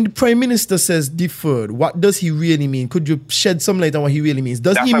the Prime Minister says deferred, what does he really mean? Could you shed some light on what he really means?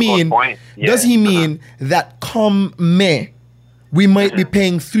 Does he mean that come May, we might be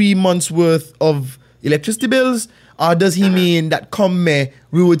paying 3 months worth of electricity bills? Or does he mean that come May,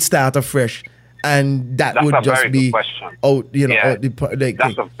 we would start afresh? And that would just be out,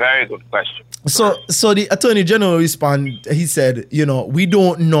 that's a very good question. So the Attorney General responded. He said, we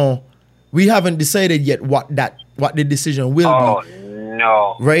don't know. We haven't decided yet what the decision will be.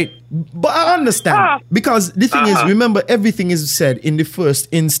 No. Right? But I understand. Because the thing is, remember, everything is said in the first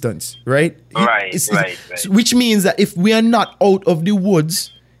instance, right? Right. Which means that if we are not out of the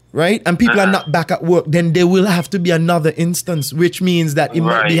woods, right, and people are not back at work, then there will have to be another instance, which means that it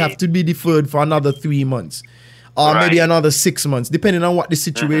might have to be deferred for another 3 months. Or maybe another 6 months, depending on what the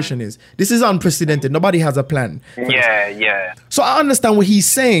situation is. This is unprecedented. Nobody has a plan. Yeah. So I understand what he's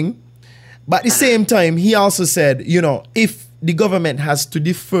saying, but at the same time, he also said, if the government has to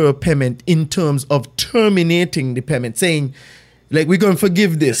defer payment in terms of terminating the payment, saying, we're going to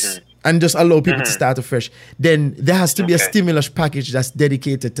forgive this and just allow people to start afresh, then there has to be a stimulus package that's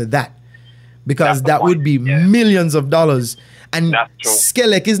dedicated to that. because That's the that would point, be yeah. millions of dollars. And That's true.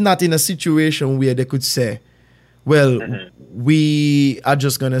 Skelec is not in a situation where they could say, well, we are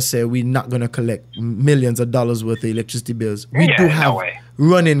just going to say we're not going to collect millions of dollars worth of electricity bills. We Yeah, do no have way.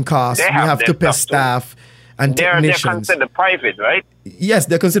 running costs. They We have have to their pay stuff too. staff and They're technicians. considered private, right? Yes,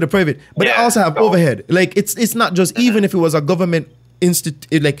 they're considered private, but they Yeah, also have so- overhead. Like it's not just even if it was a government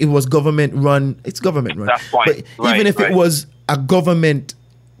institute, like it was government run. It's government run. That's fine. But Right, even if right. it was a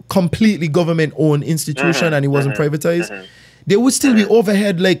completely government owned institution and it wasn't privatized, there would still be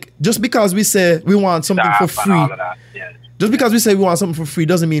overhead. Like just because we say we want something for Staff and free, all of that, yeah. just because we say we want something for free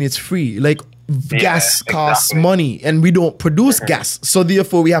doesn't mean it's free. Like gas costs exactly. money and we don't produce gas. So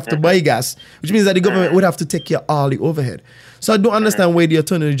therefore we have to buy gas, which means that the government would have to take care of all the overhead. So I don't understand why the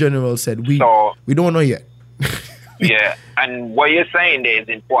Attorney General said we don't know yet. Yeah, and what you're saying there is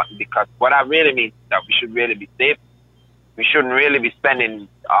important because what I really mean is that we should really be safe. We shouldn't really be spending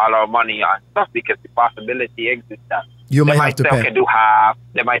all our money on stuff because the possibility exists that You they might have to say, pay. okay, do half.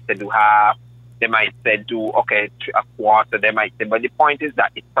 They might say do half. They might say do, okay, a quarter. They might say, but the point is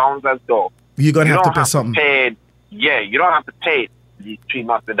that it sounds as though You're going to you have to don't pay something. pay, yeah, you don't have to pay these 3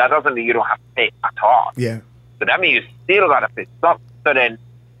 months, but that doesn't mean you don't have to pay at all. Yeah. So that means you still got to pay something. So then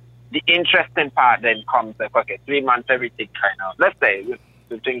the interesting part then comes like, okay, 3 months, everything kind of, let's say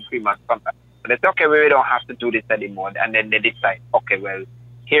we're doing 3 months contract. But it's okay, we don't have to do this anymore. And then they decide, okay, well,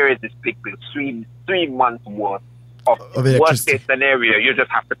 here is this big bill, three months worth of worst electricity. case scenario. You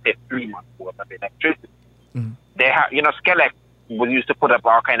just have to pay 3 months worth of electricity. They have, Skelec was used to put up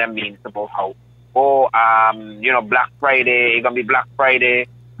all kind of memes about how, Black Friday, it's gonna be Black Friday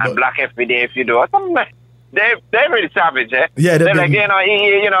and But- Black every day if you do it. They're really savage, eh? Yeah, they're like, they they're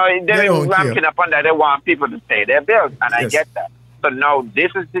don't ramping care. up on that. They want people to pay their bills, and I Yes. get that. So now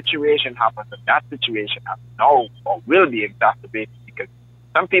this situation happens, and that situation happens now or will be exacerbated because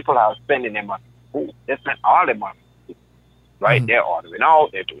some people are spending their money. They spend all their money, right? They're ordering out,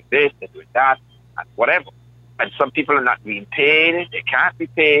 they're doing this, they're doing that, and whatever. And some people are not being paid; they can't be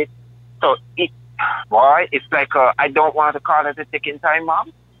paid. So it's like I don't want to call it a ticking time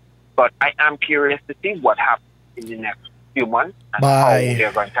bomb, but I am curious to see what happens in the next few months and how Bye.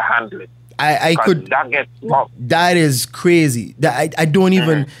 they're going to handle it. I 'Cause could. that gets rough. That is crazy. That I don't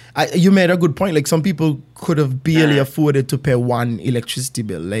even. You made a good point. Like some people could have barely afforded to pay one electricity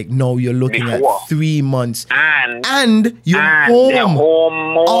bill. Like now you're looking Before. at 3 months, And you're they're home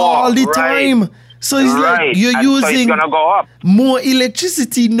home more, all the right. time. So it's like Right. you're And so it's using gonna go up. more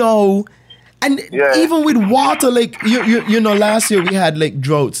electricity now, and Yeah. even with water, like last year we had like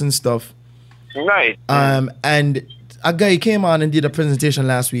droughts and stuff. Right. And a guy came on and did a presentation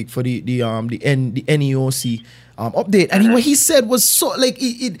last week for the NEOC update, and what he said was so like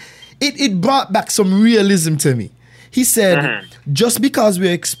it brought back some realism to me. He said, just because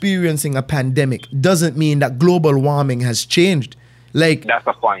we're experiencing a pandemic doesn't mean that global warming has changed. Like That's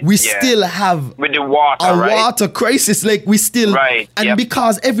the point, we yeah. still have With the water, a right? water crisis. Like we still, Right, and yep.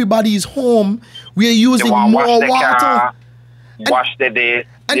 because everybody is home, we are They using want to more wash their water. car, wash the dish,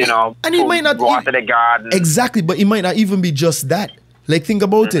 and it food, might not water the garden. Exactly, but it might not even be just that. Like think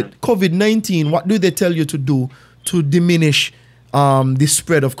about it. COVID-19, what do they tell you to do to diminish the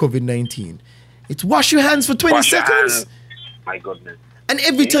spread of COVID-19? It's wash your hands for 20 Wash your seconds. hands. My goodness. And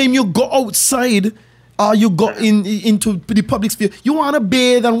every time you go outside or you go into the public sphere, you want to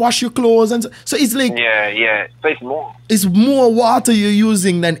bathe and wash your clothes. And so it's like Yeah. So it's more. it's more water you're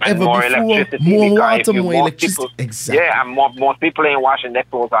using than And ever more before. electricity. More because water, if you- more most electricity. people- Exactly. Yeah, and most people ain't washing their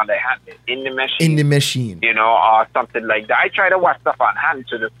clothes on their hand. They're in the machine. In the machine. Or something like that. I try to wash stuff on hand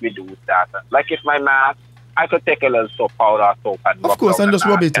to just reduce that. Like if my mask, I could take a little soap powder or soap and Of course, down and the just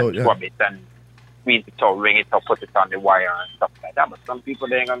rub mask it out, and yeah. Rub it and squeeze it out, ring it out, put it on the wire and stuff like that. But some people,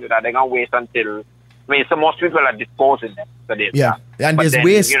 they ain't going to do that. They're going to wait until... so most people are disposing them. So Yeah, and but there's then,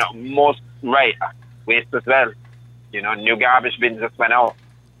 waste. Waste as well. New garbage bins just went out.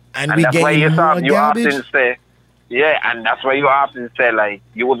 And And we that's why getting more you garbage. often say, and that's why you often say, like,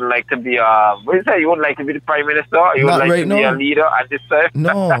 you wouldn't like to be you wouldn't like to be the prime minister? Or you would Not like right to be now. a leader at this time?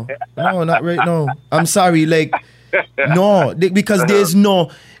 No, not right now. I'm sorry, like, no, because there's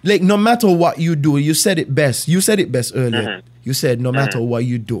no, like, no matter what you do, you said it best. You said it best earlier. You said no matter what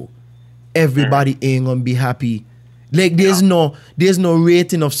you do, everybody ain't gonna be happy. Like, there's no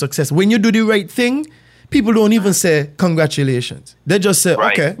rating of success. When you do the right thing, people don't even say congratulations. They just say,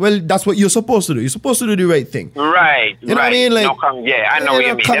 Right. okay, well, that's what you're supposed to do. You're supposed to do the right thing. Right. You know what I mean? Like, I know what you mean. They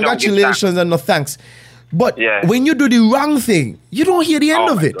don't give congratulations and no thanks. But Yeah. when you do the wrong thing, you don't hear the end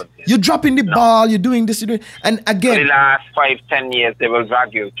Oh of my it. goodness. You're dropping the ball, you're doing this, you're doing... And For the again, last 5-10 years, they will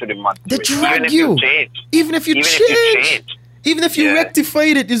drag you to the mud. they Even drag if you. change. Even if you Even change. if you change. Even if you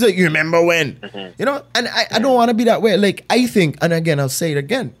rectified it, it's like, you remember when? You know? And I don't want to be that way. Like, I think, and again, I'll say it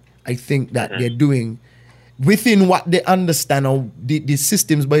again, I think that they're doing within what they understand or the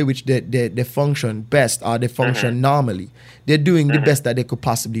systems by which they function best or they function normally. They're doing the best that they could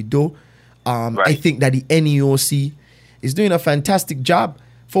possibly do. I think that the NEOC is doing a fantastic job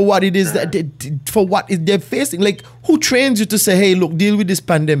for what it is that they're facing. Like, who trains you to say, hey, look, deal with this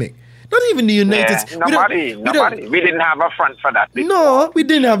pandemic? Not even the United States. Nobody. We didn't have a front for that before. No, we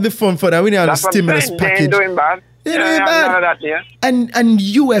didn't have the fund for that. We didn't have the stimulus package. They ain't doing bad. They're doing bad. None of that, And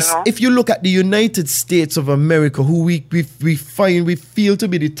US, You know? if you look at the United States of America, who we feel to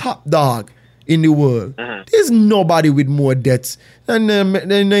be the top dog in the world, there's nobody with more debts than the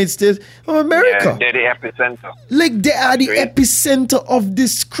United States of America. Yeah, they're the epicenter. Like, they are the epicenter of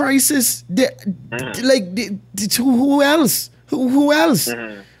this crisis. Who else? Who else?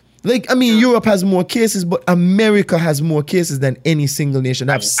 Like, I mean, Europe has more cases, but America has more cases than any single nation.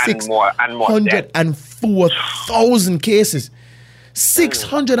 They have 604,000 cases.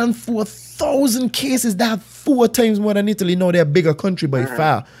 604,000 cases. They have 4 times more than Italy. No, they're a bigger country by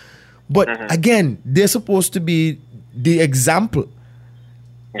far. But again, they're supposed to be the example.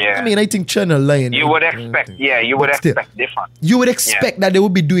 Yeah. I mean, I think China lying. You would expect, expect different. You would expect that they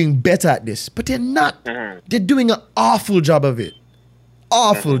would be doing better at this, but they're not. They're doing an awful job of it.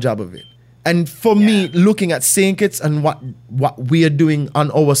 Awful job of it. And for me, looking at St. Kitts and what we are doing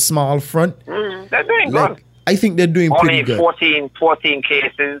on our small front, they're doing good. I think they're doing pretty good. Only 14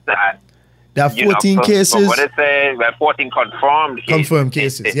 cases. And, there are 14 cases. What it says, 14 confirmed cases. Confirmed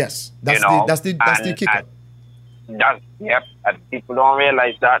cases, yes. That's the kicker. And people don't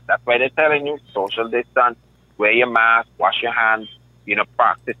realize that. That's why they're telling you social distance, wear your mask, wash your hands,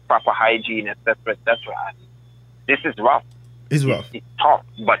 practice proper hygiene, etc., etc. This is rough. It's rough. It's tough,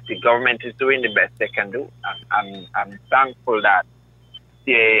 but the government is doing the best they can do. I'm thankful that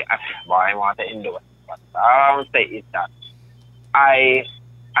I want to endorse, but I won't say it's that. I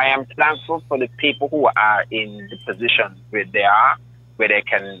am thankful for the people who are in the position where they are, where they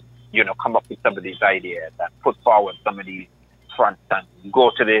can, come up with some of these ideas and put forward some of these fronts and go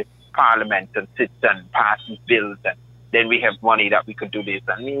to the parliament and sit and pass these bills, and then we have money that we could do this.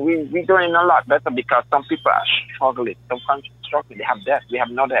 I mean, we're doing a lot better because some people are struggling. Some countries struggling. They have debt. We have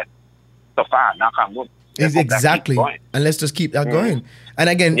no debt. So far, knock on wood. Exactly. And let's just keep that going. And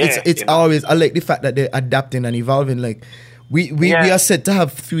again, it's always, I like the fact that they're adapting and evolving. Like, we are set to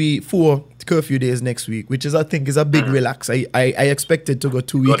have 3-4 curfew days next week, which is, I think, is a big relax. I expected to go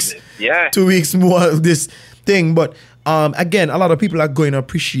 2 weeks. 2 weeks more of this thing. But again, a lot of people are going to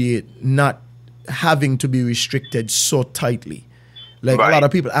appreciate not having to be restricted so tightly. Like, a lot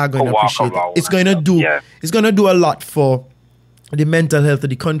of people are going to appreciate it. It's going to do a lot for the mental health of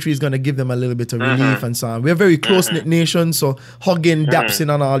the country. Is going to give them a little bit of relief and so on. We're a very close-knit nation, so hugging, dapsing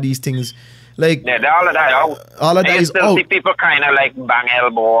on all these things. Like, all of that out. All of that is still out. See people kind of like bang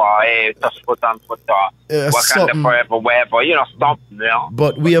elbow or touch foot on foot or Wakanda forever, wherever, stop.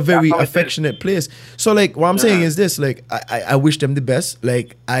 But we are very affectionate place. So, like, what I'm saying is this: like, I wish them the best.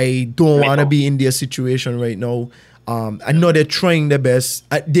 Like, I don't want to be in their situation right now. I know they're trying their best.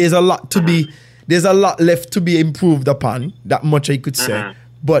 There's a lot to be. There's a lot left to be improved upon. That much I could say.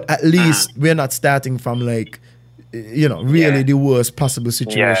 But at least we're not starting from like, really the worst possible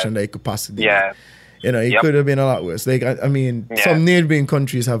situation that it could possibly be. It could have been a lot worse. Like, I mean, some neighboring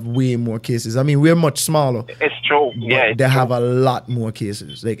countries have way more cases. I mean, we're much smaller. It's true. But they have a lot more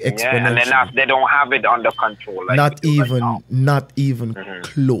cases, like exponentially. And they don't have it under control. Like not even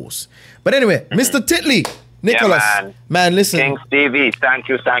close. But anyway, Mr. Titley, Nicholas, man, listen. King Stevie, thank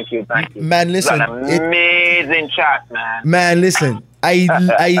you. Man, listen. It's an amazing chat, man. Man, listen. I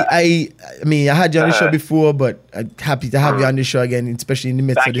mean, I had you on the show before, but I'm happy to have you on the show again, especially in the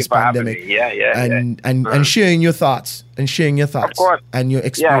midst of this pandemic. And sharing your thoughts of course. And your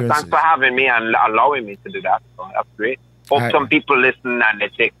experiences. Yeah, thanks for having me and allowing me to do that. So that's great. Hope some people listen and they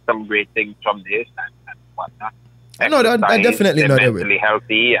take some great things from this and whatnot. I definitely know they will. Mentally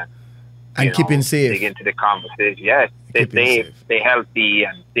healthy and keeping safe. Dig into the conversation. Yes, stay safe, stay healthy,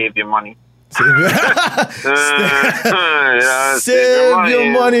 and save your money. Save your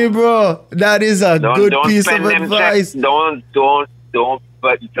money, bro. That is a good piece of advice. Don't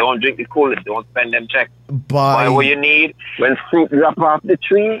drink the Kool-Aid. Don't spend them checks. Buy what you need. When fruit drop off the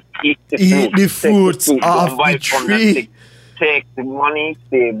tree, eat the fruits off the tree. Take the money,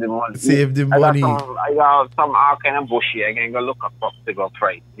 save the money. I got some all kind of bushy. I can go look up popsicle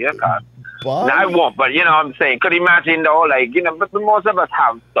price. Yeah, God. No, I won't, but what I'm saying, could imagine though, but most of us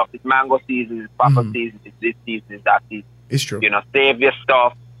have stuff. It's mango season, it's papa season, it's this season, it's that season. It's true. Save your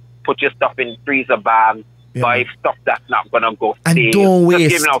stuff, put your stuff in freezer bags, buy stuff that's not gonna go and stale. don't waste.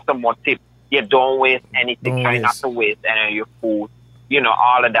 Just giving out some more tips. Yeah, don't waste anything. Try not to waste any of your food. You know,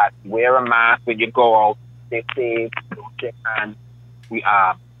 all of that. Wear a mask when you go out. Stay safe. Don't shake hands.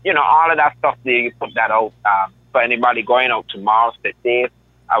 You know, all of that stuff there. You put that out. For anybody going out tomorrow, stay safe.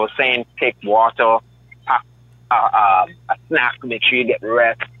 I was saying, take water, pack a snack. Make sure you get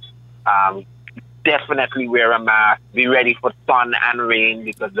rest. Definitely wear a mask. Be ready for sun and rain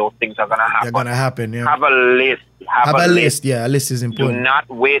because those things are gonna happen. They're gonna happen. Yeah. Have a list. Have a list. Yeah, a list is important. Do not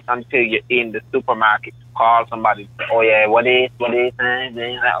wait until you're in the supermarket. Call somebody. Oh yeah, what is?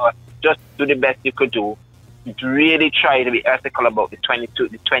 Just do the best you could do. Really try to be ethical about the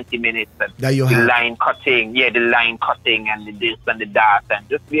 20 minutes and the line cutting. Yeah, the line cutting and the this and the that, and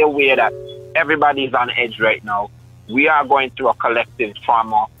just be aware that everybody's on edge right now. We are going through a collective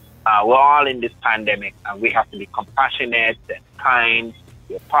trauma. We're all in this pandemic, and we have to be compassionate and kind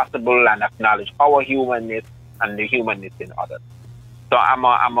where possible, and acknowledge our humanness and the humanness in others. So I'm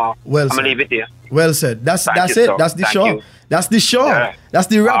gonna leave it there. Well said. That's it. Sir. That's the Thank show. you. That's the show. Yeah. That's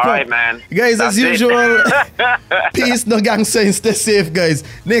the wrap All right, up. man. Guys, That's as usual, peace, no gang signs. Stay safe, guys.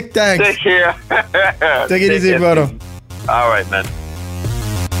 Nick, thanks. Take care. Take it easy, brother. All right, man.